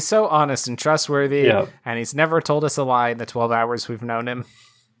 Because he's so honest and trustworthy, yeah. And he's never told us a lie in the 12 hours we've known him.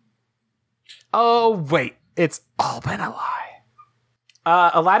 Oh, wait. It's all been a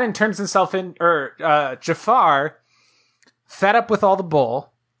lie. Aladdin turns himself in, Jafar, fed up with all the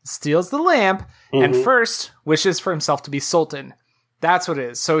bull, steals the lamp, and first wishes for himself to be Sultan. That's what it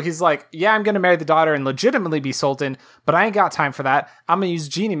is. So he's like, yeah, I'm going to marry the daughter and legitimately be Sultan, but I ain't got time for that. I'm going to use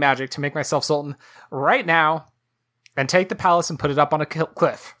genie magic to make myself Sultan right now and take the palace and put it up on a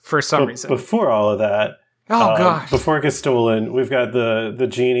cliff for some reason. Before all of that, gosh. Before it gets stolen, we've got the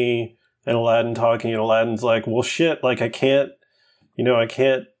genie and Aladdin talking, and Aladdin's like, well, shit, like I can't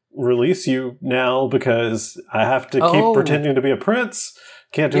release you now because I have to keep pretending to be a prince.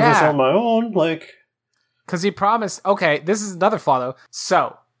 Can't do this on my own. Like... Because he promised, okay, this is another flaw though.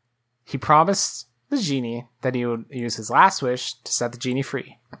 So, he promised the genie that he would use his last wish to set the genie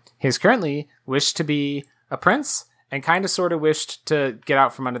free. He has currently wished to be a prince and kind of sort of wished to get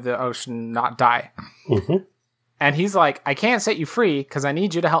out from under the ocean and not die. And he's like, I can't set you free because I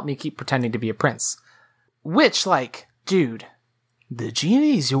need you to help me keep pretending to be a prince. Which, like, dude, the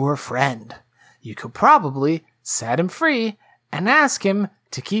genie's your friend. You could probably set him free and ask him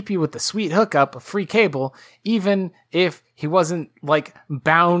to keep you with the sweet hookup of free cable, even if he wasn't, like,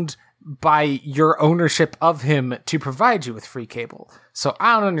 bound by your ownership of him to provide you with free cable. So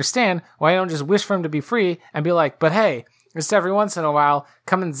I don't understand why you don't just wish for him to be free and be like, but hey, just every once in a while,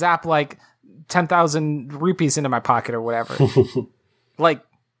 come and zap, like, 10,000 rupees into my pocket or whatever. Like,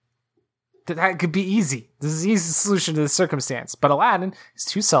 that could be easy. This is the easy solution to the circumstance. But Aladdin is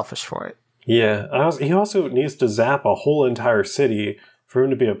too selfish for it. Yeah, he also needs to zap a whole entire city for him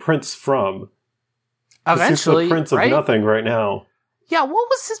to be a prince from. Eventually, he's the prince of nothing right now. Yeah, what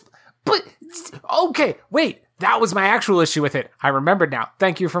was this? But, okay, wait. That was my actual issue with it. I remembered now.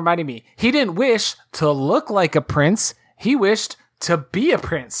 Thank you for reminding me. He didn't wish to look like a prince. He wished to be a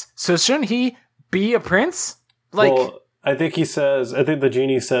prince. So shouldn't he be a prince? Like, well, I think the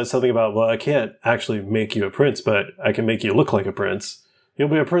genie says something about, well, I can't actually make you a prince, but I can make you look like a prince. You'll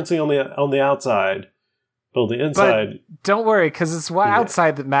be a prince on the outside, but on the inside... But don't worry, because it's what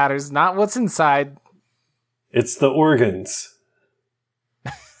outside that matters, not what's inside. It's the organs.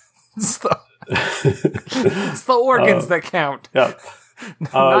 It's the organs that count. Yeah.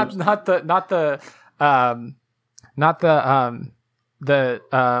 not the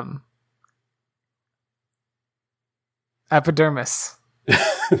epidermis.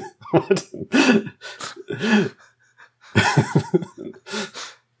 What?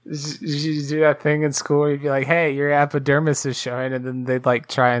 You do that thing in school where you'd be like, hey, your epidermis is showing, and then they'd like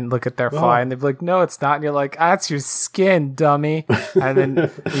try and look at their fly and they'd be like, no, it's not, and you're like, that's your skin, dummy. And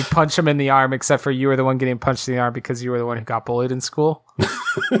then you punch them in the arm, except for you were the one getting punched in the arm because you were the one who got bullied in school.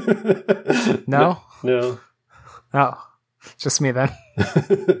 No? No. Oh, just me then.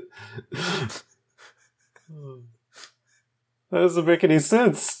 That doesn't make any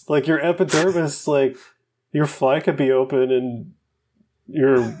sense. Like, your epidermis, like, your fly could be open and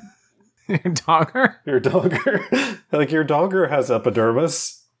your dogger? Your dogger. Like, your dogger has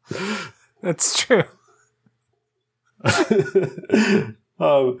epidermis. That's true.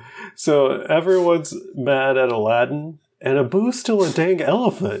 So everyone's mad at Aladdin, and Abu's still a dang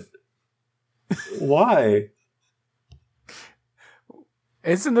elephant. Why?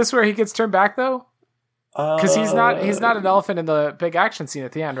 Isn't this where he gets turned back, though? Because he's not an elephant in the big action scene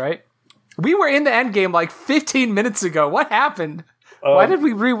at the end, right? We were in the end game like 15 minutes ago. What happened? Why did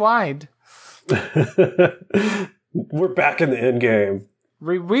we rewind? We're back in the end game.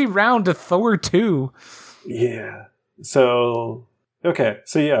 We round to Thor 2. Yeah. So, okay.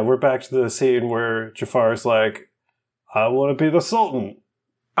 So yeah, we're back to the scene where Jafar's like, I want to be the Sultan.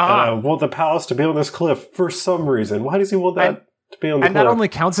 And I want the palace to be on this cliff for some reason. Why does he want that to be on the cliff? And that only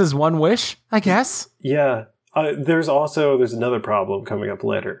counts as one wish, I guess? Yeah. There's another problem coming up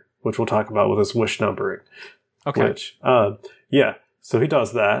later, which we'll talk about with this wish numbering. Okay. Which, yeah. So he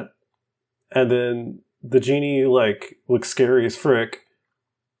does that. And then the genie, like, looks scary as frick.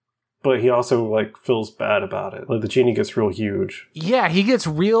 But he also, like, feels bad about it. Like, the genie gets real huge. Yeah, he gets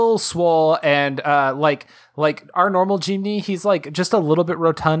real swole, and, like our normal genie, he's, like, just a little bit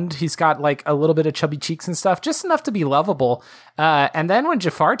rotund. He's got, like, a little bit of chubby cheeks and stuff, just enough to be lovable. And then when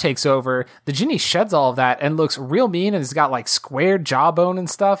Jafar takes over, the genie sheds all of that and looks real mean, and he's got, like, squared jawbone and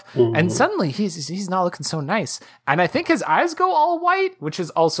stuff. Mm-hmm. And suddenly, he's not looking so nice. And I think his eyes go all white, which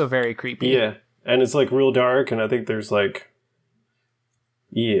is also very creepy. Yeah, and it's, like, real dark, and I think there's, like...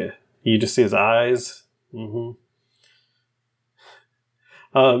 Yeah. You just see his eyes. Mm-hmm.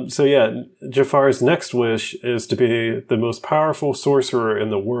 So yeah, Jafar's next wish is to be the most powerful sorcerer in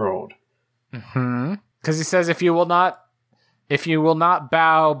the world. Mm-hmm. Because he says, if you will not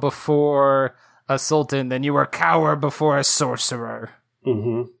bow before a sultan, then you will cower before a sorcerer.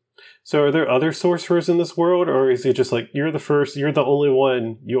 Mm-hmm. So are there other sorcerers in this world, or is he just like, you're the first, you're the only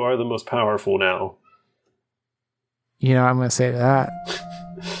one, you are the most powerful now? You know, I'm going to say that.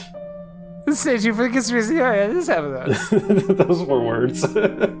 Stage you for the conspiracy. Yeah, this happened. Those were words.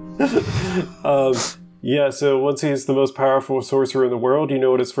 Yeah, so once he's the most powerful sorcerer in the world, you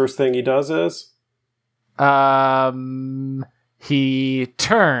know what his first thing he does is? He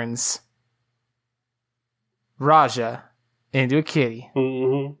turns Raja into a kitty.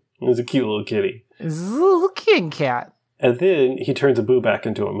 Mm-hmm. He's a cute little kitty. He's a little king cat. And then he turns Abu back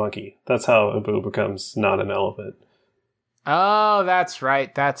into a monkey. That's how Abu becomes not an elephant. Oh, that's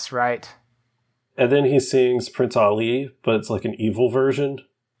right. That's right. And then he sings Prince Ali, but it's like an evil version.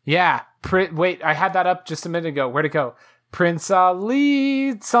 Yeah. Wait, I had that up just a minute ago. Where'd it go? Prince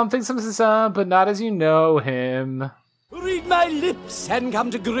Ali, something, but not as you know him. Read my lips and come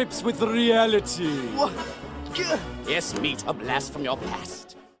to grips with reality. What? Yes, meet a blast from your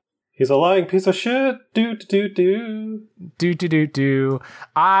past. He's a lying piece of shit. Do do do do.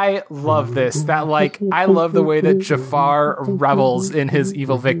 I love this. That I love the way that Jafar revels in his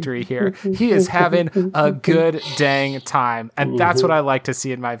evil victory here. He is having a good dang time, and that's what I like to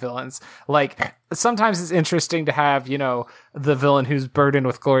see in my villains. Sometimes it's interesting to have, the villain who's burdened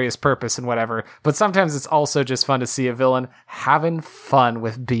with glorious purpose and whatever, but sometimes it's also just fun to see a villain having fun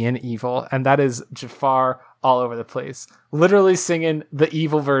with being evil, and that is Jafar all over the place. Literally singing the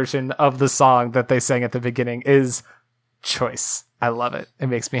evil version of the song that they sang at the beginning is choice. I love it. It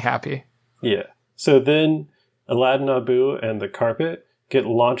makes me happy. Yeah. So then Aladdin, Abu, and the carpet get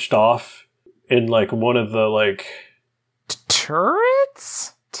launched off in one of the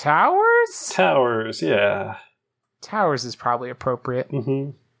turrets? Towers? Towers, yeah. Towers is probably appropriate.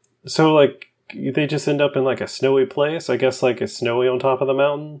 Mm-hmm. So they just end up in a snowy place. I guess it's snowy on top of the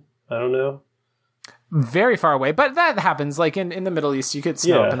mountain. I don't know. Very far away, but that happens. In the Middle East, you get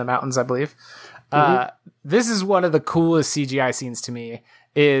snow up in the mountains, I believe. This is one of the coolest CGI scenes to me.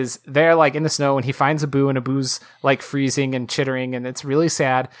 Is they're in the snow and he finds Abu, and Abu's freezing and chittering, and it's really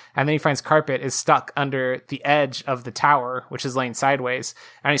sad. And then he finds Carpet is stuck under the edge of the tower, which is laying sideways,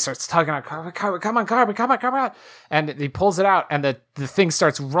 and he starts tugging on Carpet, come on, Carpet, and he pulls it out, and the thing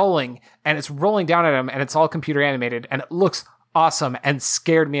starts rolling, and it's rolling down at him, and it's all computer animated, and it looks awesome and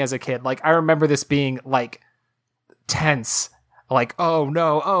scared me as a kid. I remember this being tense, oh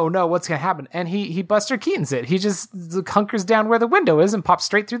no, what's gonna happen? And he Buster Keatons it. He just hunkers down where the window is and pops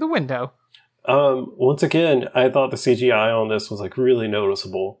straight through the window. Once again, I thought the CGI on this was really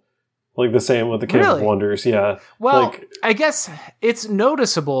noticeable. The same with the Cave of Wonders, yeah. Well, I guess it's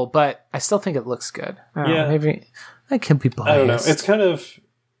noticeable, but I still think it looks good. Maybe I can be biased. I don't know. It's kind of,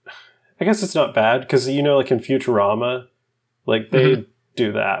 I guess it's not bad because in Futurama, they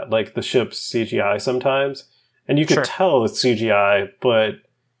do that, the ship's CGI sometimes. And you could tell it's CGI, but it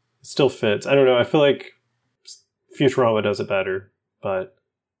still fits. I don't know. I feel like Futurama does it better, but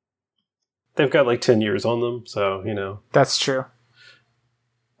they've got 10 years on them, so, That's true.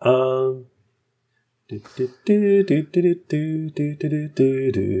 So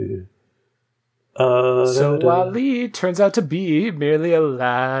Ali turns out to be merely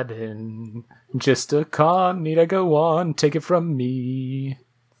Aladdin. Just a con, need I go on? Take it from me.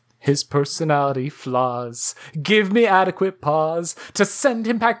 His personality flaws give me adequate pause to send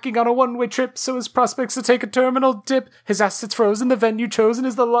him packing on a one-way trip, so his prospects to take a terminal dip. His assets frozen, the venue chosen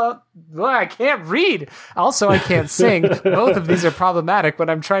is the I can't read. Also, I can't sing. Both of these are problematic when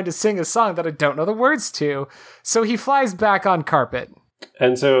I'm trying to sing a song that I don't know the words to. So he flies back on Carpet.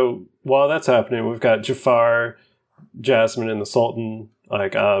 And so while that's happening, we've got Jafar, Jasmine, and the Sultan.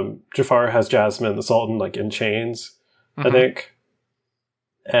 Jafar has Jasmine and the Sultan in chains, I think.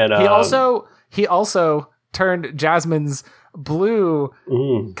 And he also turned Jasmine's blue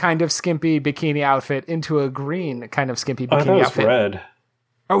kind of skimpy bikini outfit into a green kind of skimpy bikini outfit. Red.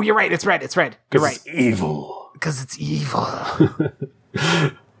 Oh, you're right. It's red. You're right. It's evil. Because it's evil.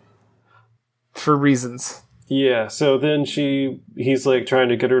 For reasons. Yeah. So then he's trying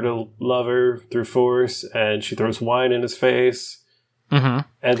to get her to love her through force, and she throws wine in his face. Mm-hmm.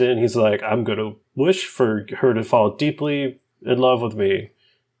 And then he's I'm going to wish for her to fall deeply in love with me.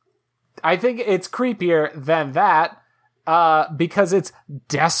 I think it's creepier than that because it's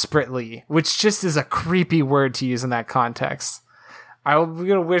desperately, which just is a creepy word to use in that context. I'm going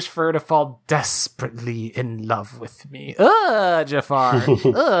to wish for her to fall desperately in love with me. Jafar.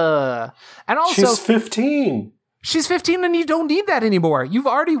 And also, she's 15. She's 15 and you don't need that anymore. You've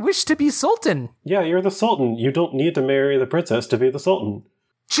already wished to be Sultan. Yeah, you're the Sultan. You don't need to marry the princess to be the Sultan.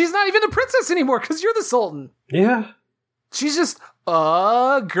 She's not even the princess anymore because you're the Sultan. Yeah. She's just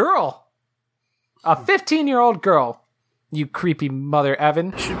a girl. A 15-year-old girl. You creepy mother,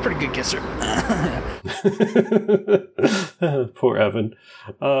 Evan. She's a pretty good kisser. Poor Evan.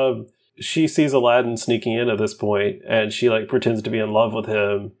 She sees Aladdin sneaking in at this point, and she pretends to be in love with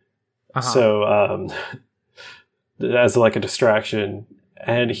him. So, as a distraction.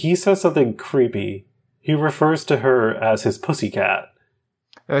 And he says something creepy. He refers to her as his pussycat.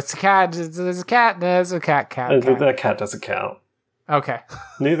 It's a cat. There's a cat. There's a cat. That cat doesn't count. Okay.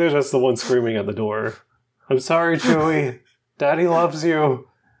 Neither does the one screaming at the door. I'm sorry, Chewie. Daddy loves you.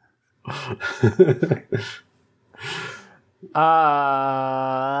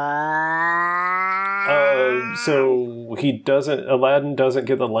 So Aladdin doesn't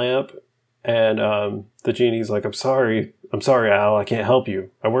get the lamp, and the genie's I'm sorry, Al, I can't help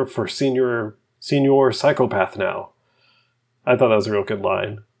you. I work for Senior Psychopath now. I thought that was a real good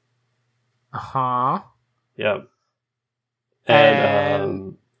line. Yep.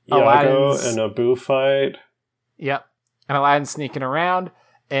 And Iago and Abu fight. Yep. And Aladdin's sneaking around,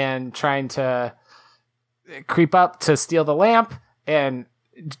 and trying to creep up to steal the lamp. And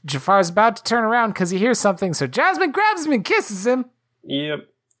Jafar's about to turn around because he hears something. So Jasmine grabs him and kisses him. Yep.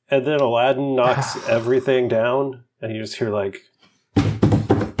 And then Aladdin knocks everything down, and you just hear like...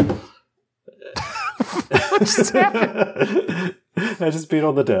 What just happened? I just beat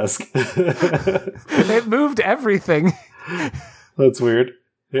on the desk. It moved everything. That's weird.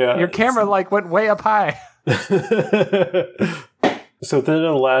 Yeah. Your camera went way up high. So then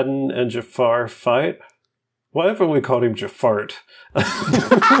Aladdin and Jafar fight. Why haven't we called him Jafart?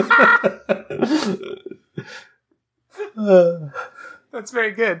 That's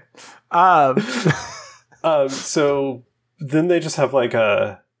very good. So then they just have like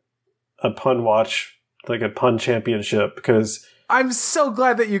a pun watch, like a pun championship, because I'm so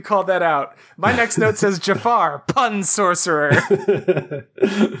glad that you called that out. My next note says Jafar, pun sorcerer.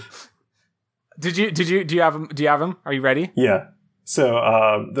 Do you have him? Are you ready? Yeah. So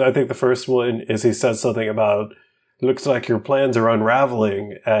I think the first one is he says something about, looks like your plans are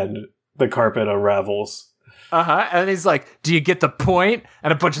unraveling, and the carpet unravels. Uh-huh. And he's like, do you get the point?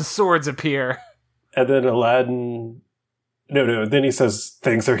 And a bunch of swords appear. And then Aladdin... No, then he says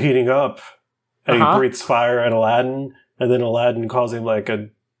things are heating up. And he breathes fire at Aladdin. And then Aladdin calls him like a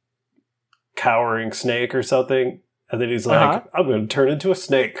cowering snake or something. And then he's like, I'm going to turn into a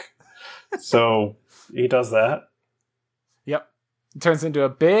snake. So he does that. Yep. It turns into a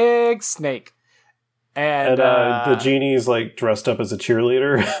big snake. And the genie's like dressed up as a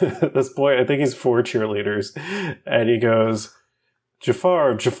cheerleader at this point. I think he's 4 cheerleaders. And he goes,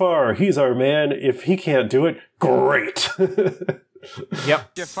 Jafar, he's our man. If he can't do it, great.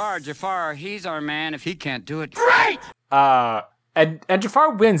 Yep. Jafar, he's our man. If he can't do it, great. And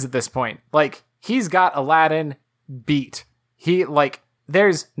Jafar wins at this point. Like, he's got Aladdin beat.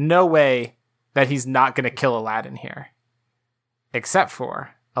 There's no way that he's not going to kill Aladdin here. Except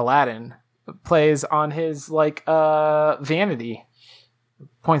for Aladdin plays on his vanity,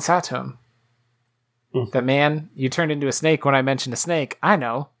 points out to him that, man, you turned into a snake when I mentioned a snake. I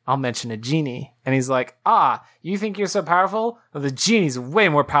know, I'll mention a genie. And he's like, you think you're so powerful? Well, the genie's way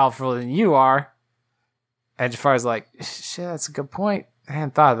more powerful than you are. And Jafar's like, shit, that's a good point. I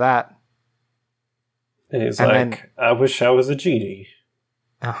hadn't thought of that. And he's I wish I was a genie.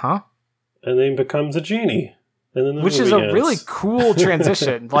 Uh-huh. And then he becomes a genie. And then which is a really cool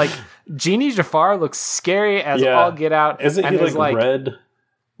transition. Genie Jafar looks scary as all get out. Isn't he red?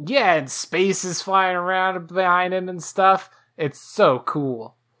 Yeah, and space is flying around behind him and stuff. It's so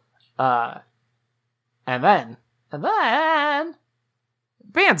cool. And then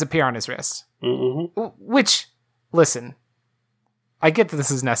bands appear on his wrist. Mm-hmm. Which, listen, I get that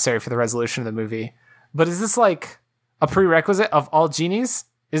this is necessary for the resolution of the movie, but is this like a prerequisite of all genies?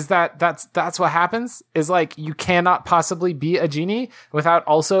 Is that's what happens? Is you cannot possibly be a genie without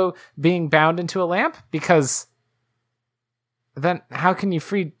also being bound into a lamp? Because then how can you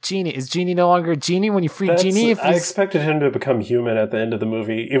free Genie? Is Genie no longer a genie when you free Genie? I expected him to become human at the end of the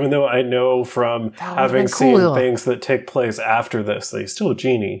movie, even though I know from having seen things that take place after this that he's still a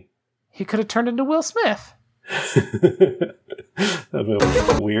genie. He could have turned into Will Smith. That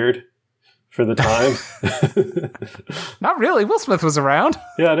would be weird for the time. Not really. Will Smith was around.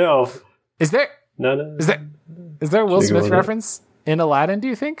 Yeah, I know. Is there? No. Is there a Will Smith reference in Aladdin, do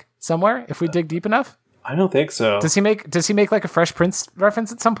you think? Somewhere? If we dig deep enough? I don't think so. Does he make like a Fresh Prince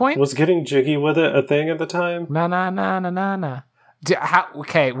reference at some point? Was getting jiggy with it a thing at the time? Na.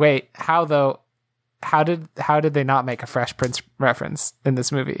 Okay, wait. How though? How did they not make a Fresh Prince reference in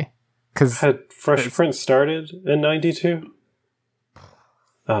this movie? Because had Fresh Prince started in '92?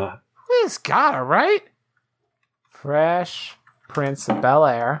 He's got it right. Fresh Prince of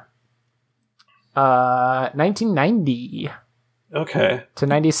Bel-Air, 1990. Okay. To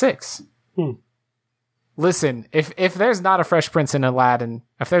 96. Listen, if there's not a Fresh Prince in Aladdin,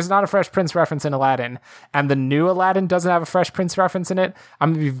 if there's not a Fresh Prince reference in Aladdin, and the new Aladdin doesn't have a Fresh Prince reference in it,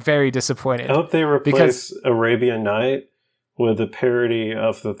 I'm going to be very disappointed. I hope they replace Arabian Night with a parody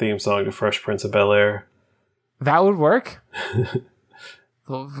of the theme song to Fresh Prince of Bel-Air. That would work.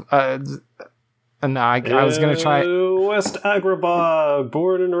 No, I was going to try... West Agrabah,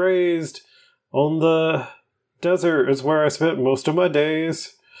 born and raised on the desert is where I spent most of my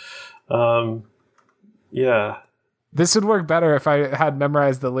days. Yeah. This would work better if I had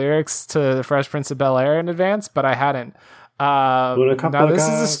memorized the lyrics to The Fresh Prince of Bel-Air in advance, but I hadn't. Now, this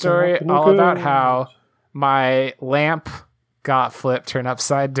is a story all about how my lamp got flipped, turned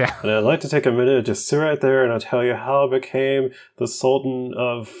upside down. And I'd like to take a minute to just sit right there and I'll tell you how I became the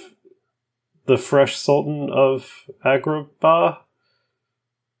Fresh Sultan of Agrabah.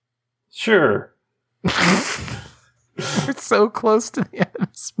 Sure. We're so close to the end of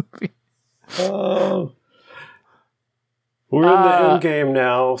this movie. We're in the end game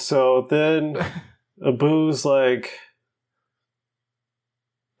now, so then Abu's like,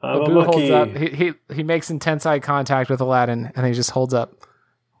 Abu holds up. He makes intense eye contact with Aladdin, and he just holds up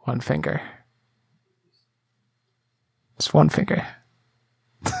one finger. Just one finger.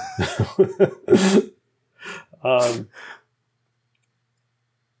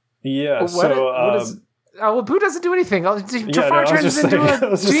 Yeah. Abu doesn't do anything. Jafar turns into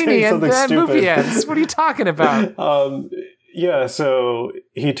a genie, and then movie ends. What are you talking about? Yeah. So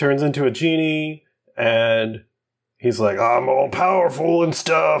he turns into a genie, and he's like, I'm all powerful and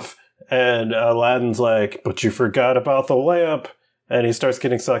stuff. And Aladdin's like, but you forgot about the lamp. And he starts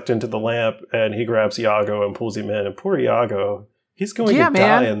getting sucked into the lamp, and he grabs Iago and pulls him in. And poor Iago, he's going to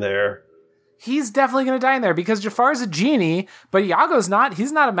die in there. He's definitely going to die in there because Jafar's a genie, but Iago's not.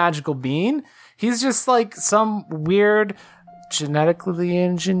 He's not a magical being. He's just like some weird genetically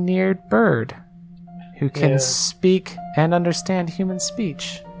engineered bird who can speak and understand human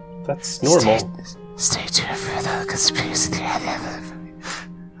speech. That's normal. Stay tuned for the conspiracy.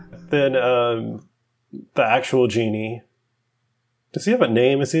 Then the actual genie. Does he have a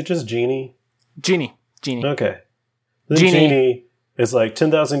name? Is he just Genie? Genie. Okay. The Genie is like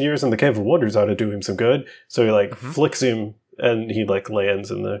 10,000 years in the Cave of Wonders ought to do him some good. So he flicks him and he lands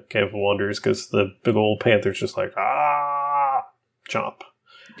in the Cave of Wonders because the big old panther's just like, chomp.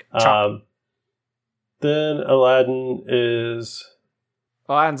 Then Aladdin's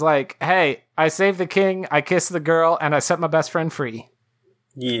like, hey, I saved the king, I kissed the girl, and I set my best friend free.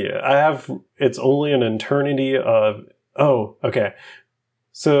 Yeah, it's only an eternity of... Oh, okay.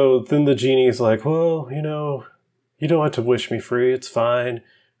 So then the genie's like, well, you don't have to wish me free. It's fine.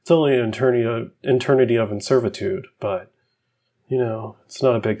 It's only an eternity of servitude, but, it's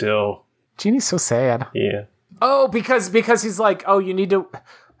not a big deal. Genie's so sad. Yeah. Oh, because he's like, oh, you need to...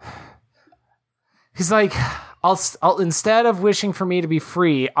 He's like, I'll instead of wishing for me to be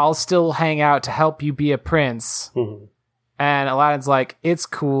free, I'll still hang out to help you be a prince. Mm-hmm. And Aladdin's like, it's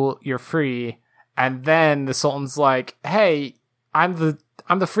cool, you're free. And then the Sultan's like, hey, I'm the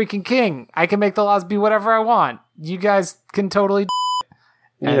freaking king. I can make the laws be whatever I want. You guys can totally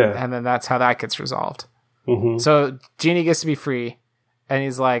and then that's how that gets resolved. Mm-hmm. So Genie gets to be free. And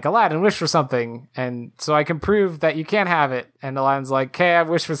he's like, Aladdin, wish for something. And so I can prove that you can't have it. And Aladdin's like, okay, I've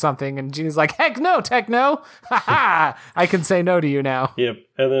wished for something. And Genie's like, heck no, techno. Ha ha! I can say no to you now. Yep.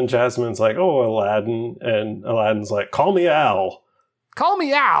 And then Jasmine's like, oh, Aladdin. And Aladdin's like, call me Al. Call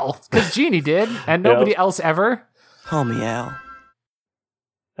me Al. Because Genie did. And nobody else ever. Call me Al.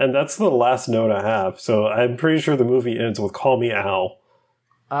 And that's the last note I have. So I'm pretty sure the movie ends with call me Al.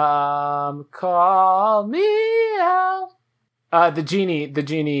 Call me Al. The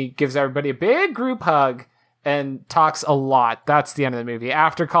genie gives everybody a big group hug and talks a lot. That's the end of the movie.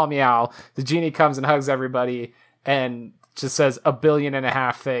 After Call Me Al, the genie comes and hugs everybody and just says 1.5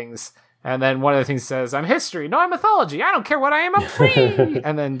 billion things. And then one of the things says, I'm history. No, I'm mythology. I don't care what I am. I'm free.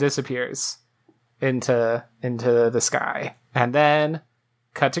 And then disappears into the sky. And then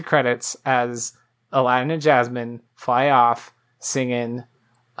cut to credits as Aladdin and Jasmine fly off singing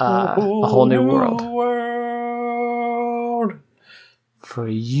A Whole New World. For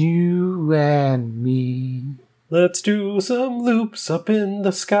you and me. Let's do some loops up in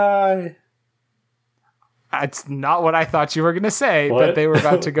the sky. That's not what I thought you were going to say. What? That they were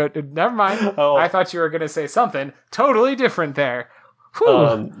about to go... Never mind. Oh. I thought you were going to say something totally different there.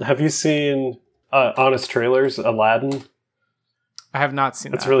 Whew. Have you seen Honest Trailers, Aladdin? I have not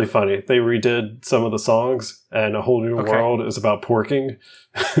seen that. It's really funny. They redid some of the songs, and A Whole New World is about porking.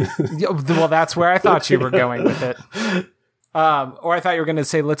 Well, that's where I thought you were going with it. Or I thought you were going to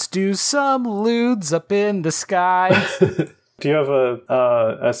say, let's do some lewds up in the sky. Do you have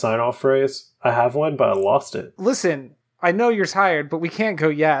a sign-off phrase? I have one, but I lost it. Listen, I know you're tired, but we can't go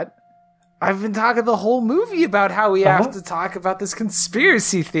yet. I've been talking the whole movie about how we have to talk about this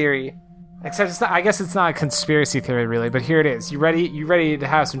conspiracy theory. Except it's not, I guess it's not a conspiracy theory, really, but here it is. You ready? You ready to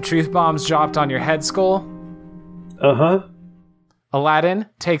have some truth bombs dropped on your head skull? Uh-huh. Aladdin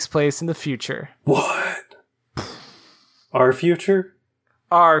takes place in the future. What? Our future?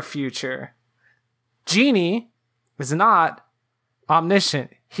 Our future. Genie is not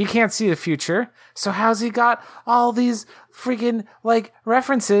omniscient. He can't see the future. So how's he got all these freaking,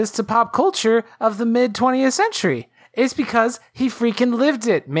 references to pop culture of the mid-20th century? It's because he freaking lived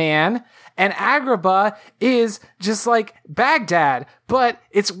it, man. And Agrabah is just like Baghdad, but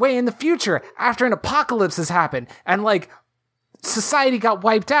it's way in the future after an apocalypse has happened. And society got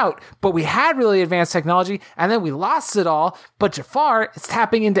wiped out, but we had really advanced technology, and then we lost it all. But Jafar is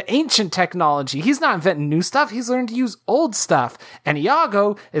tapping into ancient technology. He's not inventing new stuff. He's learned to use old stuff. And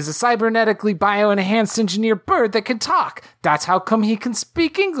Iago is a cybernetically bio-enhanced engineered bird that can talk. That's how come he can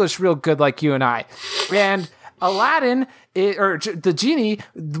speak English real good like you and I. And Aladdin, the genie,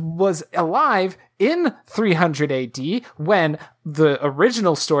 was alive in 300 AD when the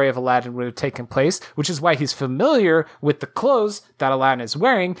original story of Aladdin would have taken place, which is why he's familiar with the clothes that Aladdin is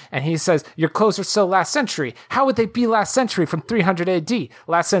wearing. And he says, your clothes are so last century. How would they be last century from 300 AD?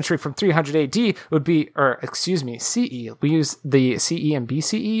 Last century from 300 AD would be, CE. We use the CE and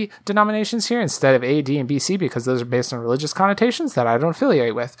BCE denominations here instead of AD and BC because those are based on religious connotations that I don't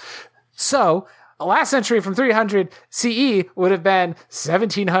affiliate with. So, last century from 300 CE would have been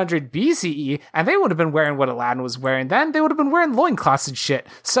 1700 BCE, and they would have been wearing what Aladdin was wearing then. They would have been wearing loincloths and shit.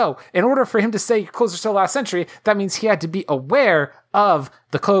 So, in order for him to say clothes are still last century, that means he had to be aware of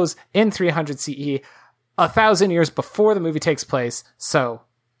the clothes in 300 CE 1,000 years before the movie takes place. So,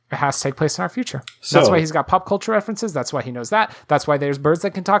 it has to take place in our future. So, that's why he's got pop culture references. That's why he knows that. That's why there's birds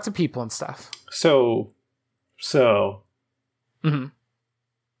that can talk to people and stuff. Mm-hmm.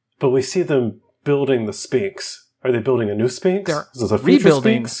 But we see them building the Sphinx. Are they building a new Sphinx? They're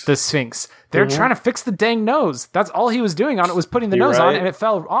rebuilding the Sphinx. They're trying to fix the dang nose. That's all he was doing on it, was putting the nose on, and it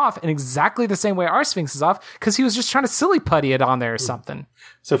fell off in exactly the same way our Sphinx is off, because he was just trying to silly putty it on there or something.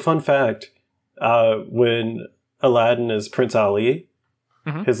 So fun fact, when Aladdin is Prince Ali,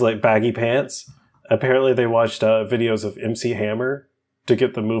 his like baggy pants, apparently they watched videos of MC Hammer to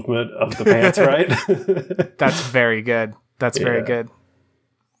get the movement of the pants right. That's very good. That's very good.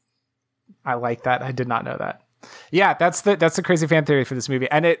 I like that. I did not know that. Yeah, that's the crazy fan theory for this movie,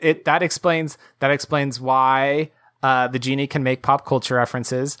 and that explains why the genie can make pop culture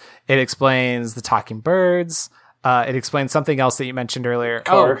references. It explains the talking birds. It explains something else that you mentioned earlier.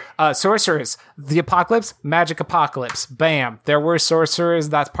 Sorcerers. The apocalypse, magic apocalypse. Bam. There were sorcerers.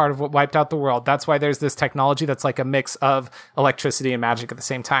 That's part of what wiped out the world. That's why there's this technology that's like a mix of electricity and magic at the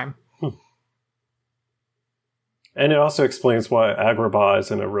same time. And it also explains why Agrabah is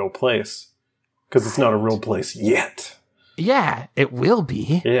in a real place. Because it's not a real place yet. Yeah, it will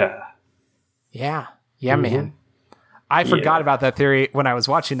be. Yeah, man. I forgot about that theory when I was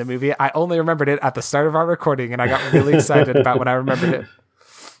watching the movie. I only remembered it at the start of our recording, and I got really excited about when I remembered it.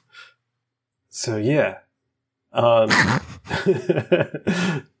 So, yeah.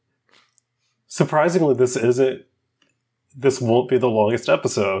 Surprisingly, this won't be the longest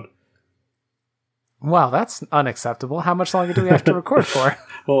episode. Wow, that's unacceptable. How much longer do we have to record for?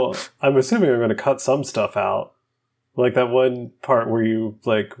 Well, I'm assuming I'm going to cut some stuff out. Like that one part where you,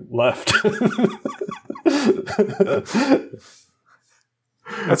 like, left.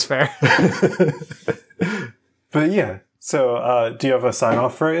 That's fair. But yeah, so do you have a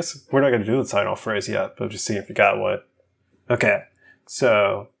sign-off phrase? We're not going to do the sign-off phrase yet, but just seeing if you got one. Okay,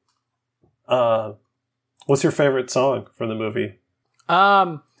 so what's your favorite song from the movie?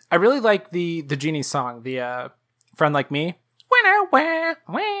 I really like the Genie song, the Friend Like Me.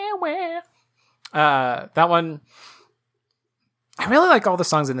 That one. I really like all the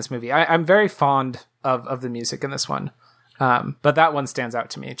songs in this movie. I'm very fond of the music in this one. But that one stands out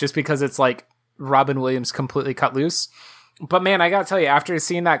to me just because it's like Robin Williams completely cut loose. But man, I gotta tell you, after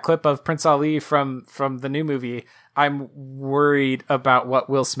seeing that clip of Prince Ali from the new movie, I'm worried about what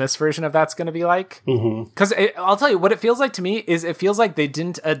Will Smith's version of that's going to be like. Because I'll tell you, what it feels like to me is it feels like they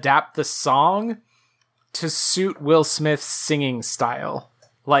didn't adapt the song to suit Will Smith's singing style.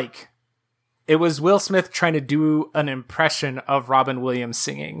 Like, it was Will Smith trying to do an impression of Robin Williams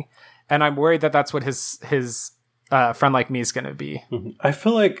singing. And I'm worried that that's what his Friend Like Me is going to be. I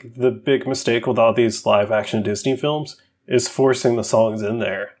feel like the big mistake with all these live-action Disney films is forcing the songs in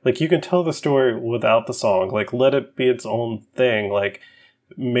there. Like, you can tell the story without the song. Like, let it be its own thing. Like,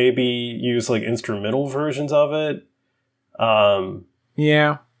 maybe use, like, instrumental versions of it.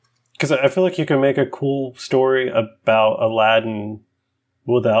 Yeah. Because I feel like you can make a cool story about Aladdin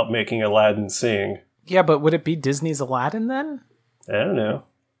without making Aladdin sing. Yeah, but would it be Disney's Aladdin then? I don't know.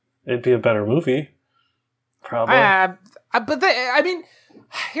 It'd be a better movie. Probably. I mean,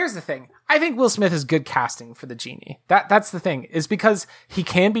 here's the thing. I think Will Smith is good casting for the genie. That's the thing, is because he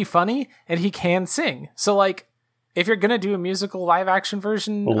can be funny and he can sing. So, like, if you're gonna do a musical live action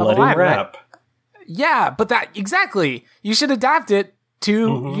version of Aladdin, let him rap. Yeah, but that you should adapt it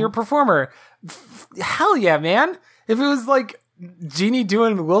to your performer. Hell yeah, man! If it was like Genie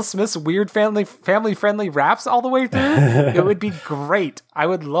doing Will Smith's weird family friendly raps all the way through, it would be great. I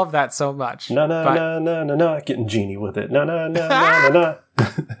would love that so much. No, getting Genie with it. No.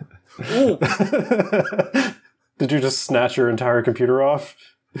 Did you just snatch your entire computer off?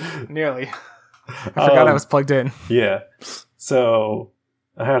 Nearly. I forgot I was plugged in. Yeah. So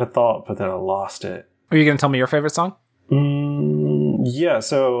I had a thought, but then I lost it. Are you going to tell me your favorite song? Yeah,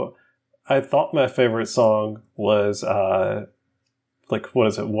 so I thought my favorite song was, what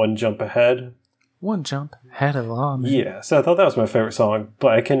is it, One Jump Ahead? One Jump Ahead of Law. Yeah, so I thought that was my favorite song,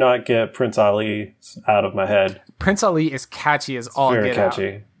 but I cannot get Prince Ali out of my head. Prince Ali is catchy as all Very get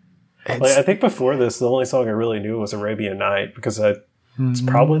catchy. out. I think before this, the only song I really knew was Arabian Night, because it's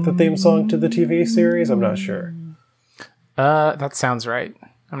probably the theme song to the TV series. I'm not sure. That sounds right.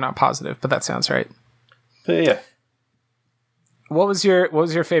 I'm not positive, but that sounds right. But yeah. What was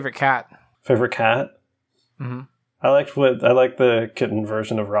your favorite cat? Favorite cat? Mm-hmm. I liked the kitten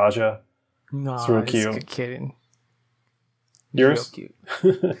version of Raja. No, it's real cute. Good kitten. Yours? Real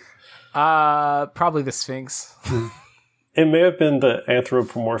cute. Probably the Sphinx. It may have been the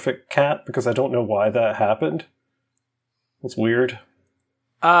anthropomorphic cat because I don't know why that happened. It's weird.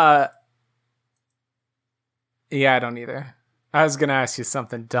 Yeah, I don't either. I was gonna ask you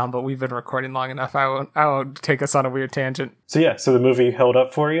something dumb, but we've been recording long enough. I won't take us on a weird tangent. So yeah, so the movie held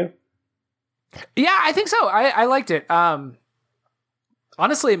up for you? Yeah, I think so. I liked it.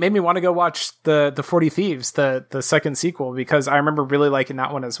 Honestly, it made me want to go watch the 40 Thieves, the second sequel, because I remember really liking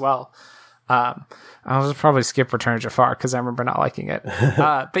that one as well. I'll probably skip Return of Jafar because I remember not liking it.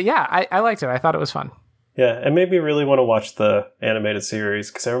 But yeah, I liked it. I thought it was fun. Yeah, it made me really want to watch the animated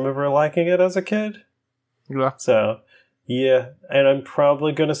series because I remember liking it as a kid. Yeah. So, yeah. And I'm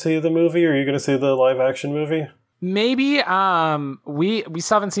probably going to see the movie. Are you going to see the live action movie? Maybe. We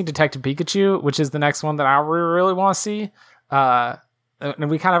still haven't seen Detective Pikachu, which is the next one that I really want to see. And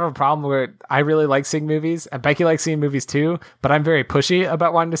we kind of have a problem where I really like seeing movies, and Becky likes seeing movies too, but I'm very pushy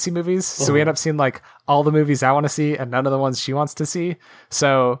about wanting to see movies. So we end up seeing like all the movies I want to see and none of the ones she wants to see.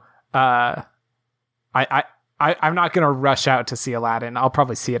 So I'm not going to rush out to see Aladdin. I'll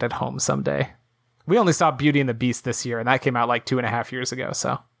probably see it at home someday. We only saw Beauty and the Beast this year, and that came out like 2.5 years ago.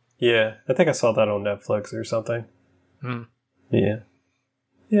 So yeah, I think I saw that on Netflix or something. Yeah,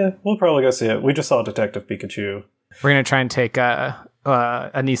 we'll probably go see it. We just saw Detective Pikachu. We're going to try and take a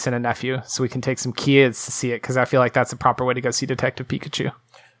niece and a nephew so we can take some kids to see it, because I feel like that's the proper way to go see Detective Pikachu.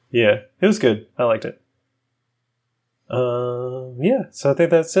 Yeah, it was good. I liked it. Yeah, so I think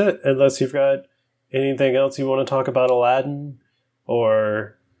that's it. Unless you've got anything else you want to talk about Aladdin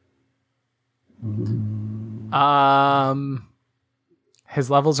or...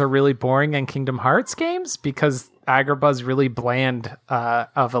 His levels are really boring in Kingdom Hearts games because Agrabah's really bland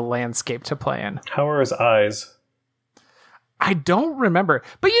of a landscape to play in. How are his eyes? I don't remember.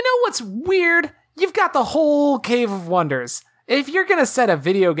 But you know what's weird? You've got the whole Cave of Wonders. If you're going to set a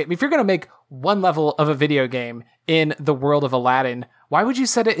video game, if you're going to make one level of a video game in the world of Aladdin, why would you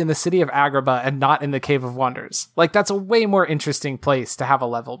set it in the city of Agrabah and not in the Cave of Wonders? Like, that's a way more interesting place to have a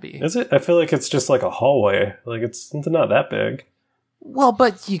level be. Is it? I feel like it's just like a hallway. Like, it's not that big. Well,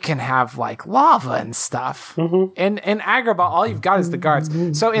 but you can have like lava and stuff. And in Agrabah, all you've got is the guards.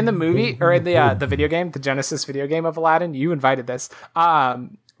 So in the movie, or in the video game, the Genesis video game of Aladdin, you invited this.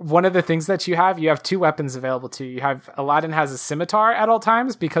 One of the things that you have two weapons available to you. You have Aladdin has a scimitar at all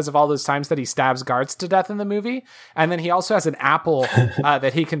times because of all those times that he stabs guards to death in the movie. And then he also has an apple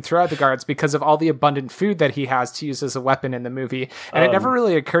that he can throw at the guards because of all the abundant food that he has to use as a weapon in the movie. And it never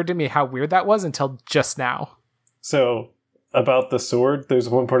really occurred to me how weird that was until just now. So... about the sword, there's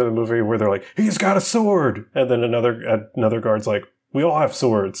one part of the movie where they're like, he's got a sword! And then another guard's like, we all have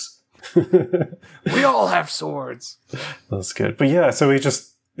swords. We all have swords. That's good. But yeah, so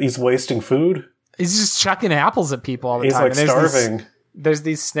he's wasting food? He's just chucking apples at people all the time. He's like starving. There's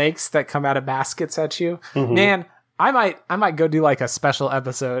these snakes that come out of baskets at you. Man, I might go do like a special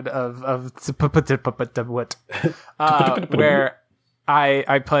episode of where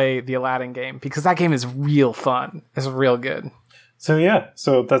I play the Aladdin game, because that game is real fun. It's real good. So yeah,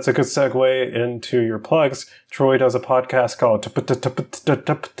 so that's a good segue into your plugs. Troy does a podcast called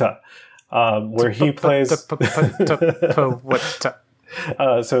where he plays...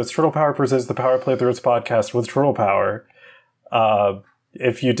 So it's Turtle Power presents the Power Playthroughs podcast with Turtle Power.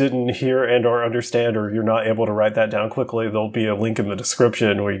 If you didn't hear and or understand, or you're not able to write that down quickly, there'll be a link in the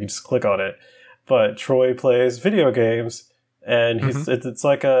description where you can just click on it. But Troy plays video games, and it's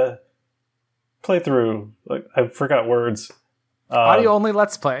like a playthrough. Like, I forgot words. Audio only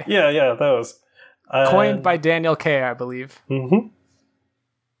Let's Play. Yeah, those. Coined by Daniel K, I believe.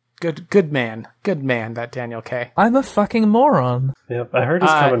 Good man, that Daniel K. I'm a fucking moron. Yep, I heard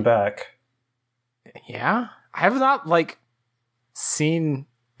he's coming back. Yeah, I have not seen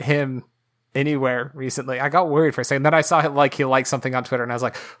him anywhere recently. I got worried for a second. Then I saw he liked something on Twitter, and I was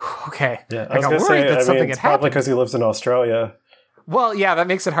like, Okay. Yeah, I got worried that something had it's probably happened. because he lives in Australia. Well, yeah, that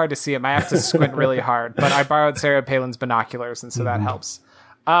makes it hard to see him. I have to squint really hard, but I borrowed Sarah Palin's binoculars, and so that helps.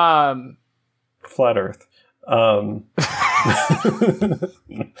 Flat Earth.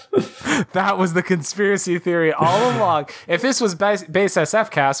 That was the conspiracy theory all along. If this was Base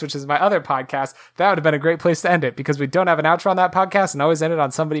SF Cast, which is my other podcast, that would have been a great place to end it, because we don't have an outro on that podcast and always end it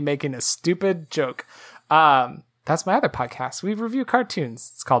on somebody making a stupid joke. That's my other podcast. We review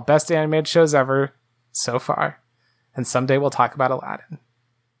cartoons. It's called Best Animated Shows Ever so far. And someday we'll talk about Aladdin.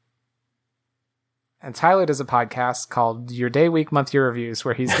 And Tyler does a podcast called Your Day, Week, Month, Year Reviews,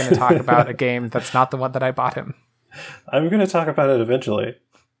 where he's going to talk about a game that's not the one that I bought him. I'm going to talk about it eventually.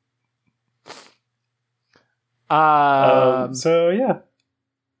 So yeah,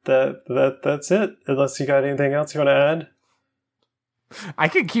 that's it. Unless you got anything else you want to add. I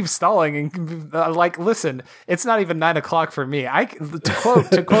can keep stalling and listen. It's not even 9 o'clock for me.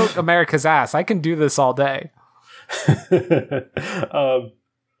 To quote America's Ass, I can do this all day.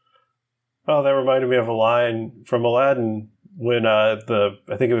 Oh, that reminded me of a line from Aladdin when I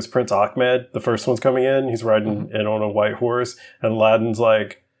think it was Prince Ahmed, the first one's coming in. He's riding in on a white horse, and Aladdin's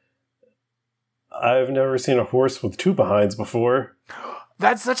like, "I've never seen a horse with two behinds before."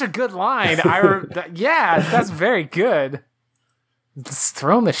 That's such a good line. Yeah, that's very good. Just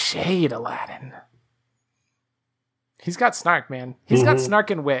throwing the shade, Aladdin. He's got snark, man. He's got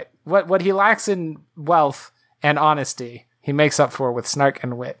snark and wit. What he lacks in wealth and honesty, he makes up for with snark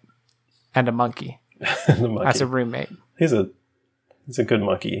and wit. And a monkey. As a roommate. He's a good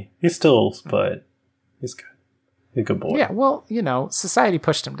monkey. He's still, but he's good. He's a good boy. Yeah, well, society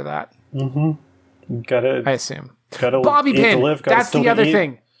pushed him to that. Mm-hmm. I assume. Bobby Pin. That's the other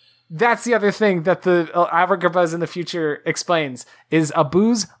thing. That's the other thing that the Agrabuzz in the future explains is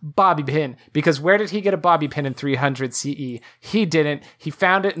Abu's bobby pin. Because where did he get a bobby pin in 300 CE? He didn't. He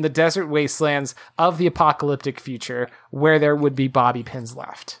found it in the desert wastelands of the apocalyptic future where there would be bobby pins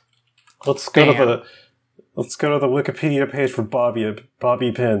left. Let's go to the Wikipedia page for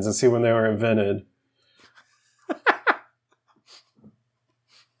bobby pins and see when they were invented.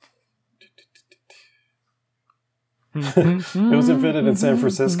 It was invented in San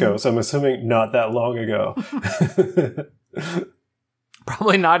Francisco, so I'm assuming not that long ago.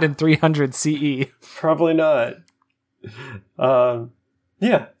 Probably not in 300 CE. Probably not.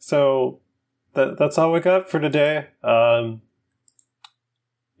 Yeah, so that's all we got for today.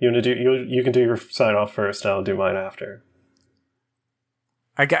 You can do your sign off first, and I'll do mine after.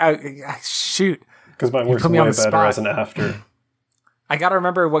 Shoot, because mine works way better as an after. I gotta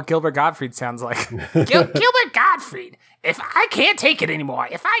remember what Gilbert Gottfried sounds like. Gilbert Gottfried, if I can't take it anymore,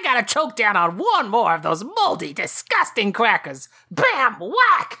 if I gotta choke down on one more of those moldy, disgusting crackers, bam,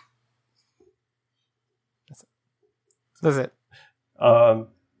 whack. That's it.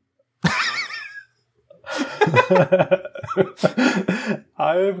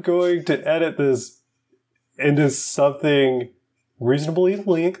 I'm going to edit this into something reasonably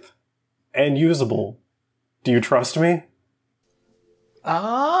length and usable. Do you trust me?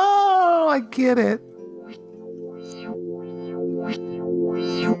 Oh, I get it.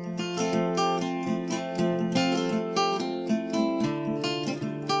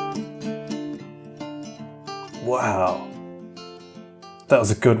 Wow. That was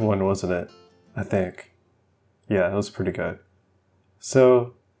a good one, wasn't it? I think. Yeah, it was pretty good.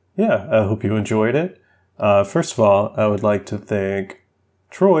 So, yeah, I hope you enjoyed it. First of all, I would like to thank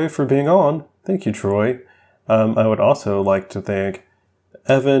Troy for being on. Thank you, Troy. I would also like to thank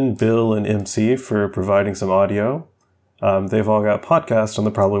Evan, Bill, and MC for providing some audio. They've all got podcasts on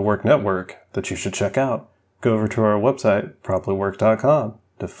the Probably Work Network that you should check out. Go over to our website, probablywork.com,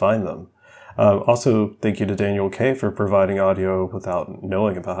 to find them. Also, thank you to Daniel K. for providing audio without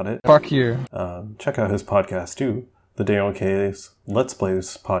knowing about it. Fuck you. Check out his podcast, too. The Daniel K's Let's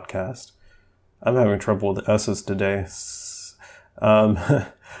Plays podcast. I'm having trouble with S's today.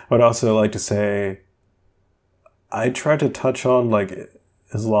 I would also like to say, I tried to touch on,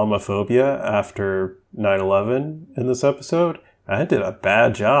 Islamophobia after 9/11 in this episode. I did a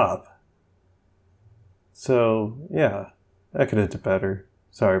bad job. So, yeah, I could have done better.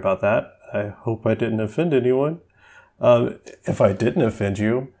 Sorry about that. I hope I didn't offend anyone. If I didn't offend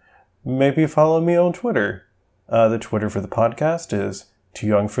you, maybe follow me on Twitter. The Twitter for the podcast is Too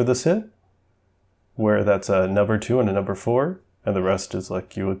Young for the Sit, where that's a number 2 and a number 4, and the rest is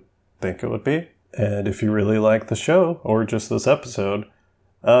like you would think it would be. And if you really like the show, or just this episode,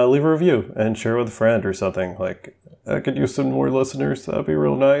 leave a review and share with a friend or something. I could use some more listeners. That'd be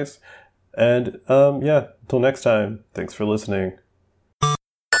real nice. And, yeah, until next time, thanks for listening.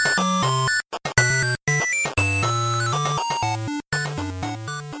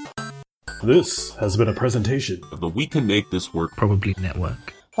 This has been a presentation of the We Can Make This Work Probably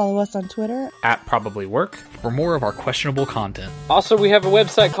Network. Follow us on Twitter @ProbablyWork for more of our questionable content. Also, we have a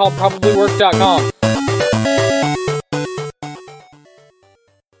website called probablywork.com.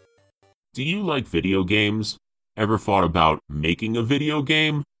 Do you like video games? Ever thought about making a video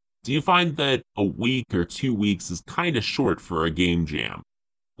game? Do you find that a week or 2 weeks is kind of short for a game jam?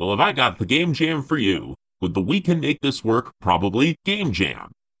 Well, have I got the game jam for you with the We Can Make This Work Probably Game Jam.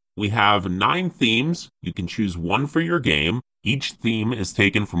 We have 9 themes. You can choose one for your game. Each theme is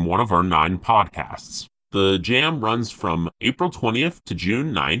taken from one of our 9 podcasts. The jam runs from April 20th to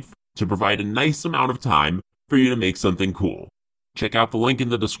June 9th to provide a nice amount of time for you to make something cool. Check out the link in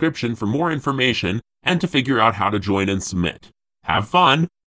the description for more information and to figure out how to join and submit. Have fun,